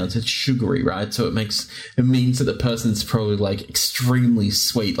it sounds, it's sugary, right? So it means that the person's probably extremely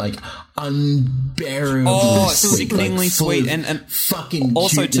sweet, unbearably sweet. Sickeningly sweet. And fucking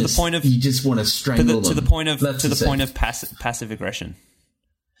also cuteness, to the point of, you just want to strangle them. To the point of passive aggression.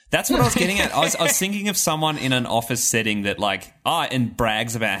 That's what I was getting at. I was thinking of someone in an office setting that and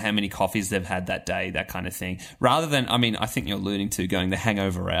brags about how many coffees they've had that day, that kind of thing. Rather than, I think you're alluding to going the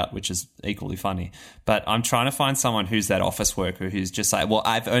hangover route, which is equally funny. But I'm trying to find someone who's that office worker who's just like, well,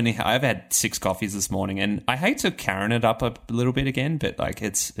 I've had 6 coffees this morning, and I hate to Karen it up a little bit again, but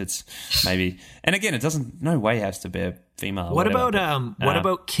it's maybe. And again, it doesn't. No way has to be a female. What about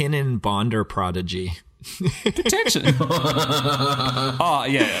Kinnan Bonder Prodigy? Detection. Oh,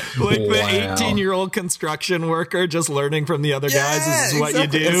 yeah. Like the 18-year-old construction worker just learning from the other guys. This is what you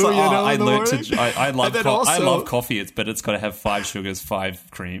do. Like, I love coffee, but it's got to have 5 sugars,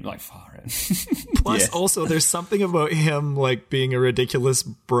 5 cream, like far in. Plus, also, there's something about him like being a ridiculous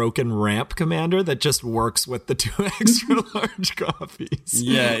broken ramp commander that just works with the 2 extra large coffees.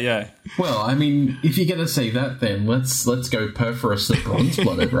 Yeah. Well, I mean, if you're going to say that, then let's go Perforos the Bronze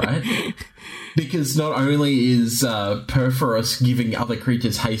Blooded, right? Because not only is Perforos giving other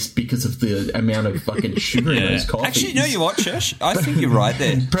creatures haste because of the amount of fucking sugar in those coffees. Actually, no, you what, Shush? I think you're right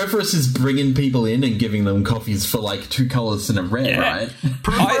there. Perforos is bringing people in and giving them coffees for like 2 colours and a red, right?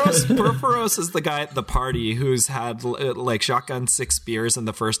 Perforos is the guy at the party who's had like shotgun 6 beers in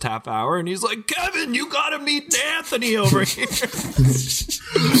the first half hour, and he's like, Kevin, you gotta meet Anthony over here. Look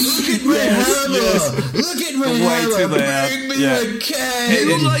at Red Hammer! Look at Red Hammer! Bring me a cake!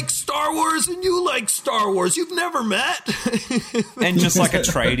 You like Star Wars and you like Star Wars. You've never met. And just like a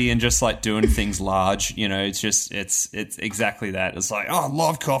tradie and just like doing things large, you know, it's exactly that. It's like, oh, I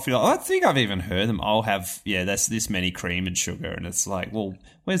love coffee. I think I've even heard them. I'll have, that's this many cream and sugar. And it's like, well,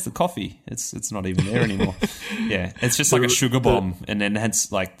 where's the coffee? It's not even there anymore. Yeah, it's just like a sugar bomb. And then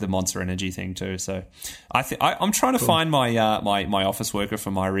hence like the Monster Energy thing too. So I'm trying to find my my office worker for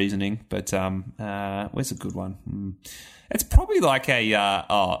my reasoning. But where's a good one? It's probably like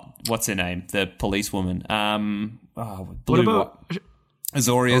what's her name? The policewoman. Blue.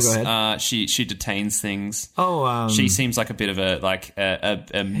 Azorius. She detains things. She seems like a bit of a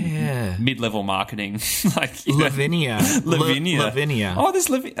mid-level marketing, like Lavinia. Lavinia. Oh, there's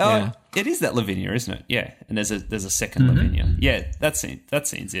Lavinia. It is that Lavinia, isn't it? Yeah, and there's a second Lavinia. Yeah, that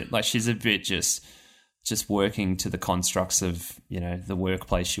seems it. Like she's a bit just working to the constructs of, you know, the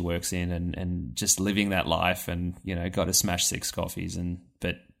workplace she works in and just living that life and, you know, got to smash 6 coffees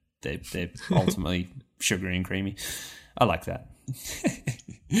but they're ultimately sugary and creamy. I like that.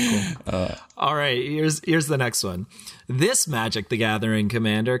 Cool. All right, here's the next one. This Magic the Gathering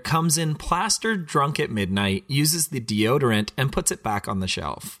commander comes in plastered drunk at midnight, uses the deodorant, and puts it back on the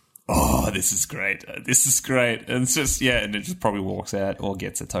shelf. Oh, this is great. And it's just, and it just probably walks out or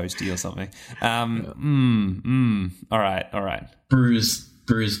gets a toasty or something. All right. Bruce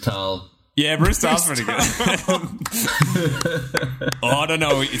Tull. Yeah, Bruce Tull's pretty good. I don't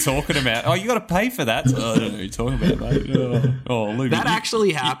know what you're talking about. Oh, you got to pay for that? I don't know what you're talking about, mate. That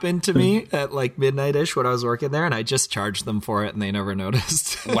actually happened to me at like midnight-ish when I was working there, and I just charged them for it, and they never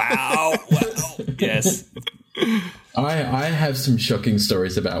noticed. Wow. Yes. I have some shocking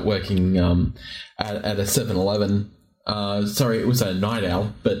stories about working at a 7-Eleven. Sorry, it was a Night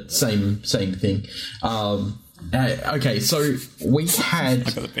Owl, but same thing. Okay, so we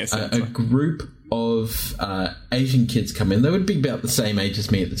had a group of Asian kids come in. They would be about the same age as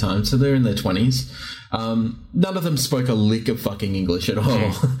me at the time, so they're in their 20s. None of them spoke a lick of fucking English at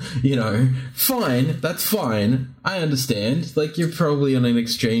all. You know, fine, that's fine. I understand. Like, you're probably on an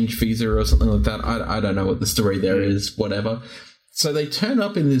exchange visa or something like that. I don't know what the story there is, whatever. So they turn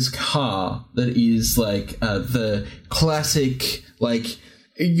up in this car that is like the classic, like,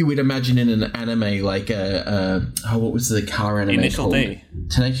 you would imagine in an anime, like what was the car anime Initial called? D.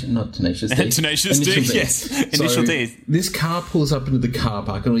 Tenacious D. Tenacious D, yes. Initial D. This car pulls up into the car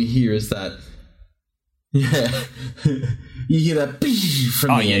park, and all you hear is that, you hear that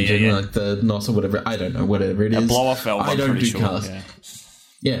from the engine, like the NOS or whatever. I don't know, whatever it is. A blow-off valve, I don't do cars.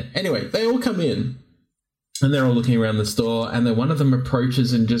 Yeah, anyway, they all come in, and they're all looking around the store, and then one of them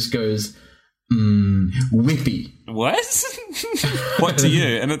approaches and just goes, whippy. What? What to you?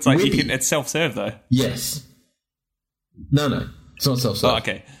 And it's like, it's self-serve though. Yes. No. It's not self-serve. Oh,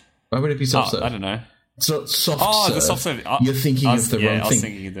 okay. Why would it be self-serve? I don't know. It's not soft-serve. The soft-serve. You're thinking of the wrong thing. I was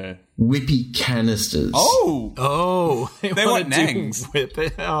thinking of the... Whippy canisters. Oh. They want nangs. Whip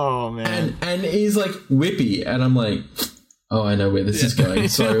it. Oh, man. And he's like, whippy. And I'm like, oh, I know where this is going.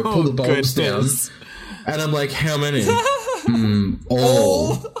 So I pull the bulbs down. And I'm like, how many?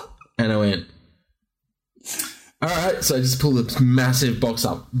 All. And I went... All right, so I just pull this massive box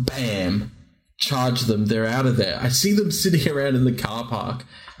up, bam, charge them, they're out of there. I see them sitting around in the car park,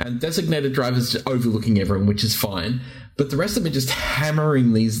 and designated drivers overlooking everyone, which is fine, but the rest of them are just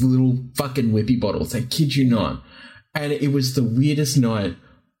hammering these little fucking whippy bottles. I kid you not. And it was the weirdest night.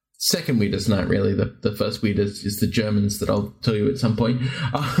 Second weirdest night, really. The first weirdest is the Germans that I'll tell you at some point.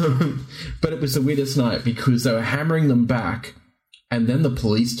 But it was the weirdest night because they were hammering them back, and then the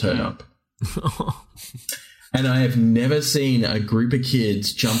police turn up. And I have never seen a group of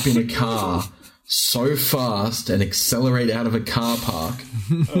kids jump in a car so fast and accelerate out of a car park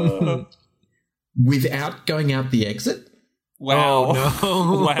without going out the exit. Wow. Oh,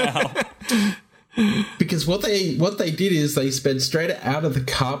 no. Wow. Because what they did is they sped straight out of the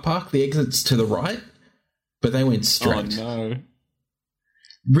car park, the exit's to the right, but they went straight. Oh, no.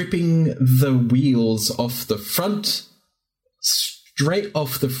 Ripping the wheels off the front, straight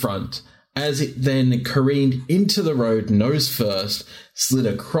off the front, as it then careened into the road nose first, slid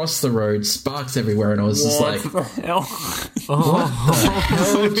across the road, sparks everywhere, and I was just like, What the hell? what the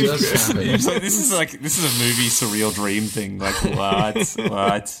hell just happened? So this is a movie surreal dream thing. Like,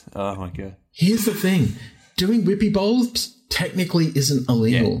 what? Oh, my God. Here's the thing. Doing whippy bulbs technically isn't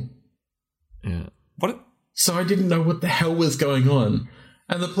illegal. Yeah. What? So I didn't know what the hell was going on.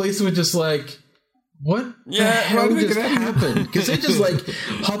 And the police were just like, what the hell just happened? Because they just like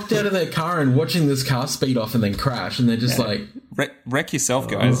hopped out of their car and watching this car speed off and then crash. And they're just like... Wreck yourself,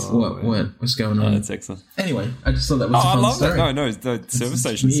 guys. What's going on? Oh, that's excellent. Anyway, I just thought that was a fun I love story. that. No, the service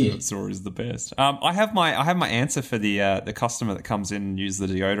station story is the best. I have my answer for the customer that comes in and uses the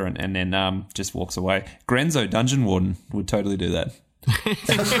deodorant and then just walks away. Grenzo, Dungeon Warden, would totally do that.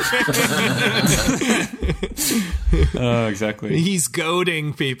 Oh, exactly. He's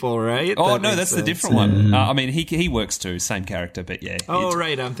goading people, right? Oh, no, that's the different one. I mean, he works too, same character, but yeah. Oh,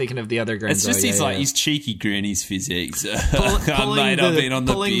 right, I'm thinking of the other Grenzo. It's just his cheeky grin, his physiques. Mate, I've been on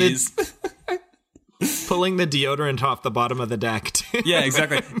the beers. Pulling the deodorant off the bottom of the deck. Yeah,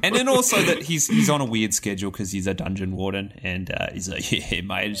 exactly. And then also that he's on a weird schedule because he's a dungeon warden and he's like, yeah,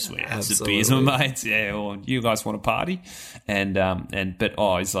 mate, I just went out some beers with my mates. Yeah, or you guys want to party? And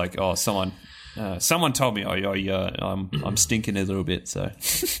he's like, oh, someone told me, I'm stinking a little bit, so.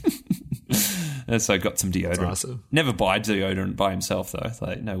 And so I got some deodorant. That's awesome. Never buy deodorant by himself though. It's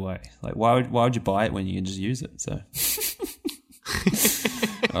like, no way. Like, why would you buy it when you can just use it? So.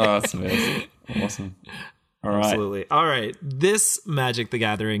 Oh, that's amazing. Awesome. All right. Absolutely. All right. This Magic the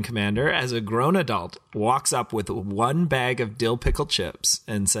Gathering commander, as a grown adult, walks up with one bag of dill pickle chips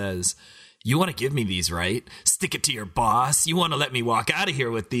and says, "You want to give me these, right? Stick it to your boss. You want to let me walk out of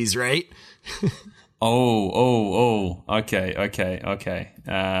here with these, right?" Okay.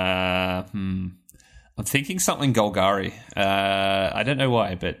 I'm thinking something Golgari. I don't know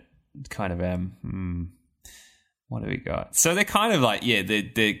why, but kind of am. What do we got? So they're kind of like, yeah,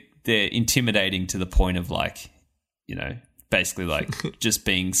 they're intimidating to the point of like, you know, basically like just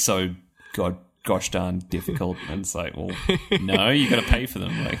being so gosh darn difficult. And it's like, well, no, you got to pay for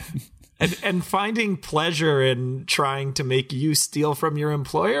them. Like, and finding pleasure in trying to make you steal from your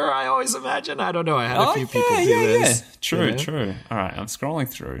employer, I always imagine. I don't know. I had a few people do this. Yeah. True. All right, I'm scrolling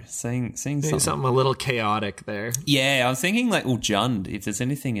through, seeing something a little chaotic there. Yeah, I'm thinking like, Jund. If there's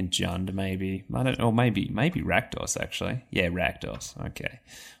anything in Jund, maybe I don't. Or maybe Rakdos actually. Yeah, Rakdos. Okay,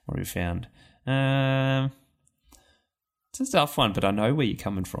 what have we found? It's a tough one, but I know where you're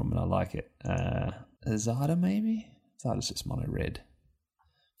coming from, and I like it. Zada maybe. Zada's just mono red.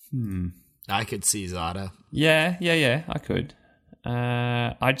 I could see Zada. Yeah, I could.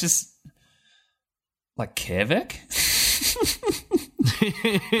 I just like Kervek.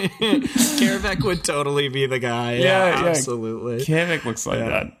 Kervek would totally be the guy. Yeah, absolutely. Kervek looks like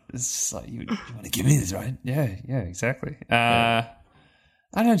that. It's just like, you want to give me this, right? Yeah, exactly. I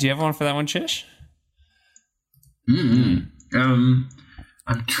don't know. Do you have one for that one, Chish? I'm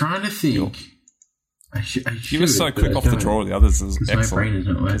trying to think. I should, you were so quick off the draw with the others. It was excellent.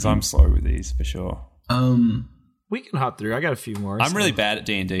 Because I'm slow with these for sure. We can hop through. I got a few more. I'm really bad at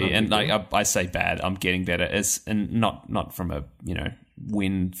D&D, and like I say bad, I'm getting better. And not from a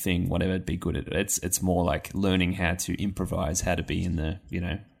win thing, whatever. Be good at it. It's more like learning how to improvise, how to be in the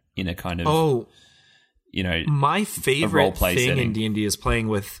in a kind of my favorite thing setting in D&D is playing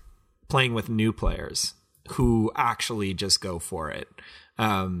with new players who actually just go for it.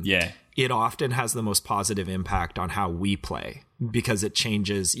 It often has the most positive impact on how we play because it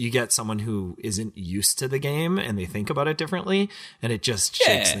changes. You get someone who isn't used to the game and they think about it differently, and it just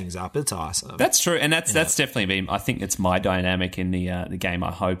shakes things up. It's awesome. That's true, and that's definitely been. I think it's my dynamic in the game.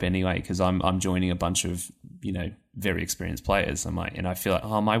 I hope anyway, because I'm joining a bunch of very experienced players. And I feel like,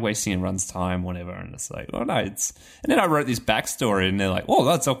 am I wasting everyone's time, whatever? And it's like, oh no, it's. And then I wrote this backstory, and they're like, oh,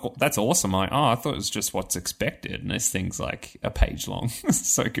 that's awesome. I thought it was just what's expected, and this thing's like a page long.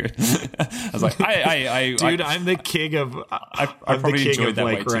 It's so good. I was like, I'm the king of. I probably enjoyed that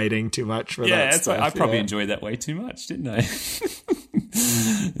like writing too much for that stuff. I probably enjoyed that way too much, didn't I?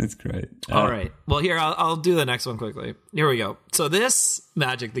 It's great. All right. Well, here, I'll do the next one quickly. Here we go. So this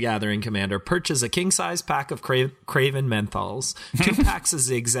Magic the Gathering commander purchased a king-size pack of Craven Menthols, 2 packs of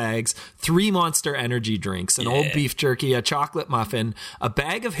Zigzags, 3 Monster Energy drinks, an old beef jerky, a chocolate muffin, a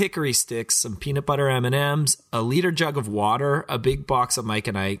bag of hickory sticks, some peanut butter M&Ms, a liter jug of water, a big box of Mike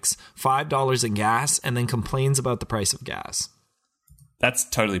and Ike's, $5 in gas, and then complains about the price of gas. That's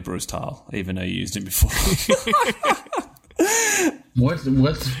totally Bruce Tile, even though you used him before.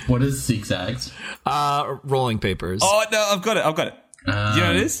 What is zigzags? Rolling papers. Oh, no, I've got it. Do you know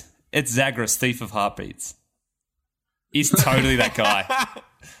what it is? It's Zagreus, Thief of Heartbeats. He's totally that guy.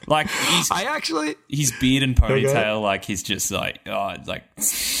 Like, his beard and ponytail, like, he's just like,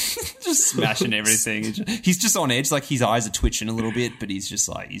 just smashing everything. He's just on edge. Like, his eyes are twitching a little bit, but he's just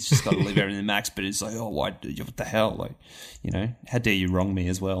got to leave everything to max. But it's like, oh, what the hell? Like, you know, how dare you wrong me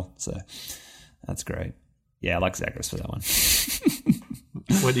as well? So that's great. Yeah, I like Zagreus for that one.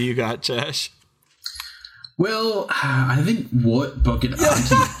 What do you got, Chesh? Well, I think what Bucket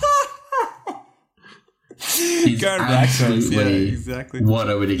Auntie is absolutely exactly what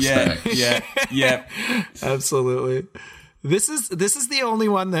I would expect. Yeah. Absolutely. This is the only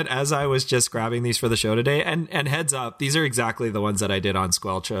one that, as I was just grabbing these for the show today, and heads up, these are exactly the ones that I did on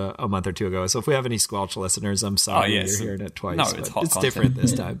Squelch a month or two ago. So if we have any Squelch listeners, I'm sorry you're hearing it twice. No, it's different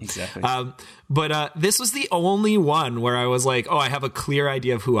this time. Exactly. But this was the only one where I was like, oh, I have a clear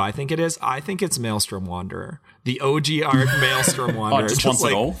idea of who I think it is. I think it's Maelstrom Wanderer. The OG Arc Maelstrom Wanderer. Just wants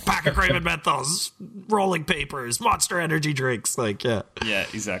like, it all. Pack of Craven Menthols, rolling papers, Monster Energy drinks. Like, yeah. Yeah,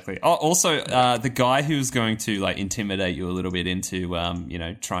 exactly. Oh, also, the guy who's going to like intimidate you a little bit into,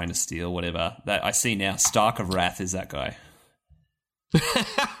 trying to steal whatever. That I see now, Stark of Wrath is that guy.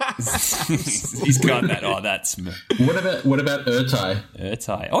 He's got that. Oh, that's what about Ertai?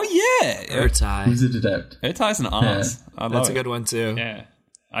 Ertai. Oh yeah, Ertai. He's an adept. Ertai's an arse. Yeah. That's a good one too. Yeah,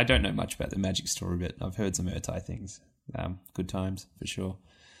 I don't know much about the Magic story, but I've heard some Ertai things. Good times for sure.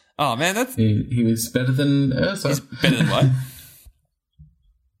 Oh man, that's he was better than Urza. He's better than what?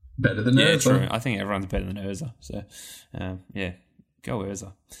 Better than Urza. Yeah, true. I think everyone's better than Urza. So, yeah, go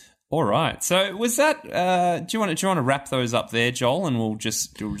Urza. All right. So was that? Do you want to wrap those up there, Joel? And we'll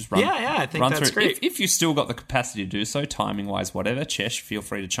just run. Yeah. I think that's through. great. If you still got the capacity to do so, timing wise, whatever. Chesh, feel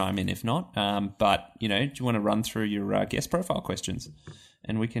free to chime in if not. But do you want to run through your guest profile questions?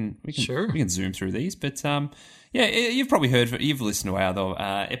 And we can zoom through these. But you've probably you've listened to our other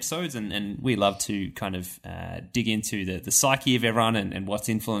episodes, and we love to kind of dig into the psyche of everyone and what's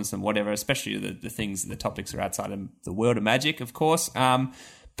influenced and whatever, especially the things, the topics are outside of the world of Magic, of course.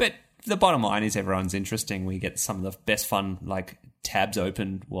 But the bottom line is everyone's interesting. We get some of the best fun, like, tabs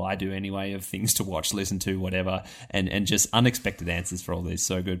open, well, I do anyway, of things to watch, listen to, whatever, and just unexpected answers for all these.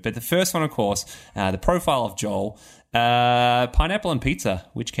 So good. But the first one, of course, the profile of Joel, pineapple and pizza.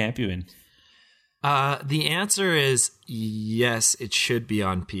 Which camp are you in? The answer is yes, it should be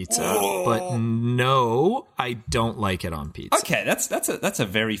on pizza, but no, I don't like it on pizza. Okay, that's a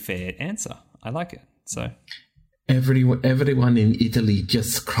very fair answer. I like it. So everyone in Italy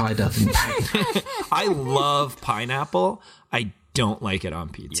just cried out in pain. I love pineapple. I don't like it on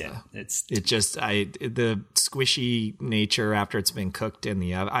pizza. Yeah, the squishy nature after it's been cooked in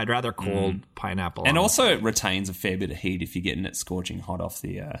the oven. I'd rather cold pineapple. And also it retains a fair bit of heat if you're getting it scorching hot off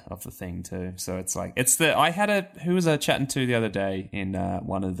the thing too. So it's like who was I chatting to the other day in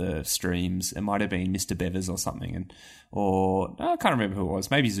one of the streams? It might have been Mr. Bevers or something, I can't remember who it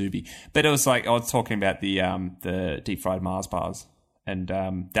was. Maybe Zuby. But it was like I was talking about the deep fried Mars bars, and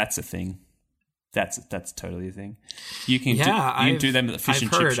that's a thing. That's totally a thing. You can do them at the fish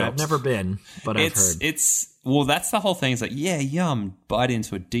and chip shops. I've never been, but I've heard. That's the whole thing. It's like, yeah, yum, bite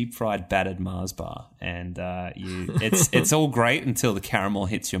into a deep fried battered Mars bar, and it's all great until the caramel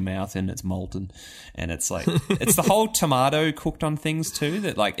hits your mouth and it's molten, and it's like it's the whole tomato cooked on things too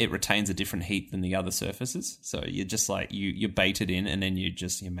that like it retains a different heat than the other surfaces. So you're just like you bait it in and then your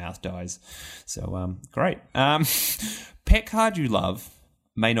mouth dies. So great. Pet card you love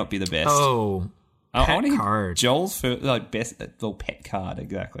may not be the best. Pet card. Joel's best little pet card,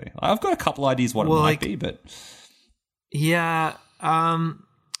 exactly. I've got a couple ideas what it might be, but yeah,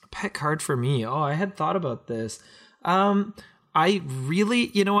 pet card for me. Oh, I had thought about this. I really,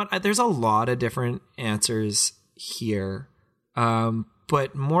 you know what? There's a lot of different answers here,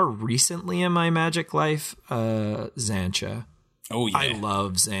 but more recently in my Magic life, Xantcha. Oh yeah, I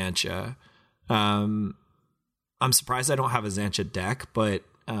love Xantcha. I'm surprised I don't have a Xantcha deck, but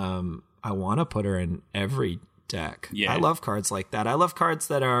I want to put her in every deck. Yeah. I love cards like that. I love cards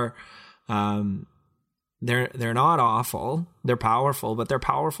that are they're not awful. They're powerful, but they're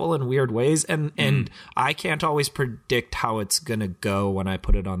powerful in weird ways. And I can't always predict how it's gonna go when I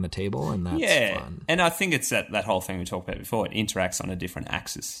put it on the table, and that's fun. And I think it's that whole thing we talked about before. It interacts on a different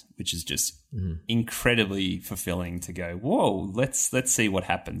axis, which is just incredibly fulfilling to go, whoa, let's see what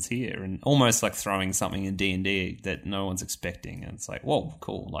happens here. And almost like throwing something in D&D that no one's expecting. And it's like, whoa,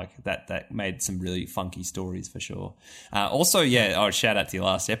 cool. Like that made some really funky stories for sure. Also, shout out to your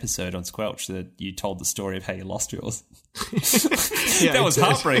last episode on Squelch that you told the story of how you lost yours. That was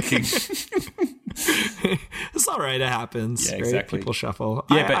heartbreaking. It's all right. It happens. Yeah, right? exactly. People shuffle.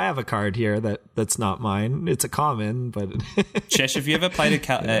 Yeah, I have a card here that's not mine. It's a common, but Chesh, have you ever played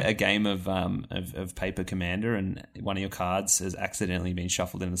a game of Paper Commander and one of your cards has accidentally been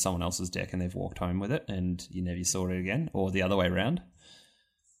shuffled into someone else's deck and they've walked home with it and you never saw it again, or the other way around?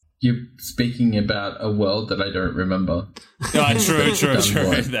 You're speaking about a world that I don't remember. True.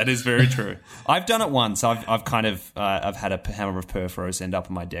 That is very true. I've done it once. I've kind of I've had a Hammer of Purphoros end up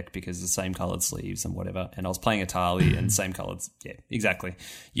in my deck because the same coloured sleeves and whatever. And I was playing Atali and same coloured. Yeah, exactly.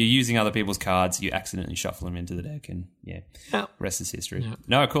 You're using other people's cards. You accidentally shuffle them into the deck, and rest is history. Yeah.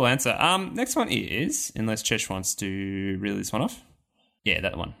 No, cool answer. Next one is, unless Chesh wants to reel this one off. Yeah,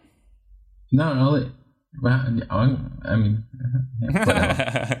 that one. No, well, I mean,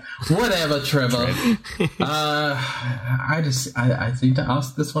 whatever, Trevor. I seem to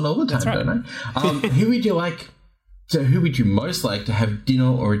ask this one all the time, don't I? Who would you most like to have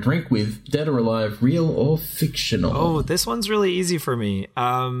dinner or a drink with, dead or alive, real or fictional? Oh, this one's really easy for me.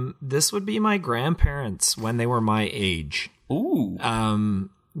 This would be my grandparents when they were my age. Ooh.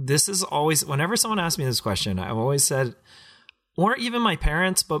 This is always, whenever someone asks me this question, I've always said, or even my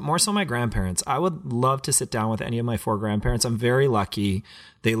parents, but more so my grandparents. I would love to sit down with any of my 4 grandparents. I'm very lucky.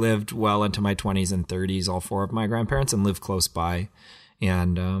 They lived well into my 20s and 30s, all 4 of my grandparents, and live close by.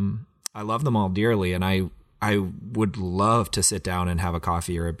 And I love them all dearly. And I would love to sit down and have a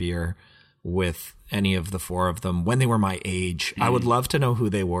coffee or a beer with any of the 4 of them when they were my age. I would love to know who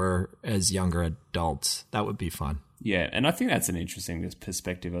they were as younger adults. That would be fun. Yeah, and I think that's an interesting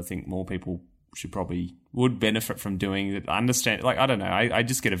perspective. I think more people would benefit from doing it. Understand, like, I don't know, I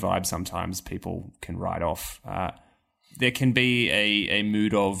just get a vibe sometimes people can write off. There can be a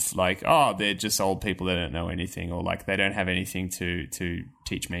mood of like, oh, they're just old people that don't know anything, or like they don't have anything to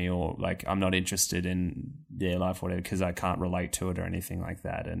teach me, or like I'm not interested in their life, whatever, because I can't relate to it or anything like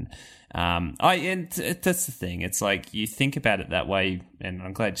that. And that's the thing. It's like you think about it that way, and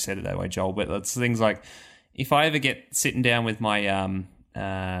I'm glad you said it that way, Joel. But it's things like if I ever get sitting down with my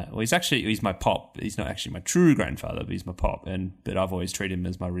he's my pop. He's not actually my true grandfather, but he's my pop. But I've always treated him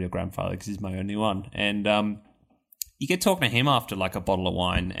as my real grandfather because he's my only one. And you get talking to him after like a bottle of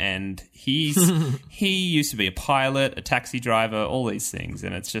wine, and he used to be a pilot, a taxi driver, all these things.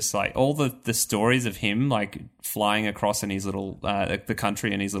 And it's just like all the stories of him like flying across in his little the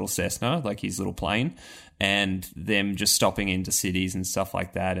country in his little Cessna, like his little plane, and them just stopping into cities and stuff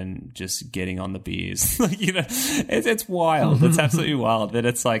like that and just getting on the beers. Like, you know, it's wild. It's absolutely wild. But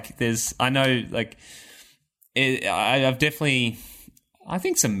it's like I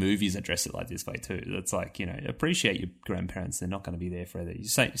think some movies address it like this way too. It's like, you know, appreciate your grandparents. They're not going to be there forever.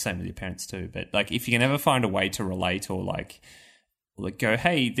 Same with your parents too. But like, if you can ever find a way to relate or like go,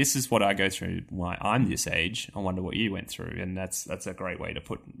 hey, this is what I go through why I'm this age. I wonder what you went through. And that's a great way to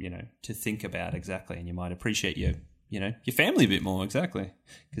put, you know, to think about exactly. And you might appreciate your family a bit more, exactly.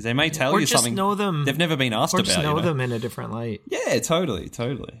 Because they may tell you something know them, they've never been asked about. Or just know them in a different light. Yeah, totally.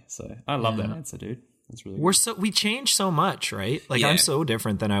 So I love that answer, dude. That's really good. We change so much, right? Like I'm so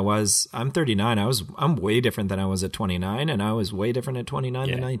different than I was. I'm 39. I'm way different than I was at 29, and I was way different at 29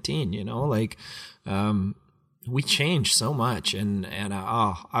 to 19. You know, like we change so much, and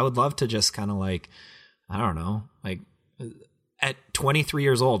I would love to just kind of like, I don't know, like at 23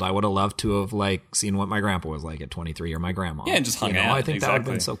 years old, I would have loved to have like seen what my grandpa was like at 23 or my grandma. Yeah, and just hung out. I think that would have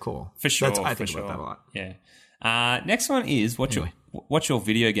been so cool. For sure. I think about that a lot. Yeah. Next one is what's your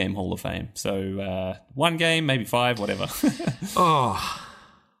video game Hall of Fame? So 1 game, maybe 5, whatever.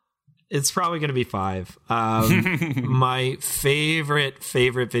 It's probably going to be 5. My favorite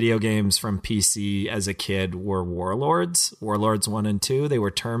video games from PC as a kid were Warlords 1 and 2. They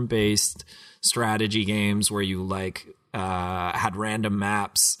were turn-based strategy games where you like had random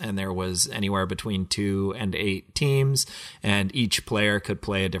maps, and there was anywhere between 2 and 8 teams, and each player could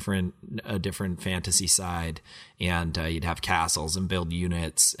play a different fantasy side, and you'd have castles and build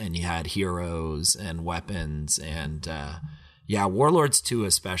units, and you had heroes and weapons, and Warlords 2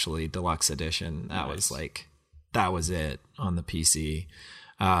 especially, Deluxe Edition, that was it on the PC.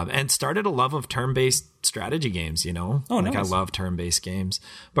 And started a love of turn-based strategy games, you know? Nice. I love turn-based games.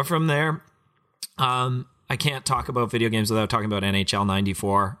 But from there, I can't talk about video games without talking about NHL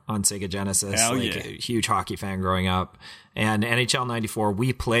 94 on Sega Genesis. Hell yeah. A huge hockey fan growing up. And NHL 94,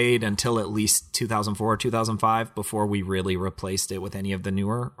 we played until at least 2004, 2005 before we really replaced it with any of the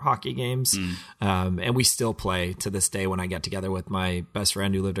newer hockey games. And we still play to this day when I get together with my best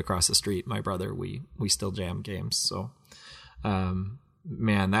friend who lived across the street, my brother. We still jam games. So,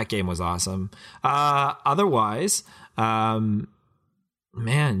 man, that game was awesome. Otherwise,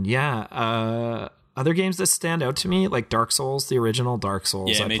 Other games that stand out to me, like Dark Souls, the original Dark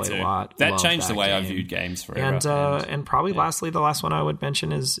Souls, Yeah, I me played too. a lot. That Loved changed the way I game. viewed games forever. And probably lastly, the last one I would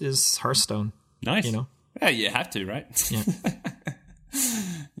mention is Hearthstone. Nice. You know? Yeah, you have to, right? Yeah.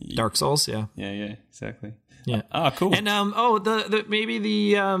 Dark Souls, yeah. Yeah, exactly. Yeah. Cool. And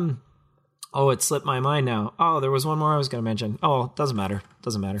it slipped my mind now. Oh, there was one more I was going to mention. Oh, doesn't matter.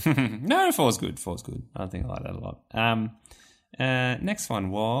 No, 4's good. 4's good. I think I like that a lot. Next one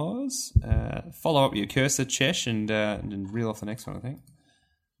was follow up your cursor, Chesh, and reel off the next one, I think.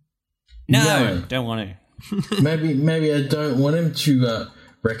 No, don't want to. maybe I don't want him to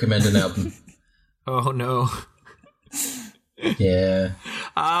recommend an album. Oh, no. Yeah.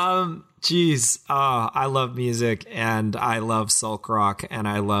 I love music, and I love sulk rock, and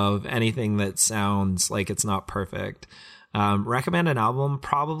I love anything that sounds like it's not perfect. Recommend an album.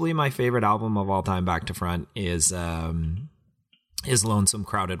 Probably my favorite album of all time, back to front, is Lonesome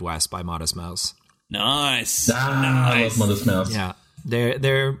Crowded West by Modest Mouse. Nice. I love Modest Mouse. Yeah.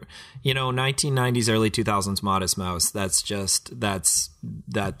 They're 1990s, early 2000s Modest Mouse. That's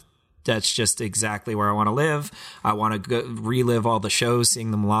just exactly where I want to live. I want to relive all the shows, seeing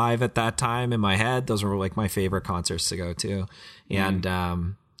them live at that time in my head. Those were like my favorite concerts to go to. And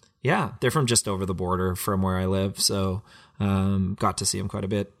they're from just over the border from where I live. So got to see them quite a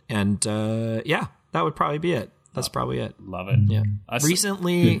bit. And that would probably be it. That's probably it. Love it. Yeah.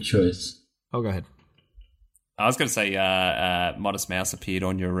 Recently. Good choice. Oh, go ahead. I was going to say Modest Mouse appeared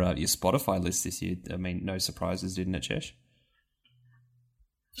on your Spotify list this year. I mean, no surprises, didn't it, Chesh?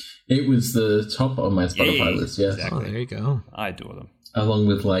 It was the top on my Spotify list, yeah. Exactly. Oh, there you go. I adore them. Along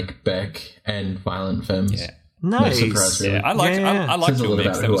with like Beck and Violent Femmes. Yeah. Nice. No surprise, really. Yeah, I like Says a your lot mix.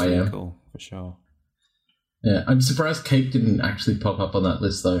 about That who was I really am. cool, for sure. Yeah, I'm surprised Cake didn't actually pop up on that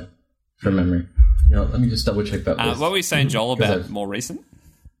list, though, from memory. Let me just double check that list. What were you saying, Joel, about I've- more recent?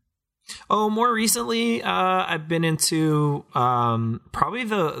 Oh, more recently, I've been into probably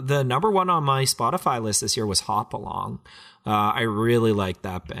the number one on my Spotify list this year was Hop Along. I really like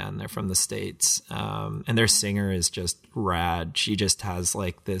that band. They're from the States, and their singer is just rad. She just has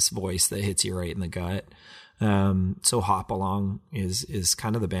like this voice that hits you right in the gut. So Hop Along is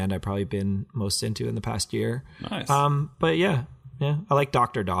kind of the band I've probably been most into in the past year. Nice. But yeah, I like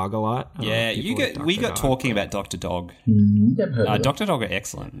Dr. Dog a lot. Yeah, we got talking about Dr. Dog. Never heard of it. Dr. Dog are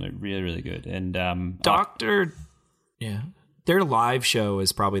excellent. They're really, really good. And their live show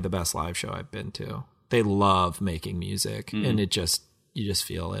is probably the best live show I've been to. They love making music, and you just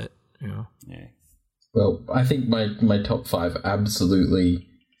feel it. Yeah. Well, I think my top 5 absolutely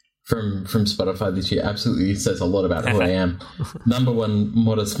from Spotify this year absolutely says a lot about who I am. Number 1,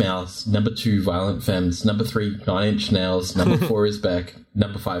 Modest Mouse. Number 2, Violent Femmes. Number 3, 9 Inch Nails. Number 4 is Beck.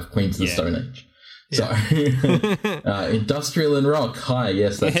 Number 5, Queens of the Stone Age. So, industrial and rock. Hi,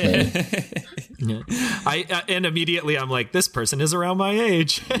 yes, that's me. And immediately I'm like, this person is around my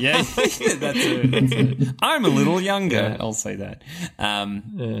age. Yeah, that's it. I'm a little younger. I'll say that.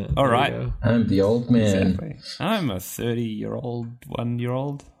 All right. I'm the old man. Exactly. I'm a 30-year-old,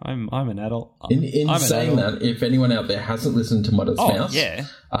 1-year-old. I'm an adult. In I'm saying that, if anyone out there hasn't listened to Modest Mouse,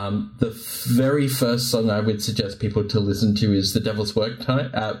 the very first song I would suggest people to listen to is The Devil's Workday,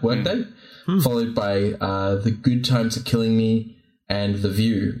 followed by The Good Times Are Killing Me and The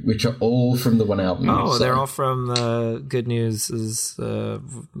View, which are all from the one album. Oh, they're all from the Good News is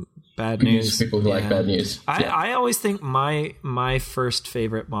Bad News. People who like bad news. I always think my first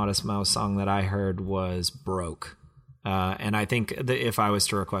favorite Modest Mouse song that I heard was Broke. And I think that if I was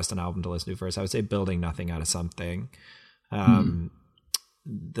to request an album to listen to first, I would say Building Nothing Out of Something.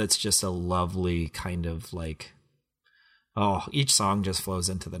 That's just a lovely kind of like, each song just flows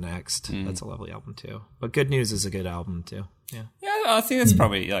into the next. That's a lovely album too. But Good News is a good album too. Yeah. Yeah, I think that's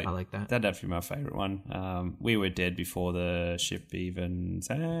probably I like that. That'd have to be my favorite one. We Were Dead Before the Ship Even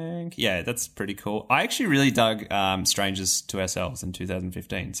Sank. Yeah, that's pretty cool. I actually really dug Strangers to Ourselves in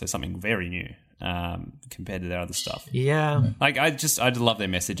 2015, so something very new compared to their other stuff. Yeah. Like I love their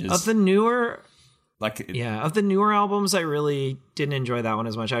messages. Of the newer of the newer albums, I really didn't enjoy that one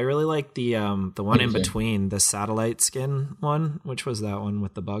as much. I really like the one in between, the Satellite Skin one, which was that one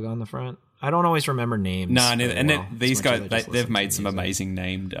with the bug on the front. I don't always remember names. No, these guys, they've made some amazing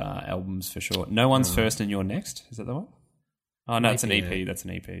named albums for sure. No One's First and You're Next. Is that the one? Oh, no, it's an EP. That's an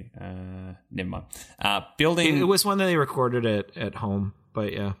EP. Never mind. Building... It was one that they recorded at home,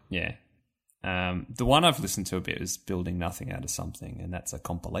 but yeah. Yeah. The one I've listened to a bit is Building Nothing Out of Something, and that's a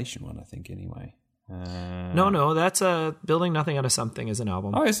compilation one, I think, anyway. No, that's Building Nothing Out of Something is an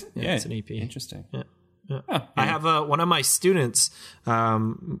album. Oh, is it? Yeah, it's an EP. Interesting. Yeah. I have one of my students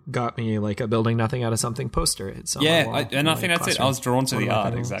got me like a Building Nothing Out of Something poster. It's on my wall I think that's classroom. it. I was drawn to the art.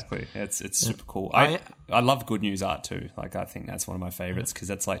 panels. Exactly. It's super cool. I love good news art too. Like, I think that's one of my favorites because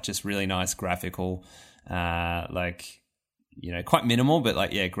it's like just really nice graphical, like, you know, quite minimal, but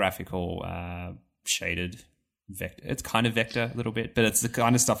like, yeah, graphical, shaded vector. It's kind of vector a little bit, but it's the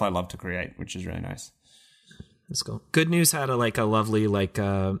kind of stuff I love to create, which is really nice. That's cool. Good News had a lovely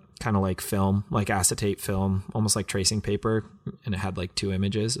kind of like film, like acetate film, almost like tracing paper, and it had like 2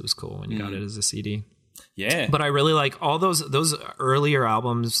 images. It was cool when you got it as a CD. Yeah. But I really like all those earlier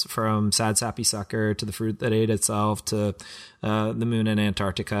albums, from Sad Sappy Sucker to The Fruit That Ate Itself to The Moon in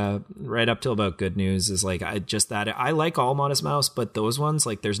Antarctica, right up till about Good News is like, I like all Modest Mouse, but those ones,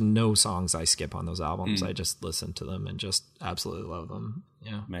 like, there's no songs I skip on those albums. I just listen to them and just absolutely love them.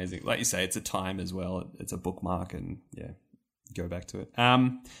 Yeah. Amazing. Like you say, it's a time as well. It's a bookmark, and yeah, go back to it.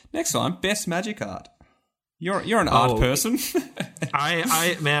 Next one, best magic art. You're an art person.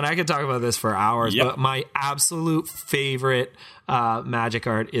 I could talk about this for hours, but my absolute favorite magic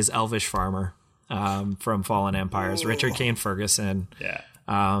art is Elvish Farmer from Fallen Empires, Richard Kane Ferguson. Yeah.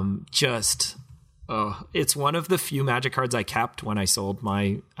 It's one of the few magic cards I kept when I sold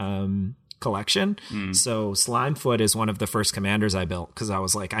my collection. So Slimefoot is one of the first commanders I built because I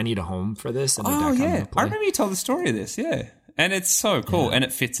was like, I need a home for this. And I remember you told the story of this. Yeah. And it's so cool, and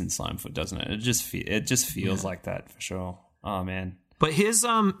it fits in Slimefoot, doesn't it? It just feels like that for sure. Oh man! But his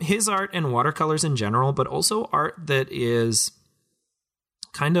art and watercolors in general, but also art that is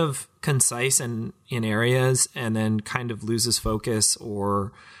kind of concise and in areas, and then kind of loses focus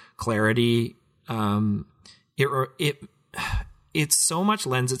or clarity. It so much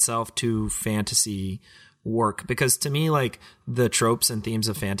lends itself to fantasy work, because to me, like, the tropes and themes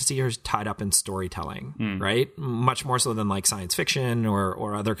of fantasy are tied up in storytelling, right? Much more so than like science fiction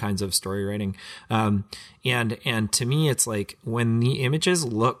or other kinds of story writing. And to me, it's like when the images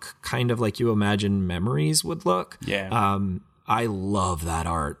look kind of like you imagine memories would look. Yeah. I love that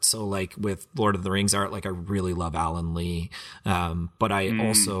art. So like with Lord of the Rings art, like I really love Alan Lee. But I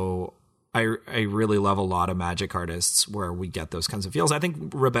also, I really love a lot of magic artists where we get those kinds of feels. I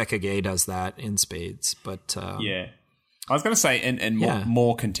think Rebecca Gay does that in spades, but yeah. I was going to say, and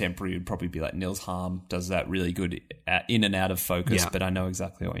more contemporary would probably be like Nils Harm does that really good in and out of focus, but I know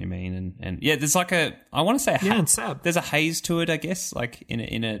exactly what you mean. And yeah, there's like I want to say, and Seb. There's a haze to it, I guess, like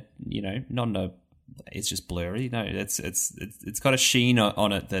in a you know, not in a, it's just blurry. No, it's got a sheen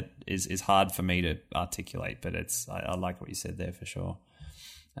on it that is hard for me to articulate, but I like what you said there for sure.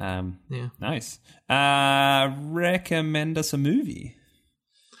 Nice. Recommend us a movie.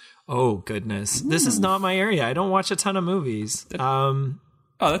 Oh goodness, this is not my area. I don't watch a ton of movies.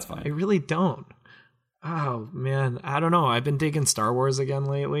 That's fine. I really don't. Oh man, I don't know. I've been digging Star Wars again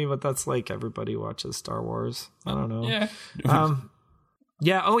lately, but that's like everybody watches Star Wars. I don't know. Yeah.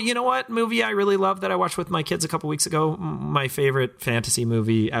 Yeah. Oh, you know what movie I really love that I watched with my kids a couple weeks ago? My favorite fantasy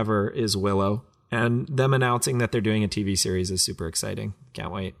movie ever is Willow. And them announcing that they're doing a TV series is super exciting.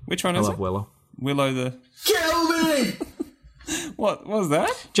 Can't wait. Which one is it? I love Willow. Willow the... Kill me! What was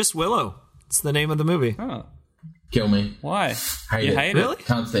that? Just Willow. It's the name of the movie. Oh. Kill me. Why? Hate you it. hate really? it?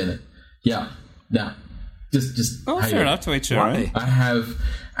 Can't stand it. Yeah. Nah. Just hate fair it. enough to each their own. I have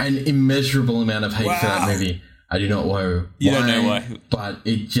an immeasurable amount of hate for that movie. I do not know You don't know why. But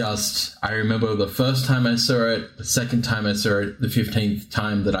it just... I remember the first time I saw it, the second time I saw it, the 15th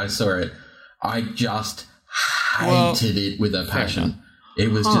time that I saw it, I just hated it with a passion. It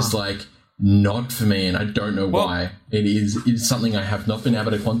was just like not for me, and I don't know why. It's something I have not been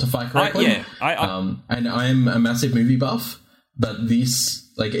able to quantify correctly. And I'm a massive movie buff, but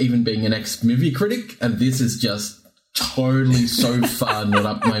this, like, even being an ex-movie critic, and this is just totally so far not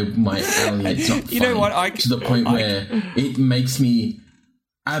up my alley. It's not funny, know what? to the point where it makes me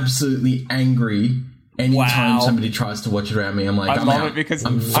absolutely angry. Anytime somebody tries to watch it around me, I'm like, I love it because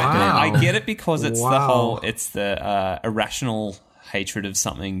I get it because it's the irrational hatred of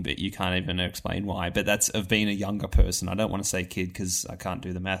something that you can't even explain why. But that's of being a younger person. I don't want to say kid because I can't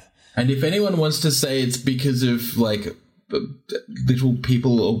do the math. And if anyone wants to say it's because of like little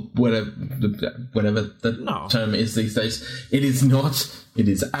people or whatever the term is these days, it is not. It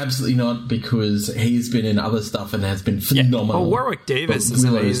is absolutely not, because he's been in other stuff and has been phenomenal. Oh, Warwick Davis is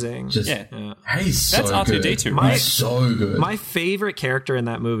amazing. He's That's so R2D2, good. right? He's so good. My favorite character in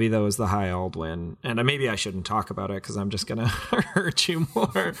that movie, though, is the High Aldwin. And maybe I shouldn't talk about it because I'm just going to hurt you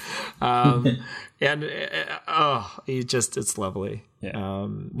more. It's lovely. Yeah.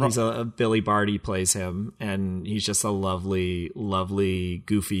 He's a Billy Barty plays him, and he's just a lovely, lovely,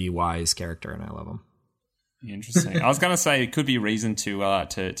 goofy, wise character, and I love him. Interesting. I was going to say it could be reason to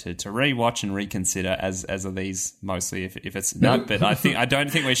rewatch and reconsider as are these mostly if it's not. But I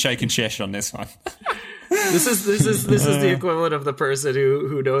don't think we're shaking Chesh on this one. This is the equivalent of the person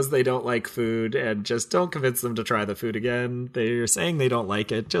who knows they don't like food and just don't convince them to try the food again. They're saying they don't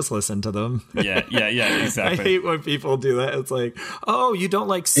like it. Just listen to them. Yeah, exactly. I hate when people do that. It's like, oh, you don't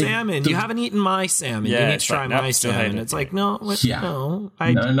like salmon. You haven't eaten my salmon. Yeah, you need to try my salmon. It's like, no.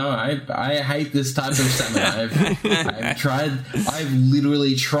 I hate this type of salmon. I've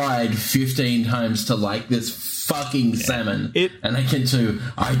literally tried 15 times to like this fucking salmon, and I can tell you,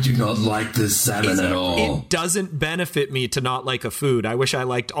 I do not like this salmon at all. It doesn't benefit me to not like a food. I wish I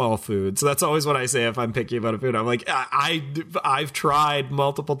liked all foods. So that's always what I say if I'm picky about a food. I'm like, I've tried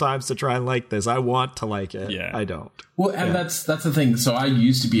multiple times to try and like this. I want to like it. Yeah. I don't. Well, and that's the thing. So I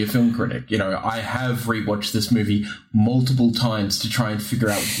used to be a film critic. You know, I have rewatched this movie multiple times to try and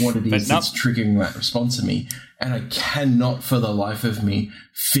figure out what it is that's triggering that response in me, and I cannot for the life of me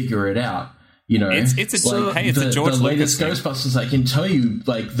figure it out. You know, it's a George the Lucas latest Ghostbusters. I can tell you,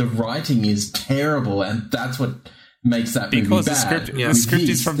 like, the writing is terrible, and that's what makes that movie bad. The script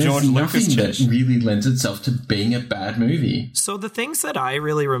is from George Lucas. That really lends itself to being a bad movie. So the things that I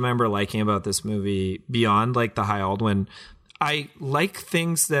really remember liking about this movie, beyond like the High Aldwyn, I like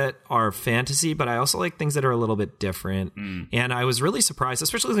things that are fantasy, but I also like things that are a little bit different. And I was really surprised,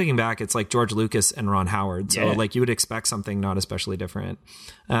 especially looking back, it's like George Lucas and Ron Howard. So like you would expect something not especially different.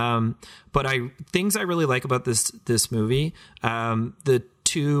 But things I really like about this movie, the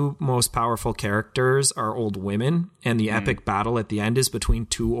two most powerful characters are old women, and the epic battle at the end is between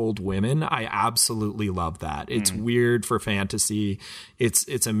two old women. I absolutely love that. It's weird for fantasy.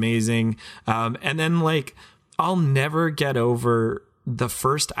 It's amazing. And then like, I'll never get over the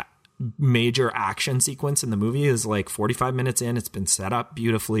first major action sequence in the movie is like 45 minutes in. It's been set up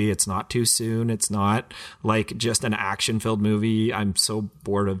beautifully. It's not too soon. It's not like just an action-filled movie. I'm so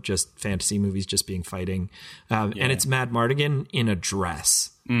bored of just fantasy movies just being fighting. And it's Madmartigan in a dress.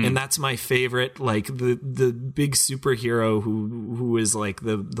 And that's my favorite, like the big superhero who is like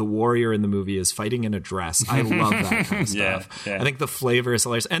the warrior in the movie is fighting in a dress. I love that kind of stuff. I think the flavor is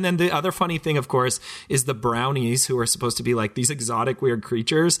hilarious. And then the other funny thing, of course, is the brownies, who are supposed to be like these exotic weird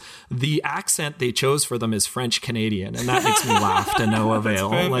creatures. The accent they chose for them is French Canadian, and that makes me laugh to no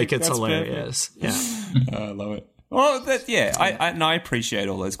avail. Like, it's hilarious. Perfect. Yeah, I love it. Well, I appreciate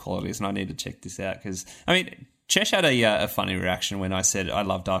all those qualities, and I need to check this out because Chesh had a funny reaction when I said I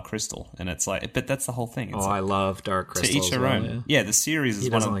love Dark Crystal, and it's like, but that's the whole thing. It's I love Dark Crystal. To each their own. Yeah, the series is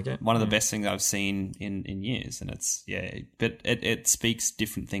one of the best things I've seen in years, and it's but it speaks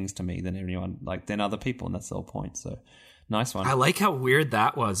different things to me than other people, and that's the whole point. So nice one. I like how weird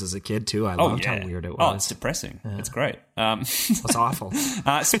that was as a kid too. I loved how weird it was. Oh, it's depressing. It's great. It's awful.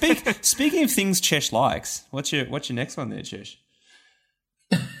 Speaking of things Chesh likes, what's your next one there, Chesh?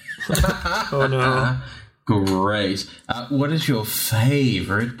 Oh no. Great. What is your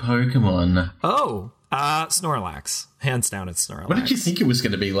favorite Pokemon? Snorlax. Hands down, it's Snorlax. What did you think it was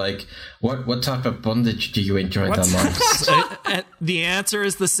going to be like? What type of bondage do you enjoy the most? The answer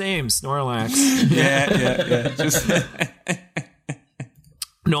is the same, Snorlax. Yeah.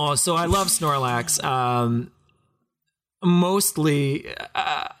 No, so I love Snorlax. Mostly,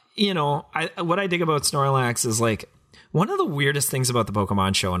 what I dig about Snorlax is like, one of the weirdest things about the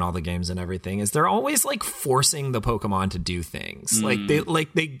Pokemon show and all the games and everything is they're always like forcing the Pokemon to do things. Like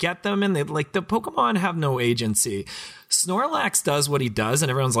they get them, and the Pokemon have no agency. Snorlax does what he does, and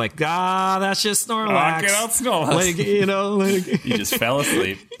everyone's like, that's just Snorlax. Get out, Snorlax. You just fell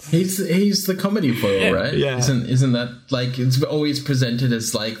asleep. He's the comedy foil, right? Yeah. Isn't that like, it's always presented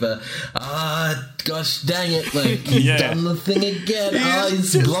as like the gosh dang it, like he's done the thing again.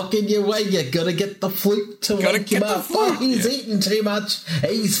 He's blocking your way. You gotta get the flute to wake him up. He's eating too much.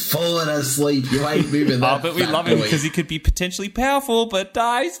 He's falling asleep. You ain't moving that. But we love him because he could be potentially powerful, but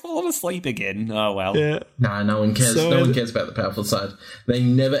he's falling asleep again. Oh well. Yeah. Nah, no one cares. No one cares about the powerful side. They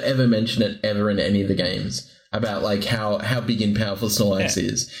never ever mention it ever in any of the games about like how big and powerful Snorlax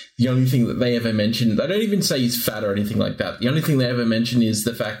is. The only thing that they ever mention, they don't even say he's fat or anything like that. The only thing they ever mention is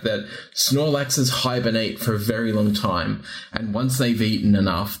the fact that Snorlaxes hibernate for a very long time, and once they've eaten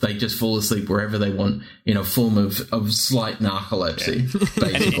enough, they just fall asleep wherever they want in a form of slight narcolepsy,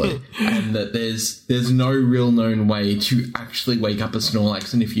 basically. And that there's no real known way to actually wake up a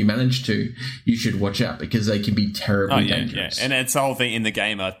Snorlax, and if you manage to, you should watch out because they can be terribly dangerous. Yeah. And it's the whole thing in the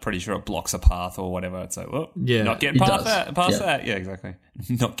game, I'm pretty sure it blocks a path or whatever. It's like, well, not getting past that. Yeah, exactly.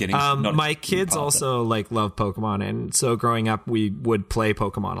 Not getting. My kids also like love Pokemon, and so growing up, we would play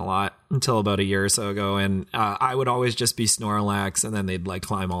Pokemon a lot until about a year or so ago, and I would always just be Snorlax, and then they'd like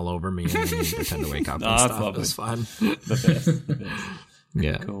climb all over me and then pretend to wake up and stuff. It was fun. The best.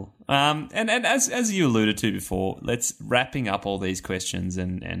 Yeah, cool. And as you alluded to before, let's wrapping up all these questions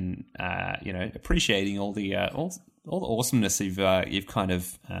and appreciating all the awesomeness you've kind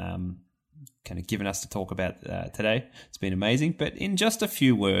of given us to talk about today. It's been amazing. But in just a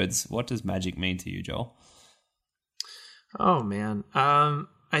few words, what does Magic mean to you, Joel? Oh man,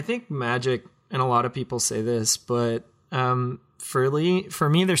 I think Magic, and a lot of people say this, but for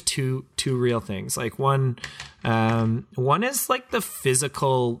me, there's two real things. Like one is like the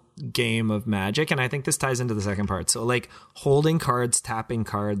physical game of Magic, and I think this ties into the second part. So like holding cards, tapping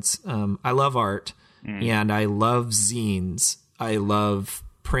cards. I love art, and I love zines. I love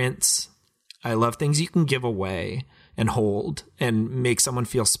prints. I love things you can give away and hold and make someone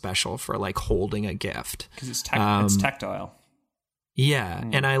feel special for like holding a gift. Because it's tactile. Yeah,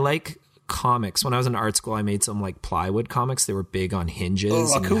 and I like comics. When I was in art school, I made some like plywood comics. They were big on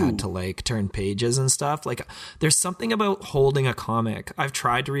hinges and you had to like turn pages and stuff. Like there's something about holding a comic. I've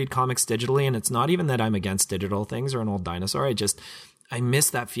tried to read comics digitally, and it's not even that I'm against digital things or an old dinosaur. I miss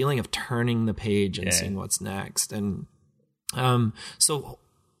that feeling of turning the page and seeing what's next. And so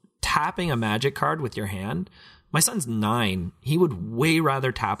tapping a Magic card with your hand, my son's 9. He would way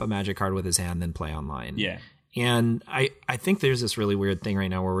rather tap a Magic card with his hand than play online. Yeah. And I think there's this really weird thing right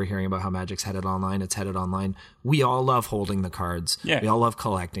now where we're hearing about how Magic's headed online. It's headed online. We all love holding the cards. Yeah. We all love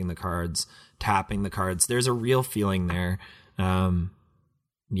collecting the cards, tapping the cards. There's a real feeling there.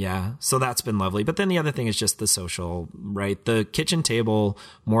 Yeah. So that's been lovely. But then the other thing is just the social, right? The kitchen table,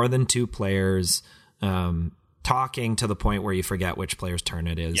 more than 2 players, talking to the point where you forget which player's turn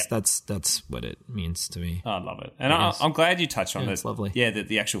it is. Yep. That's what it means to me. I love it. And I'm glad you touched on It's lovely. Yeah,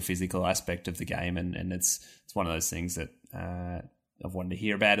 the actual physical aspect of the game. And it's one of those things that I've wanted to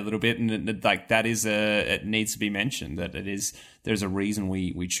hear about a little bit. And it needs to be mentioned that there's a reason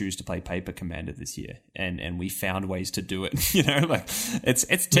we choose to play Paper Commander this year. And we found ways to do it.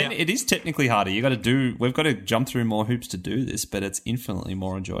 It is technically harder. We've got to jump through more hoops to do this, but it's infinitely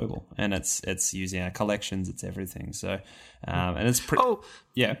more enjoyable. And it's using our collections, it's everything. So, and it's pretty. Oh,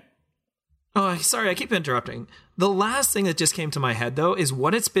 yeah. Oh, sorry, I keep interrupting. The last thing that just came to my head, though, is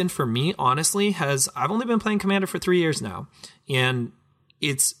what it's been for me, honestly, I've only been playing Commander for 3 years now, and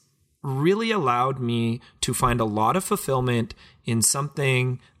it's really allowed me to find a lot of fulfillment in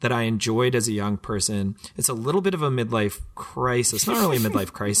something that I enjoyed as a young person. It's a little bit of a midlife crisis. Not really a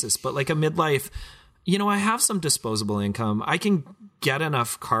midlife crisis, but like a midlife, I have some disposable income. I can get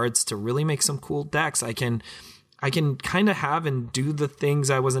enough cards to really make some cool decks. I can kind of have and do the things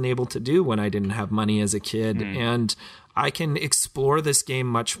I wasn't able to do when I didn't have money as a kid. And I can explore this game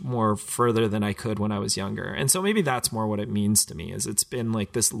much more further than I could when I was younger. And so maybe that's more what it means to me, is it's been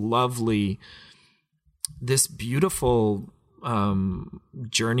like this beautiful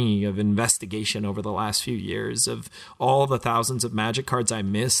journey of investigation over the last few years of all the thousands of Magic cards I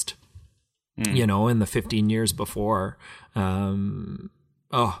missed, in the 15 years before.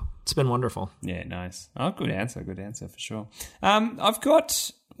 It's been wonderful. Yeah, nice. Oh, good answer for sure.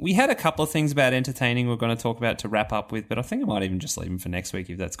 We had a couple of things about entertaining we're going to talk about to wrap up with, but I think I might even just leave them for next week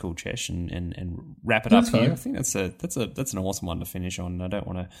if that's cool, Chesh, and wrap it up here. Fine. I think that's an awesome one to finish on. I don't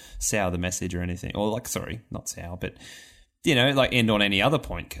want to sour the message or anything, or not sour, but end on any other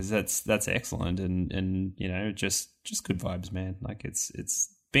point, because that's excellent and just good vibes, man. Like it's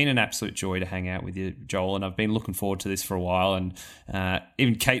been an absolute joy to hang out with you, Joel, and I've been looking forward to this for a while. And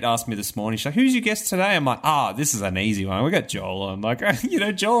even Kate asked me this morning, she's like, "Who's your guest today?" I'm like, this is an easy one. We got Joel. I'm like,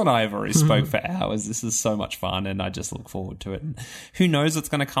 Joel and I have already spoke for hours. This is so much fun, and I just look forward to it. And who knows what's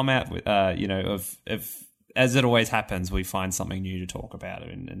going to come out with, as it always happens, we find something new to talk about,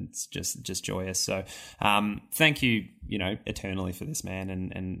 and it's just joyous. So, thank you, eternally for this, man.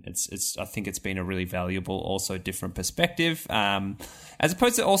 And it's I think it's been a really valuable, also different perspective, as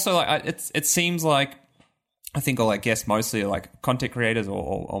opposed to also like it seems like I think all I guess mostly like content creators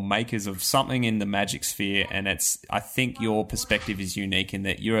or makers of something in the Magic sphere, and I think your perspective is unique in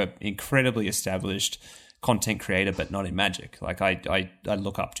that you're an incredibly established content creator, but not in Magic. Like I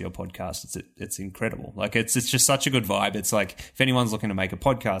look up to your podcast. It's incredible. Like it's just such a good vibe. It's like if anyone's looking to make a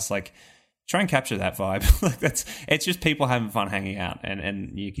podcast, like try and capture that vibe. Like it's just people having fun hanging out,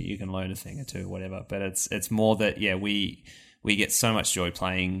 and you can learn a thing or two, whatever. But it's more that we get so much joy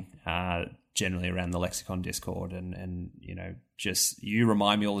playing generally around the Lexicon Discord, and just you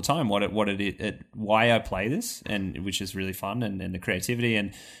remind me all the time why I play this, and which is really fun, and the creativity,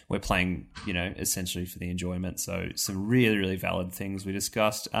 and we're playing essentially for the enjoyment. So some really, really valid things we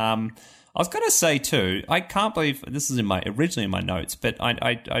discussed. I was going to say too, I can't believe this is originally in my notes, but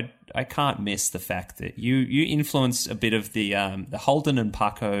I can't miss the fact that you influenced a bit of the Holden and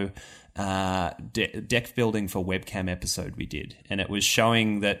Paco deck building for webcam episode we did, and it was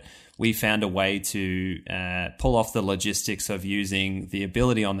showing that we found a way to pull off the logistics of using the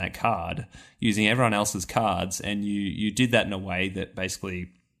ability on that card, using everyone else's cards, and you did that in a way that basically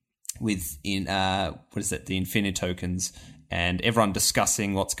the Infinity tokens and everyone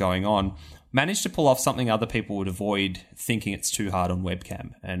discussing what's going on, managed to pull off something other people would avoid thinking it's too hard on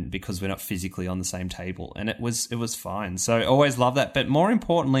webcam, and because we're not physically on the same table, and it was fine. So I always love that. But more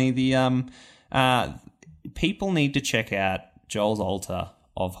importantly, the people need to check out Joel's altar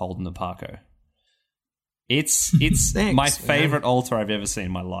of Holden and Paco. It's Thanks, my favorite altar I've ever seen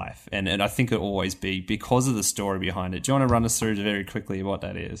in my life, and I think it'll always be because of the story behind it. Do you want to run us through very quickly what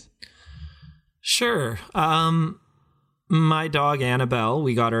that is? Sure. My dog Annabelle,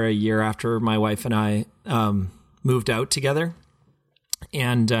 we got her a year after my wife and I moved out together.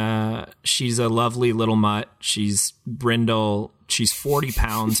 And she's a lovely little mutt. She's brindle. She's 40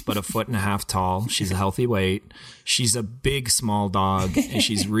 pounds, but a foot and a half tall. She's a healthy weight. She's a big, small dog, and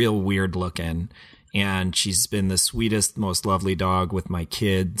she's real weird looking. And she's been the sweetest, most lovely dog with my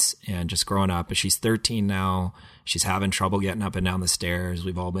kids and just growing up. But she's 13 now. She's having trouble getting up and down the stairs.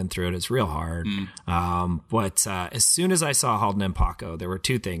 We've all been through it. It's real hard. But as soon as I saw Holden and Paco, there were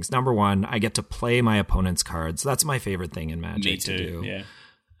two things. Number one, I get to play my opponent's cards. That's my favorite thing in Magic. Me too, to do. Yeah.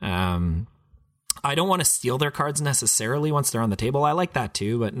 I don't want to steal their cards necessarily once they're on the table. I like that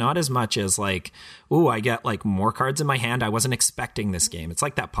too, but not as much as like, ooh, I get like more cards in my hand. I wasn't expecting this game. It's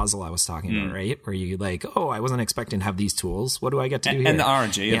like that puzzle I was talking about, right? Where you like, oh, I wasn't expecting to have these tools. What do I get to do here? And the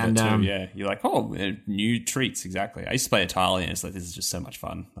RNG of it too, yeah. You're like, oh, new treats, exactly. I used to play Atali, and it's like, this is just so much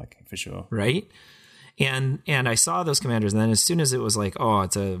fun, like for sure. Right? And I saw those commanders, and then as soon as it was like, oh,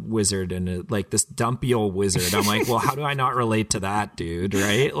 it's a wizard and like this dumpy old wizard, I'm like, well, how do I not relate to that dude,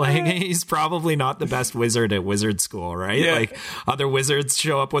 right? Like, he's probably not the best wizard at wizard school, right? Yeah. Like, other wizards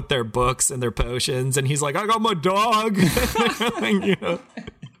show up with their books and their potions, and he's like, I got my dog. You know?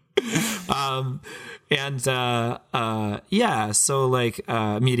 So like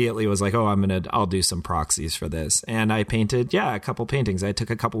immediately was like, oh, I'll do some proxies for this. And I painted, a couple paintings. I took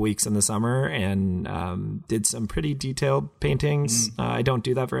a couple weeks in the summer and did some pretty detailed paintings. I don't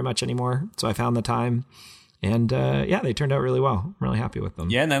do that very much anymore, so I found the time. And they turned out really well. I'm really happy with them.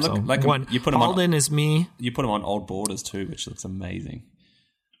 Yeah, and they look like you put them Holden is me. You put them on old borders too, which looks amazing.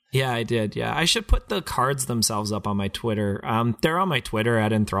 Yeah, I did. Yeah, I should put the cards themselves up on my Twitter. They're on my Twitter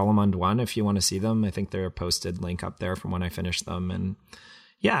at Enthralamund1 if you want to see them. I think they're a posted link up there from when I finished them. And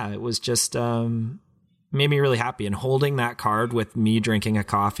yeah, it was just made me really happy. And holding that card with me drinking a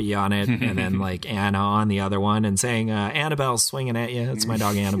coffee on it, and then like Anna on the other one, and saying Annabelle's swinging at you. It's my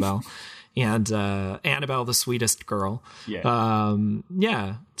dog Annabelle. And Annabelle, the sweetest girl.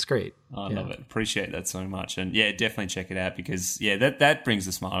 Yeah, it's great. I love it. Appreciate that so much. And yeah, definitely check it out because that brings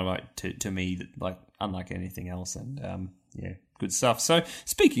a smile to me, like unlike anything else. And good stuff. So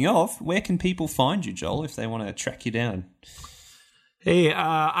speaking of, where can people find you, Joel, if they want to track you down? Hey,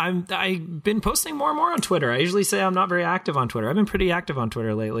 I've been posting more and more on Twitter. I usually say I'm not very active on Twitter. I've been pretty active on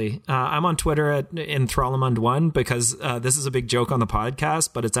Twitter lately. I'm on Twitter at Enthralamund1 because this is a big joke on the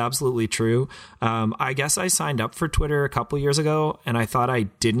podcast, but it's absolutely true. I guess I signed up for Twitter a couple years ago, and I thought I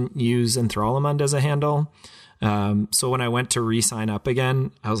didn't use Enthralamund as a handle. So when I went to re-sign up again,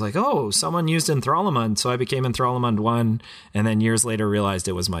 I was like, oh, someone used Enthralamund. So I became Enthralamund1, and then years later realized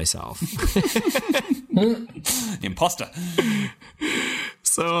it was myself. Imposter.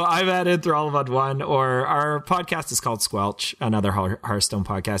 So I've added Enthralamund1, or our podcast is called Squelch, another Hearthstone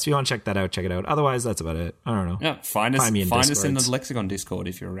podcast. If you want to check that out, check it out. Otherwise, that's about it. I don't know. Yeah, find us in the Lexicon Discord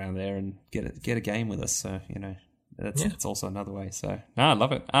if you're around there and get a game with us. So, that's also another way. So, I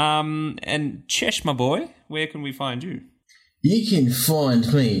love it. And Chesh, my boy, where can we find you? You can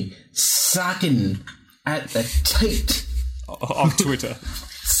find me sucking at the teat of Twitter.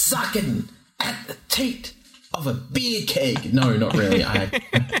 Sucking at the teat of a beer keg. No, not really. I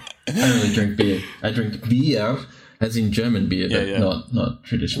don't really drink beer. I drink beer, as in German beer, but not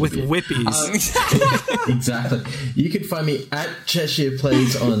traditional with beer. whippies. Exactly. You can find me at Cheshire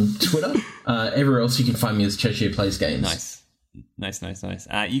Plays on Twitter. Everywhere else you can find me as Cheshire Plays Games. Nice.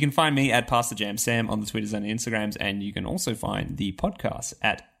 You can find me at Pastor Jam Sam on the Twitters and the Instagrams, and you can also find the podcast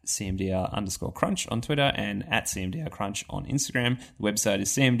at CMDR_crunch on Twitter and at CMDRcrunch on Instagram. The website is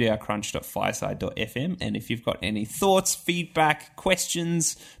cmdrcrunch.fireside.fm. And if you've got any thoughts, feedback,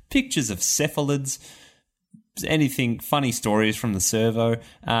 questions, pictures of cephalids, anything, funny stories from the servo,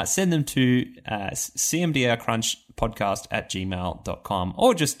 send them to cmdrcrunchpodcast@gmail.com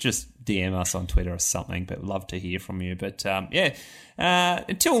or just DM us on Twitter or something, but love to hear from you. But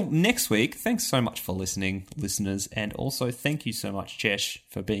until next week, thanks so much for listening, listeners, and also thank you so much, Chesh,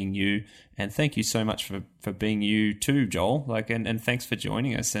 for being you, and thank you so much for being you too, Joel. And thanks for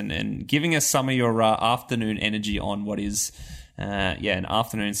joining us and giving us some of your afternoon energy on what is an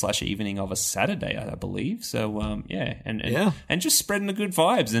afternoon/evening of a Saturday, I believe. So and just spreading the good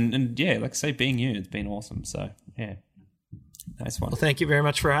vibes and like I say, being you, it's been awesome. So yeah. Nice one. Well, thank you very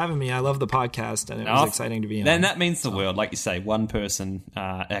much for having me. I love the podcast, and it was exciting to be on. And that means the world. Like you say, one person,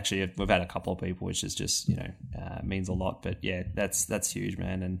 actually, we've had a couple of people, which is just, means a lot. But yeah, that's huge,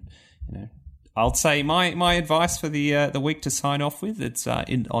 man. And, I'll say my advice for the week to sign off with, it's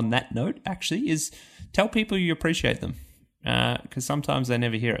on that note, actually, is tell people you appreciate them. Because sometimes they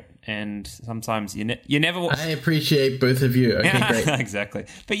never hear it, and sometimes you never. I appreciate both of you. Okay, great. Exactly,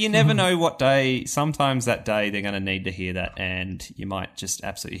 but you never know what day. Sometimes that day they're going to need to hear that, and you might just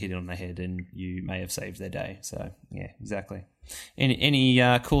absolutely hit it on the head, and you may have saved their day. So yeah, exactly. Any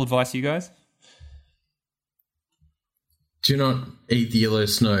cool advice, you guys? Do not eat the yellow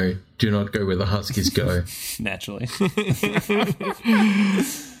snow. Do not go where the Huskies go. Naturally.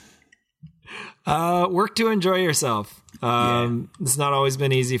 Work to enjoy yourself. It's not always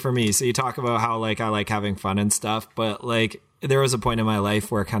been easy for me. So you talk about how I like having fun and stuff, but there was a point in my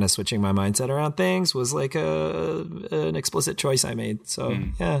life where kind of switching my mindset around things was an explicit choice I made. So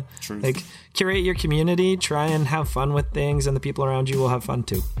truth. Curate your community, try and have fun with things, and the people around you will have fun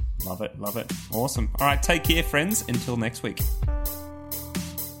too. Love it. Awesome. All right, take care, friends. Until next week.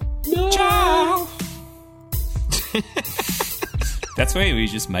 No. Ciao. That's where we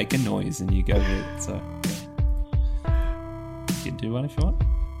just make a noise and you go with it. So you can do one if you want.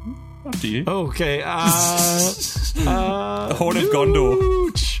 Up to you. Okay. The Horde of Gondor.